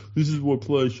 this is why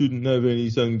players shouldn't have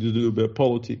anything to do about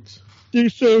politics. They're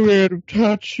so out of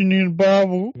touch and in the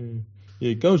Bible.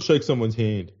 Yeah, go and shake someone's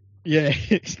hand. Yeah.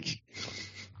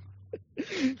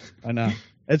 I know.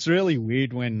 It's really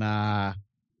weird when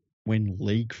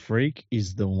League Freak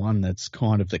is the one that's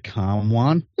kind of the calm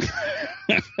one.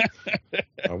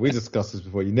 We discussed this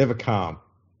before. You're never calm.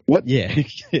 What? Yeah.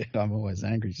 I'm always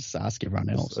angry. Just ask everyone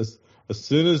else. As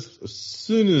soon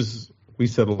as we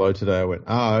said hello today, I went,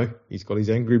 oh, he's got his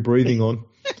angry breathing on.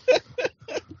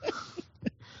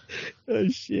 Oh,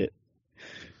 shit.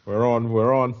 We're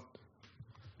on.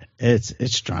 It's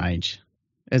strange.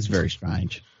 It's very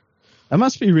strange. It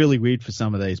must be really weird for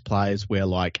some of these players where,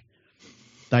 like,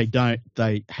 they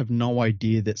have no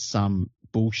idea that some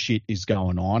bullshit is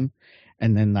going on,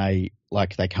 and then they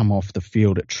come off the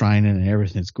field at training and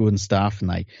everything's good and stuff,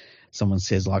 and someone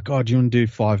says like, oh, do you want to do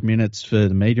 5 minutes for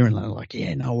the media? And they're like,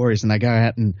 yeah, no worries. And they go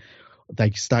out and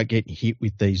they start getting hit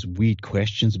with these weird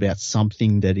questions about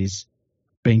something that is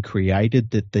being created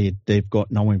that they've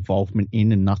got no involvement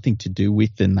in and nothing to do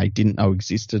with, and they didn't know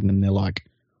existed. And they're like,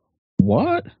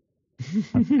 what?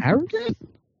 I'm arrogant?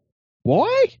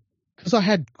 Why? Because I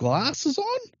had glasses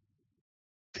on?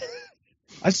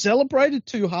 I celebrated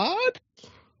too hard?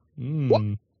 What?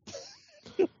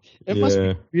 It must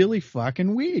be really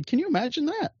fucking weird. Can you imagine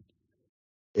that?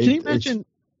 Can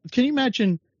you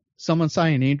imagine someone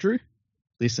saying, Andrew,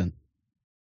 listen,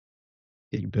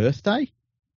 your birthday,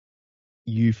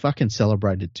 you fucking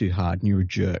celebrated too hard and you're a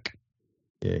jerk.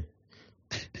 Yeah.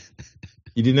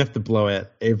 You didn't have to blow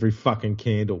out every fucking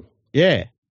candle. Yeah.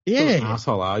 What an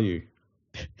asshole are you?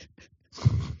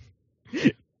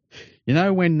 You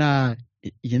know when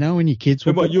your kids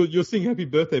were born? You'll sing happy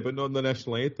birthday, but not in the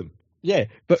national anthem. Yeah,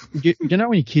 but you know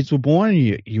when your kids were born,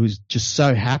 you was just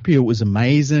so happy, it was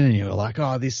amazing, and you were like,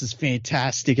 "Oh, this is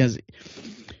fantastic," as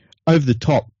over the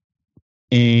top,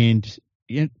 and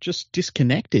you're just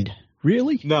disconnected.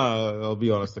 Really? No, I'll be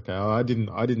honest. Okay, I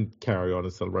didn't carry on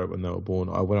and celebrate when they were born.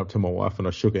 I went up to my wife and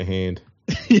I shook her hand.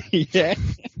 Yeah.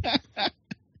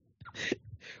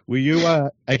 Were you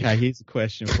okay? Here's a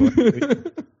question for you.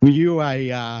 Were you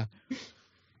a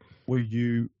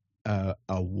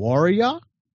warrior?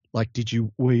 Like,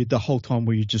 were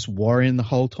you just worrying the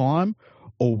whole time,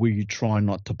 or were you trying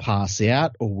not to pass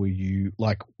out, or were you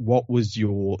like, what was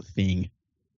your thing?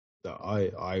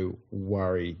 I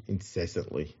worry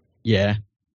incessantly. Yeah.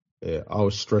 Yeah, I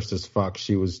was stressed as fuck.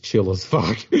 She was chill as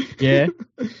fuck. Yeah.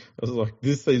 I was like,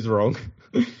 this is wrong.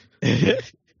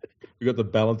 We got the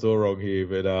balance all wrong here,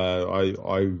 but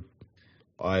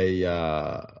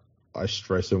I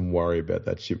stress and worry about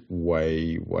that shit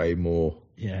way, way more.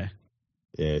 Yeah.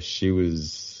 Yeah, she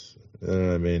was, I don't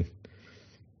know, man.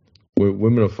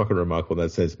 Women are fucking remarkable in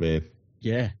that sense, man.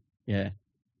 Yeah, yeah.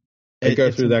 They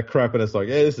go through that crap and it's like,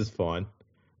 yeah, this is fine.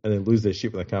 And then lose their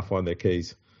shit when they can't find their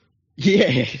keys.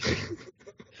 Yeah.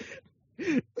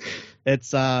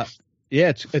 It's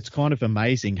kind of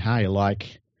amazing, hey,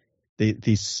 like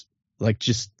just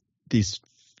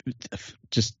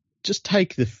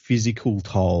take the physical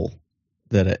toll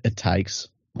that it takes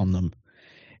on them,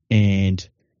 and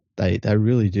they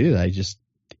really do. They just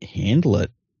handle it.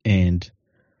 And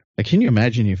like, can you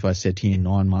imagine if I said to you in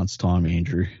 9 months' time,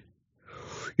 Andrew,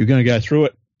 you're going to go through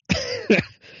it?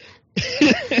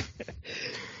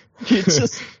 It's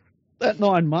just that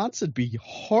 9 months would be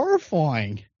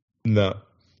horrifying. No.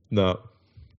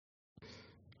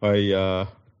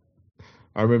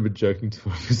 I remember joking to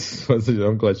her.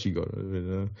 I'm glad she got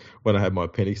it. When I had my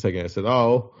appendix taken, I said,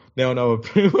 "Oh, now I know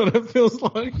what it feels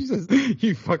like." She says,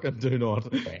 "You fucking do not."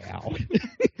 Wow.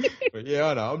 But yeah,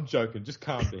 I know. I'm joking. Just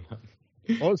calm down.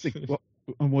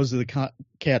 Was the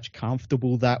couch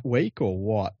comfortable that week or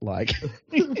what? Like,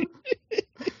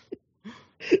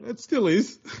 it still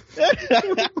is.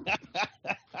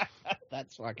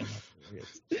 That's fucking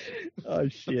hilarious. Oh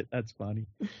shit, that's funny.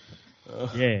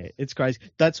 Yeah, it's crazy.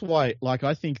 That's why, like,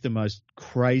 I think the most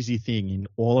crazy thing in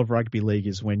all of rugby league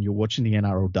is when you're watching the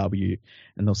NRLW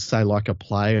and they'll say, like, a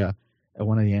player,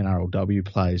 one of the NRLW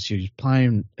players, she's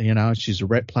playing, she's a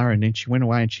rep player, and then she went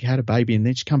away and she had a baby, and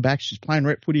then she come back, she's playing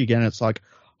rep footy again. And it's like,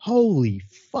 holy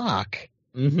fuck.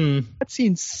 Mm-hmm. That's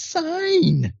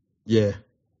insane. Yeah.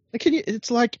 Like, it's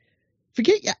like,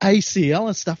 forget your ACL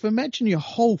and stuff. Imagine your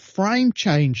whole frame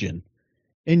changing.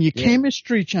 And your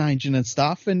chemistry changing and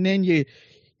stuff, and then you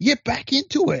get back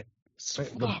into it. It's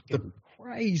fucking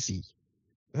crazy.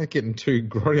 They're getting too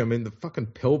grotty. I mean, the fucking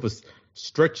pelvis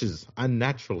stretches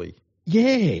unnaturally.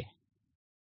 Yeah.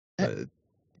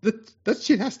 That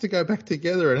shit has to go back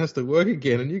together and has to work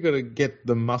again, and you've got to get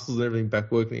the muscles and everything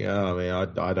back working. Oh, man,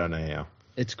 I don't know how.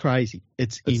 It's crazy.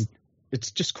 It's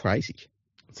just crazy.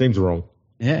 It seems wrong.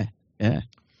 Yeah, yeah.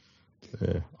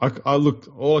 Yeah, I looked.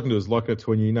 All I can do is like it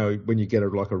when when you get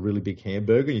like a really big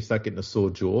hamburger and you start getting a sore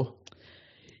jaw.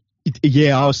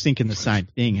 Yeah, I was thinking the same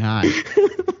thing. Hey,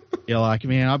 you're like,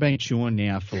 man, I've been chewing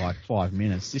now for like 5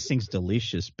 minutes. This thing's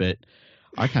delicious, but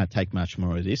I can't take much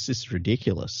more of this. This is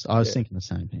ridiculous. I was thinking the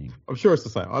same thing. I'm sure it's the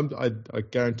same. I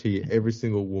guarantee you, every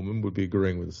single woman would be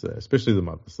agreeing with us there, especially the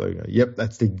mothers. So, yep,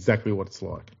 that's exactly what it's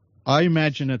like. I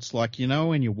imagine it's like,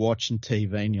 when you're watching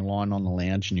TV and you're lying on the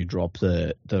lounge and you drop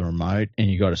the remote and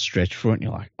you got to stretch for it and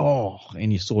you're like, oh,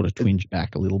 and you sort of twinge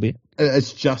back a little bit.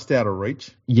 It's just out of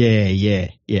reach. Yeah.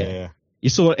 You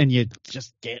sort of, and you're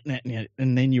just getting it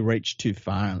and then you reach too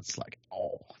far and it's like,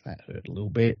 oh, that hurt a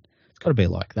little bit. It's got to be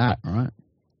like that, right?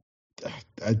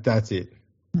 That's it.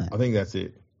 Yeah. I think that's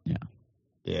it. Yeah.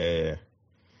 Yeah.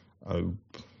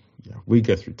 We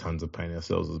go through tons of pain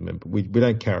ourselves as men, but we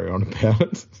don't carry on about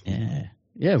it. Yeah.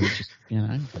 Yeah, we just,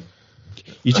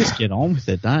 you just get on with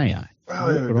it, don't you?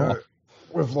 Oh, there we go.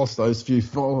 We've lost those few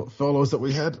followers that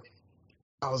we had.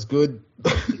 That was good.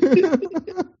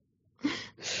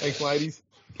 Thanks, ladies.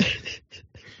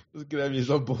 Let's get have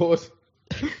you on board.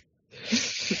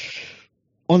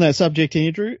 On that subject,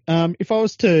 Andrew, if I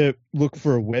was to look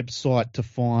for a website to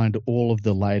find all of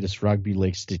the latest rugby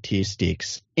league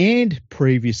statistics and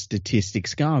previous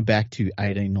statistics going back to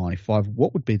 1895,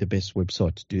 what would be the best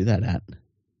website to do that at?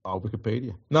 Oh,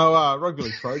 Wikipedia. No, Rugby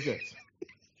League Project.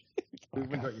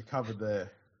 We've got you covered there.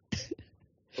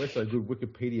 We're so good.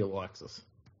 Wikipedia likes us.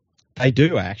 They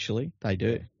do, actually. They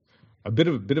do. A bit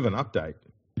of an update.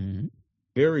 Mm-hmm.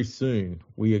 Very soon,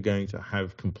 we are going to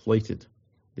have completed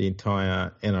the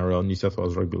entire NRL New South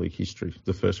Wales Rugby League history,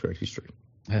 the first grade history.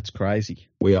 That's crazy.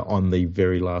 We are on the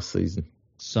very last season.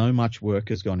 So much work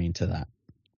has gone into that.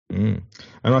 And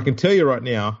I can tell you right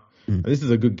now, and this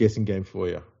is a good guessing game for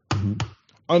you. Mm-hmm.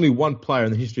 Only one player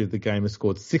in the history of the game has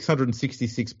scored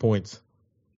 666 points.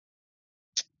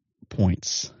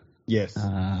 Points. Yes.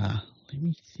 Let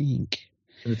me think.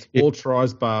 And it's all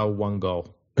tries bar one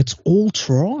goal. It's all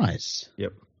tries.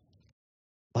 Yep.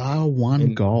 Bar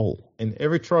one goal. And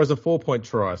every try is a 4-point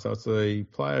try. So it's a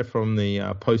player from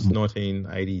the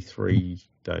post-1983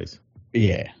 days.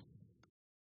 Yeah.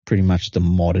 Pretty much the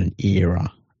modern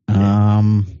era.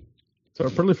 So a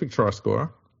prolific try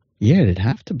scorer. Yeah, it'd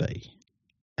have to be.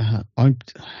 It's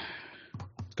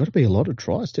got to be a lot of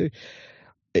tries too.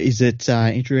 Is it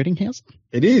Andrew Ettinghausen?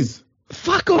 It is.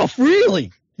 Fuck off,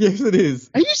 really? Yes, it is.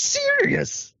 Are you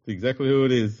serious? That's exactly who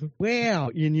it is. Wow.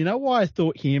 And you know why I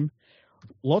thought him?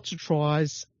 Lots of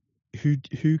tries.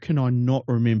 Who can I not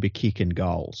remember kicking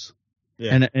goals?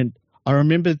 Yeah. And I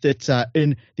remember that.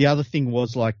 And the other thing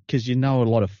was because a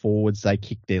lot of forwards, they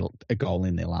kicked a goal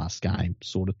in their last game,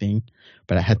 sort of thing.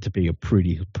 But it had to be a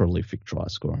pretty prolific try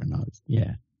scorer.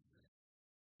 Yeah.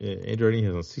 Yeah, Andrew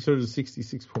Ettinghausen has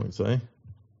 666 points, eh?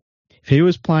 If he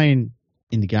was playing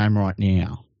in the game right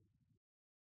now,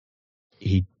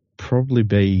 it'd probably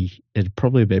be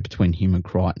between him and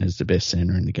Crichton as the best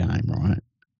centre in the game, right?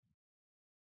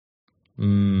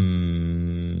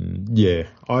 Yeah,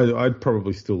 I'd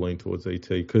probably still lean towards ET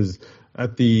because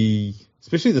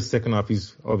especially the second half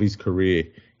of his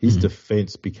career, his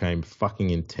defence became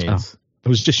fucking intense. It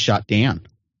was just shut down.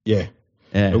 Yeah.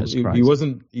 Yeah, he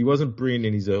wasn't brilliant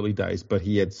in his early days, but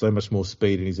he had so much more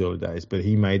speed in his early days. But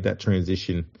he made that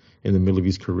transition in the middle of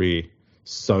his career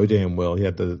so damn well. He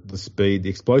had the speed, the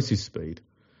explosive speed,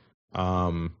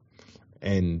 and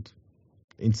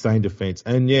insane defence.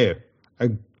 And yeah,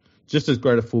 just as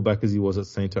great a fullback as he was at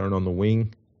centre and on the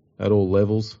wing at all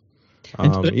levels.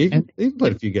 He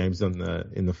played a few games in the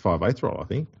 5'8" role, I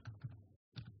think.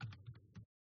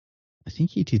 I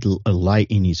think he did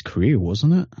late in his career,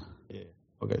 wasn't it? Yeah,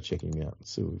 I'll go check him out and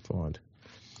see what we find.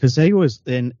 Because he was,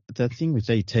 then the thing with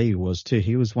ET was too,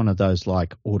 he was one of those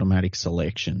automatic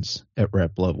selections at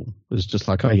rep level. It was just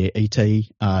like, oh yeah, ET,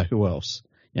 who else?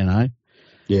 Yeah.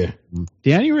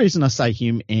 The only reason I say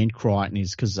him and Crichton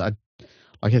is because I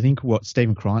think what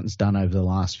Stephen Crichton's done over the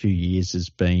last few years has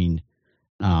been,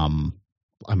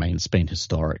 it's been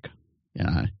historic,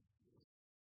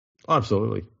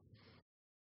 Absolutely.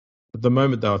 At the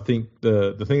moment, though, I think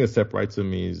the thing that separates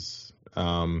them is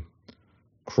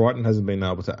Crichton hasn't been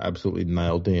able to absolutely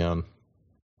nail down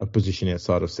a position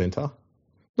outside of centre.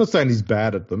 Not saying he's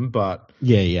bad at them, but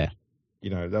yeah.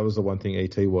 That was the one thing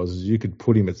ET was. Is you could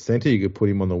put him at centre, you could put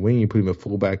him on the wing, you put him at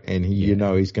fullback, and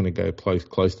he's going to go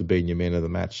close to being your man of the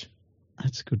match.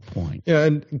 That's a good point. Yeah,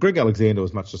 and Greg Alexander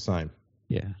was much the same.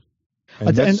 Yeah.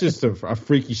 And that's just a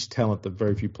freakish talent that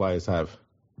very few players have.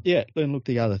 Yeah, and look,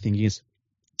 the other thing is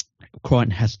Crichton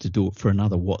has to do it for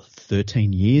another,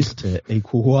 13 years to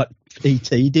equal what ET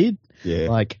did?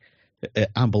 Yeah. An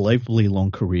unbelievably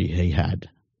long career he had.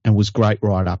 and was great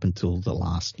right up until the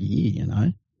last year, you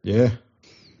know? Yeah.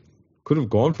 Could have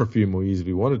gone for a few more years if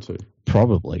he wanted to.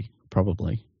 Probably. But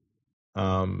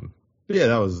yeah,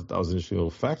 that was an interesting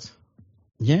little fact.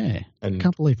 Yeah. And I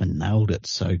can't believe I nailed it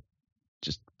so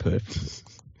just perfect.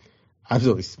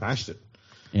 Absolutely smashed it.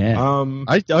 Yeah.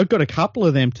 I've got a couple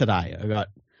of them today. I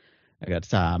got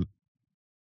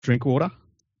drink water.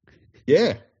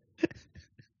 Yeah.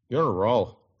 You're on a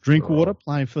roll. Drink water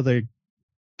playing for the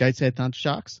Gateshead Thunder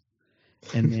Sharks.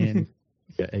 And then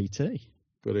got ET.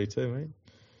 Good ET, mate.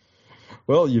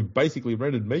 Well, you've basically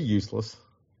rendered me useless.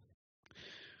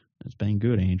 It's been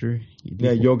good, Andrew.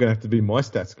 Now you're going to have to be my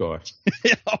stats guy.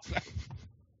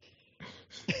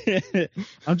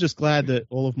 I'm just glad that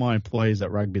all of my employees at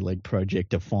Rugby League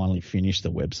Project have finally finished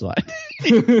the website.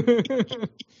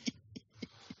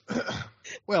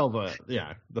 Well,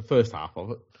 the first half of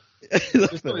it.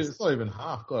 It's not even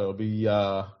half. God, it'll be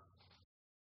that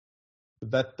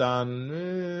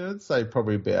done. I'd say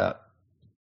probably about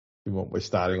what we're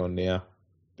starting on now,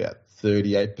 about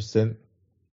 38%.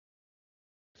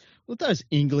 Well, those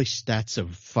English stats are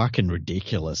fucking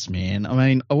ridiculous, man. I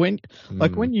mean, when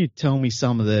you tell me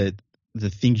some of the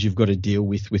things you've got to deal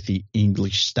with the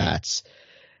English stats,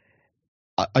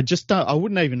 I just don't. I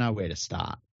wouldn't even know where to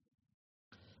start.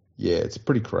 Yeah, it's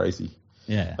pretty crazy.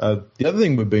 Yeah. The other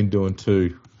thing we've been doing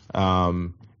too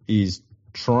is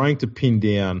trying to pin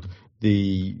down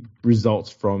the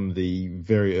results from the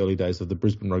very early days of the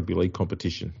Brisbane Rugby League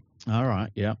competition. All right.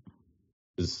 Yeah.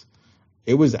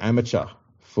 It was amateur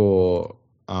for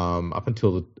up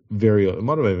until the it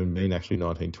might have even been actually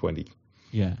 1920.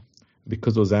 Yeah.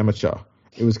 Because it was amateur,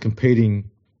 it was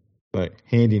competing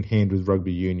hand in hand with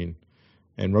rugby union,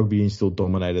 and rugby union still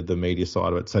dominated the media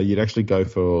side of it. So you'd actually go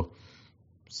for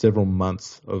several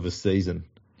months of a season,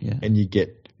 and you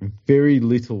get very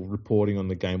little reporting on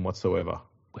the game whatsoever.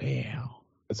 Wow.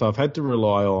 So I've had to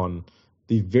rely on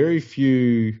the very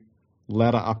few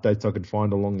ladder updates I could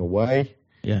find along the way.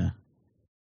 Yeah.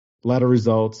 Ladder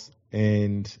results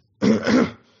and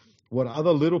what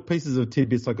other little pieces of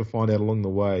tidbits I could find out along the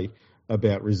way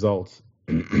about results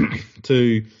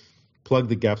to plug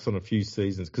the gaps on a few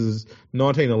seasons, because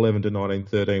 1911 to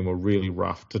 1913 were really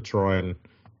rough to try and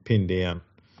pin down.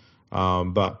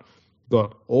 But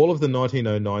got all of the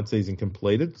 1909 season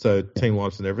completed, so team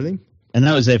lineups and everything. And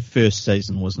that was their first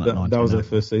season, wasn't it? That was their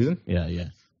first season. Yeah, yeah.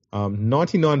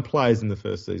 99 players in the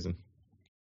first season.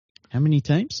 How many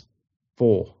teams?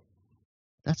 4.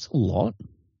 That's a lot.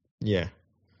 Yeah.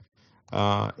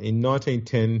 In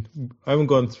 1910, I haven't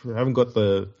got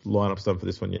the lineups done for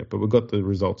this one yet, but we've got the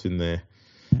results in there.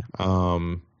 Yeah.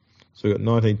 So we got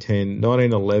 1910,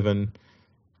 1911.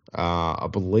 I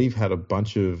believe had a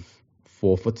bunch of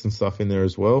forfeits and stuff in there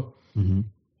as well. Mm-hmm.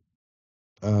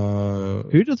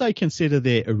 Who do they consider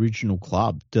their original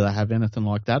club? Do they have anything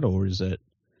like that, or is it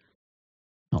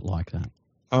not like that?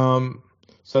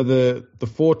 So the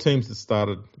 4 teams that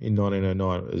started in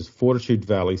 1909 is Fortitude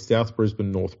Valley, South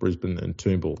Brisbane, North Brisbane, and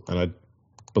Toombul, and I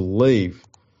believe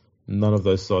none of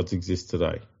those sides exist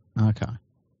today. Okay.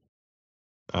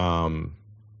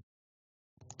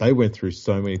 They went through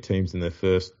so many teams in their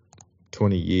first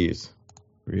 20 years.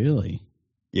 Really?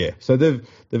 Yeah. So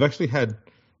they've actually had.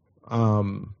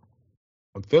 I'm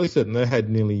fairly certain they had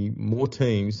nearly more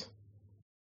teams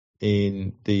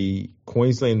in the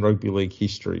Queensland Rugby League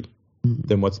history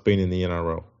than what's been in the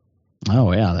NRL. Oh,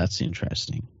 wow, that's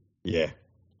interesting. Yeah.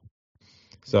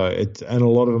 So and a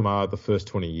lot of them are the first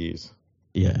 20 years.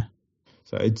 Yeah.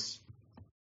 So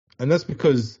and that's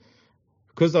because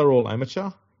they're all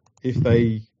amateur. If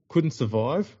they couldn't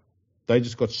survive, they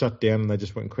just got shut down and they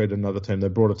just went and created another team. They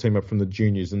brought a team up from the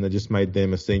juniors and they just made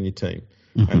them a senior team.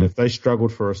 Mm-hmm. And if they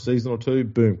struggled for a season or two,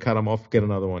 boom, cut them off, get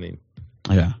another one in.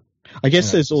 Yeah. I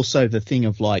guess there's also the thing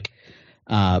of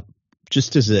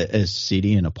just as a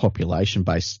city and a population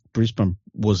base, Brisbane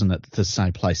wasn't at the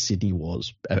same place Sydney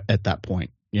was at that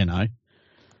point, you know?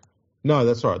 No,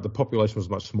 that's right. The population was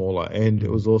much smaller and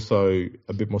it was also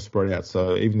a bit more spread out.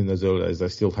 So even in those early days, they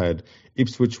still had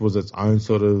Ipswich was its own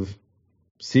sort of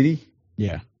city.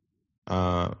 Yeah.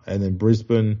 And then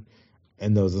Brisbane,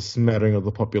 and there was a smattering of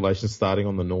the population starting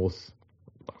on the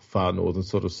far northern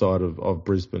sort of side of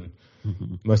Brisbane.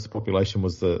 Mm-hmm. Most of the population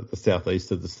was the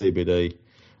southeast of the CBD.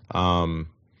 And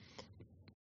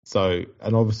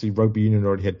obviously rugby union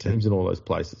already had teams in all those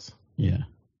places. Yeah.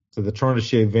 So they're trying to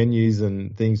share venues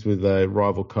and things with a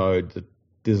rival code that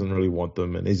doesn't really want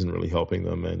them and isn't really helping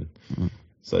them. And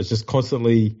so it's just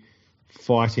constantly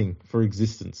fighting for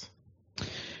existence.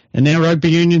 And now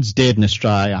rugby union's dead in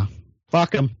Australia.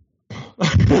 Fuck them.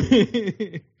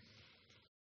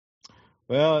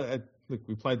 Well, look,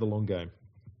 we played the long game.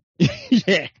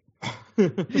 Yeah,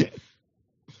 it's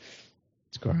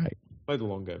great. Played the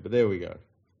long game, but there we go.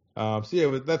 So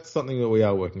yeah, that's something that we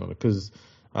are working on because,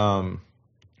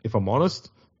 if I'm honest,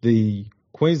 the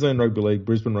Queensland Rugby League,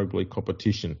 Brisbane Rugby League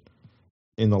competition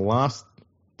in the last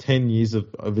 10 years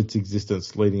of its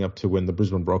existence leading up to when the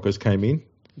Brisbane Broncos came in,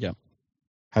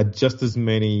 had just as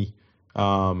many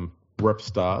rep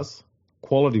stars,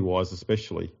 quality-wise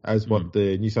especially, as what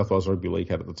the New South Wales Rugby League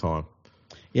had at the time.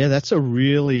 Yeah, that's a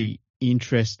really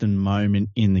interesting moment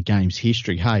in the game's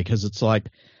history, hey, because it's like,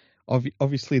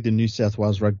 obviously the New South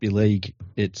Wales Rugby League,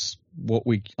 it's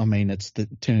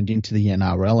turned into the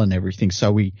NRL and everything,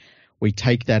 so we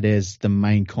take that as the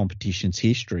main competition's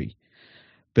history.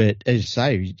 But as you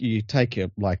say, you take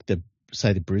the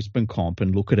Brisbane comp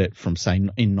and look at it from, say,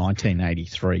 in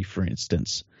 1983, for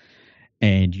instance,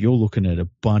 and you're looking at a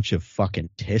bunch of fucking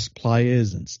test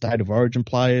players and state of origin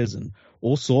players and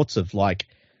all sorts of like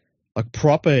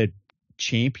proper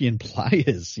champion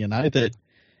players, that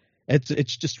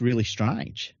it's just really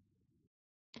strange.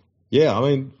 Yeah, I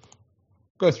mean,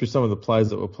 go through some of the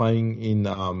players that were playing in,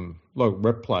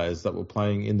 rep players that were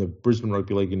playing in the Brisbane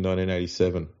Rugby League in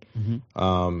 1987.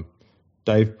 Mm-hmm.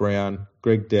 Dave Brown,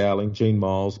 Greg Dowling, Gene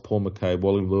Miles, Paul McCabe,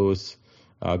 Wally Lewis,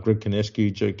 Greg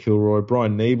Konecki, Joe Kilroy,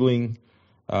 Brian Niebling,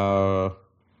 Robert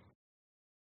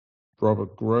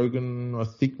Grogan, I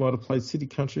think might have played City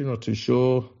Country, not too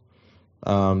sure.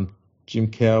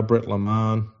 Jim Cow, Brett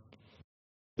Lamar.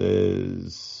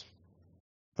 There's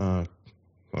Alan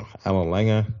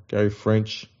Langer, Gary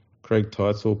French, Craig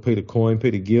Teitzel, Peter Coyne,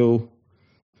 Peter Gill,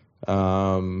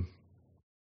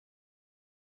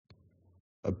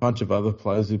 a bunch of other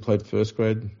players who played first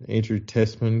grade, Andrew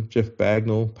Tessman, Jeff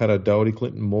Bagnall, Pat O'Doherty,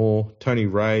 Clinton Moore, Tony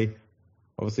Ray,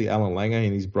 obviously Alan Langer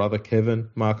and his brother Kevin,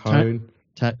 Mark Hone.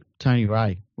 Tony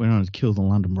Ray went on to kill the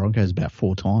London Broncos about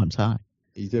 4 times, hey?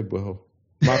 He did well.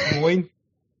 Mark Coyne.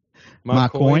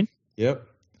 Mark Coyne. Yep.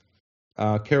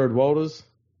 Kerrod Walters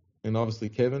and obviously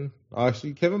Kevin.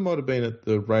 Actually, Kevin might have been at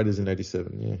the Raiders in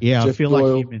 87, yeah. Yeah, Jeff I feel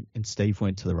Doyle. like him and Steve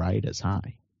went to the Raiders,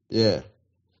 hey? Yeah.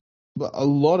 But a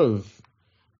lot of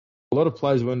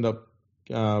players will end up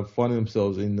finding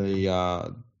themselves in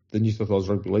the New South Wales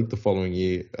Rugby League the following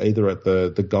year, either at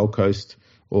the Gold Coast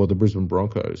or the Brisbane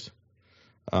Broncos.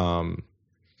 So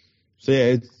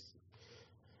yeah,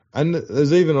 and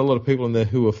there's even a lot of people in there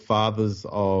who are fathers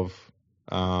of,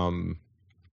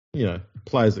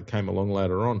 players that came along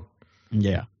later on.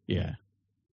 Yeah, yeah.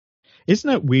 Isn't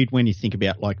it weird when you think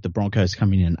about like the Broncos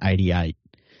coming in 88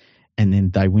 and then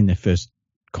they win their first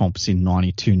comps in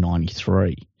 92,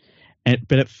 93.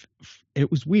 But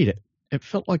it was weird. It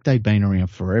felt like they'd been around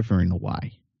forever in a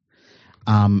way.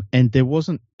 And there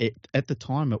wasn't, at the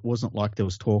time, it wasn't like there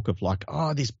was talk of like,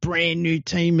 oh, this brand new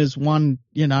team has won,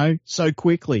 so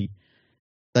quickly.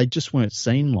 They just weren't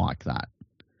seen like that.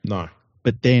 No.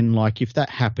 But then, like, if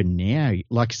that happened now,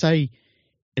 like, say,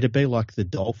 it'd be like the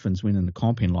Dolphins winning the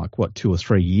comp in, like, 2 or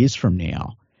 3 years from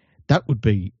now, that would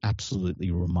be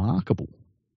absolutely remarkable.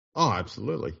 Oh,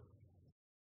 absolutely.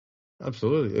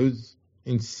 Absolutely. It was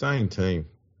an insane team.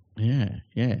 Yeah,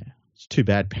 yeah. It's too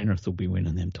bad Penrith will be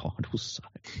winning them titles.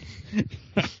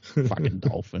 So. Fucking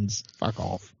Dolphins. Fuck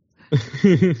off.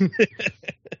 It's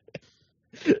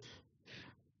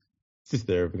just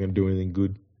there if we're going to do anything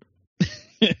good.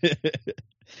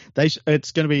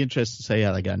 It's going to be interesting to see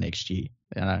how they go next year.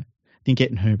 I think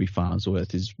getting Herbie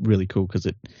Farnsworth is really cool because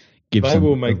it gives They them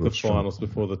will make a the strong finals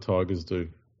before the Tigers do.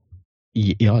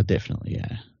 Yeah, definitely,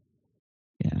 yeah.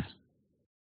 Yeah.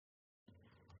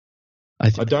 I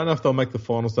don't know if they'll make the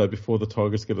finals, though, before the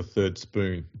Tigers get a third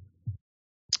spoon.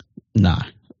 No.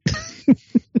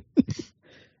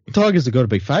 Tigers have got to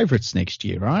be favourites next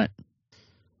year, right?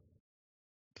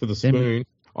 For the spoon?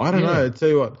 I don't know. I tell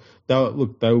you what,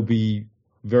 they'll be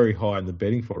very high in the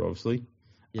betting for it, obviously.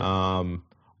 Yeah.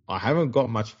 I haven't got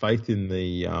much faith in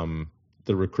the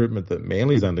recruitment that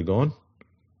Manly's undergone.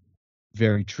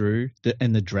 Very true.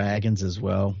 And the Dragons as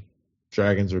well.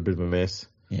 Dragons are a bit of a mess.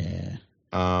 Yeah.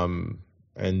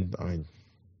 And I mean,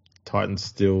 Titans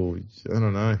still, I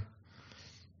don't know.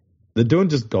 They're doing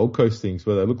just Gold Coast things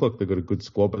where they look like they've got a good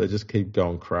squad, but they just keep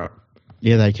going crap.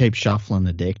 Yeah, they keep shuffling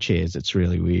the deck chairs. It's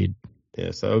really weird.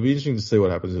 Yeah, so it'll be interesting to see what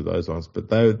happens with those ones.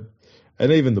 But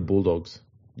and even the Bulldogs,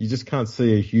 you just can't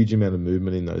see a huge amount of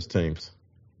movement in those teams.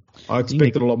 I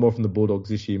expected a lot more from the Bulldogs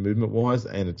this year, movement-wise,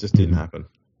 and it just didn't happen.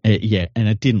 Yeah, and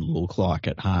it didn't look like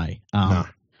it, hey. No.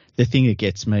 The thing that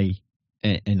gets me,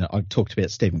 and I've talked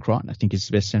about Stephen Crichton, I think he's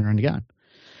the best centre in the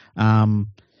game.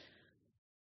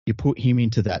 You put him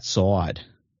into that side,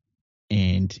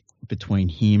 and between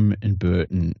him and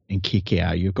Burton and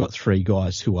Kickow, you've got 3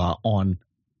 guys who are on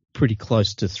pretty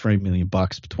close to $3 million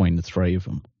between the three of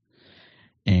them,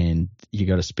 and you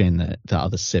got to spend the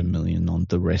other $7 million on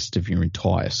the rest of your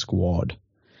entire squad.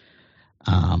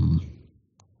 I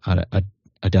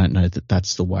don't know that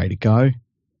that's the way to go,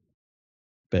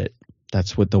 but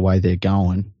that's the way they're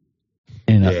going.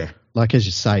 And like as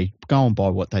you say, going by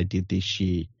what they did this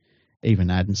year,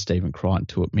 even adding Stephen Crichton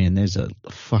to it, man, there's a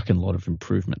fucking lot of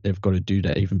improvement they've got to do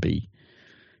to even be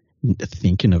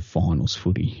thinking of finals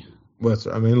footy. Well,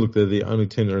 I mean, look, they're the only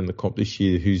team in the comp this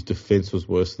year whose defence was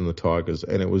worse than the Tigers,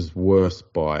 and it was worse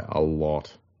by a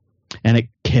lot. And it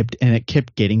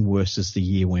kept getting worse as the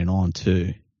year went on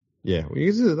too. Yeah,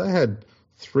 because they had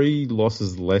 3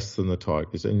 losses less than the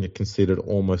Tigers, and you conceded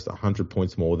almost 100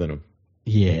 points more than them.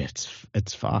 Yeah,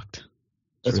 it's fucked.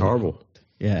 That's really horrible. Fucked.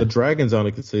 Yeah, the Dragons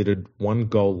only conceded 1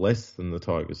 goal less than the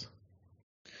Tigers.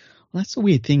 Well, that's the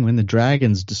weird thing when the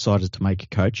Dragons decided to make a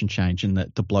coaching change, and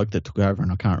the bloke that took over,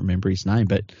 and I can't remember his name,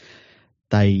 but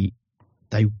they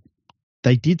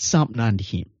did something under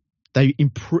him. They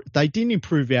didn't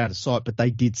improve out of sight, but they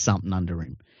did something under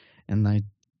him, and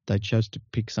they chose to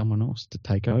pick someone else to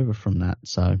take over from that.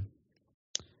 So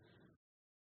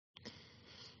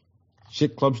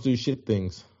shit clubs do shit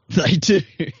things. They do.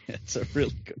 That's a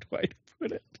really good way to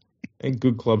put it. And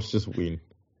good clubs just win.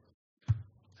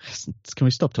 Can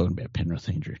we stop talking about Penrith,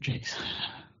 Andrew? Jeez.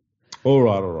 All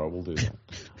right, we'll do that.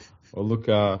 Well, look,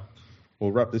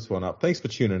 we'll wrap this one up. Thanks for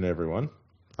tuning in, everyone.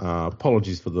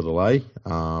 Apologies for the delay,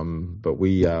 but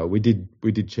we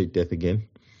did cheat death again,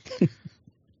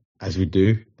 as we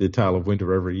do, the tale of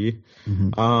winter every year.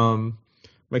 Mm-hmm.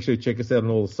 Make sure you check us out on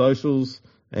all the socials,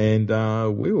 and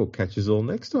we will catch us all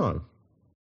next time.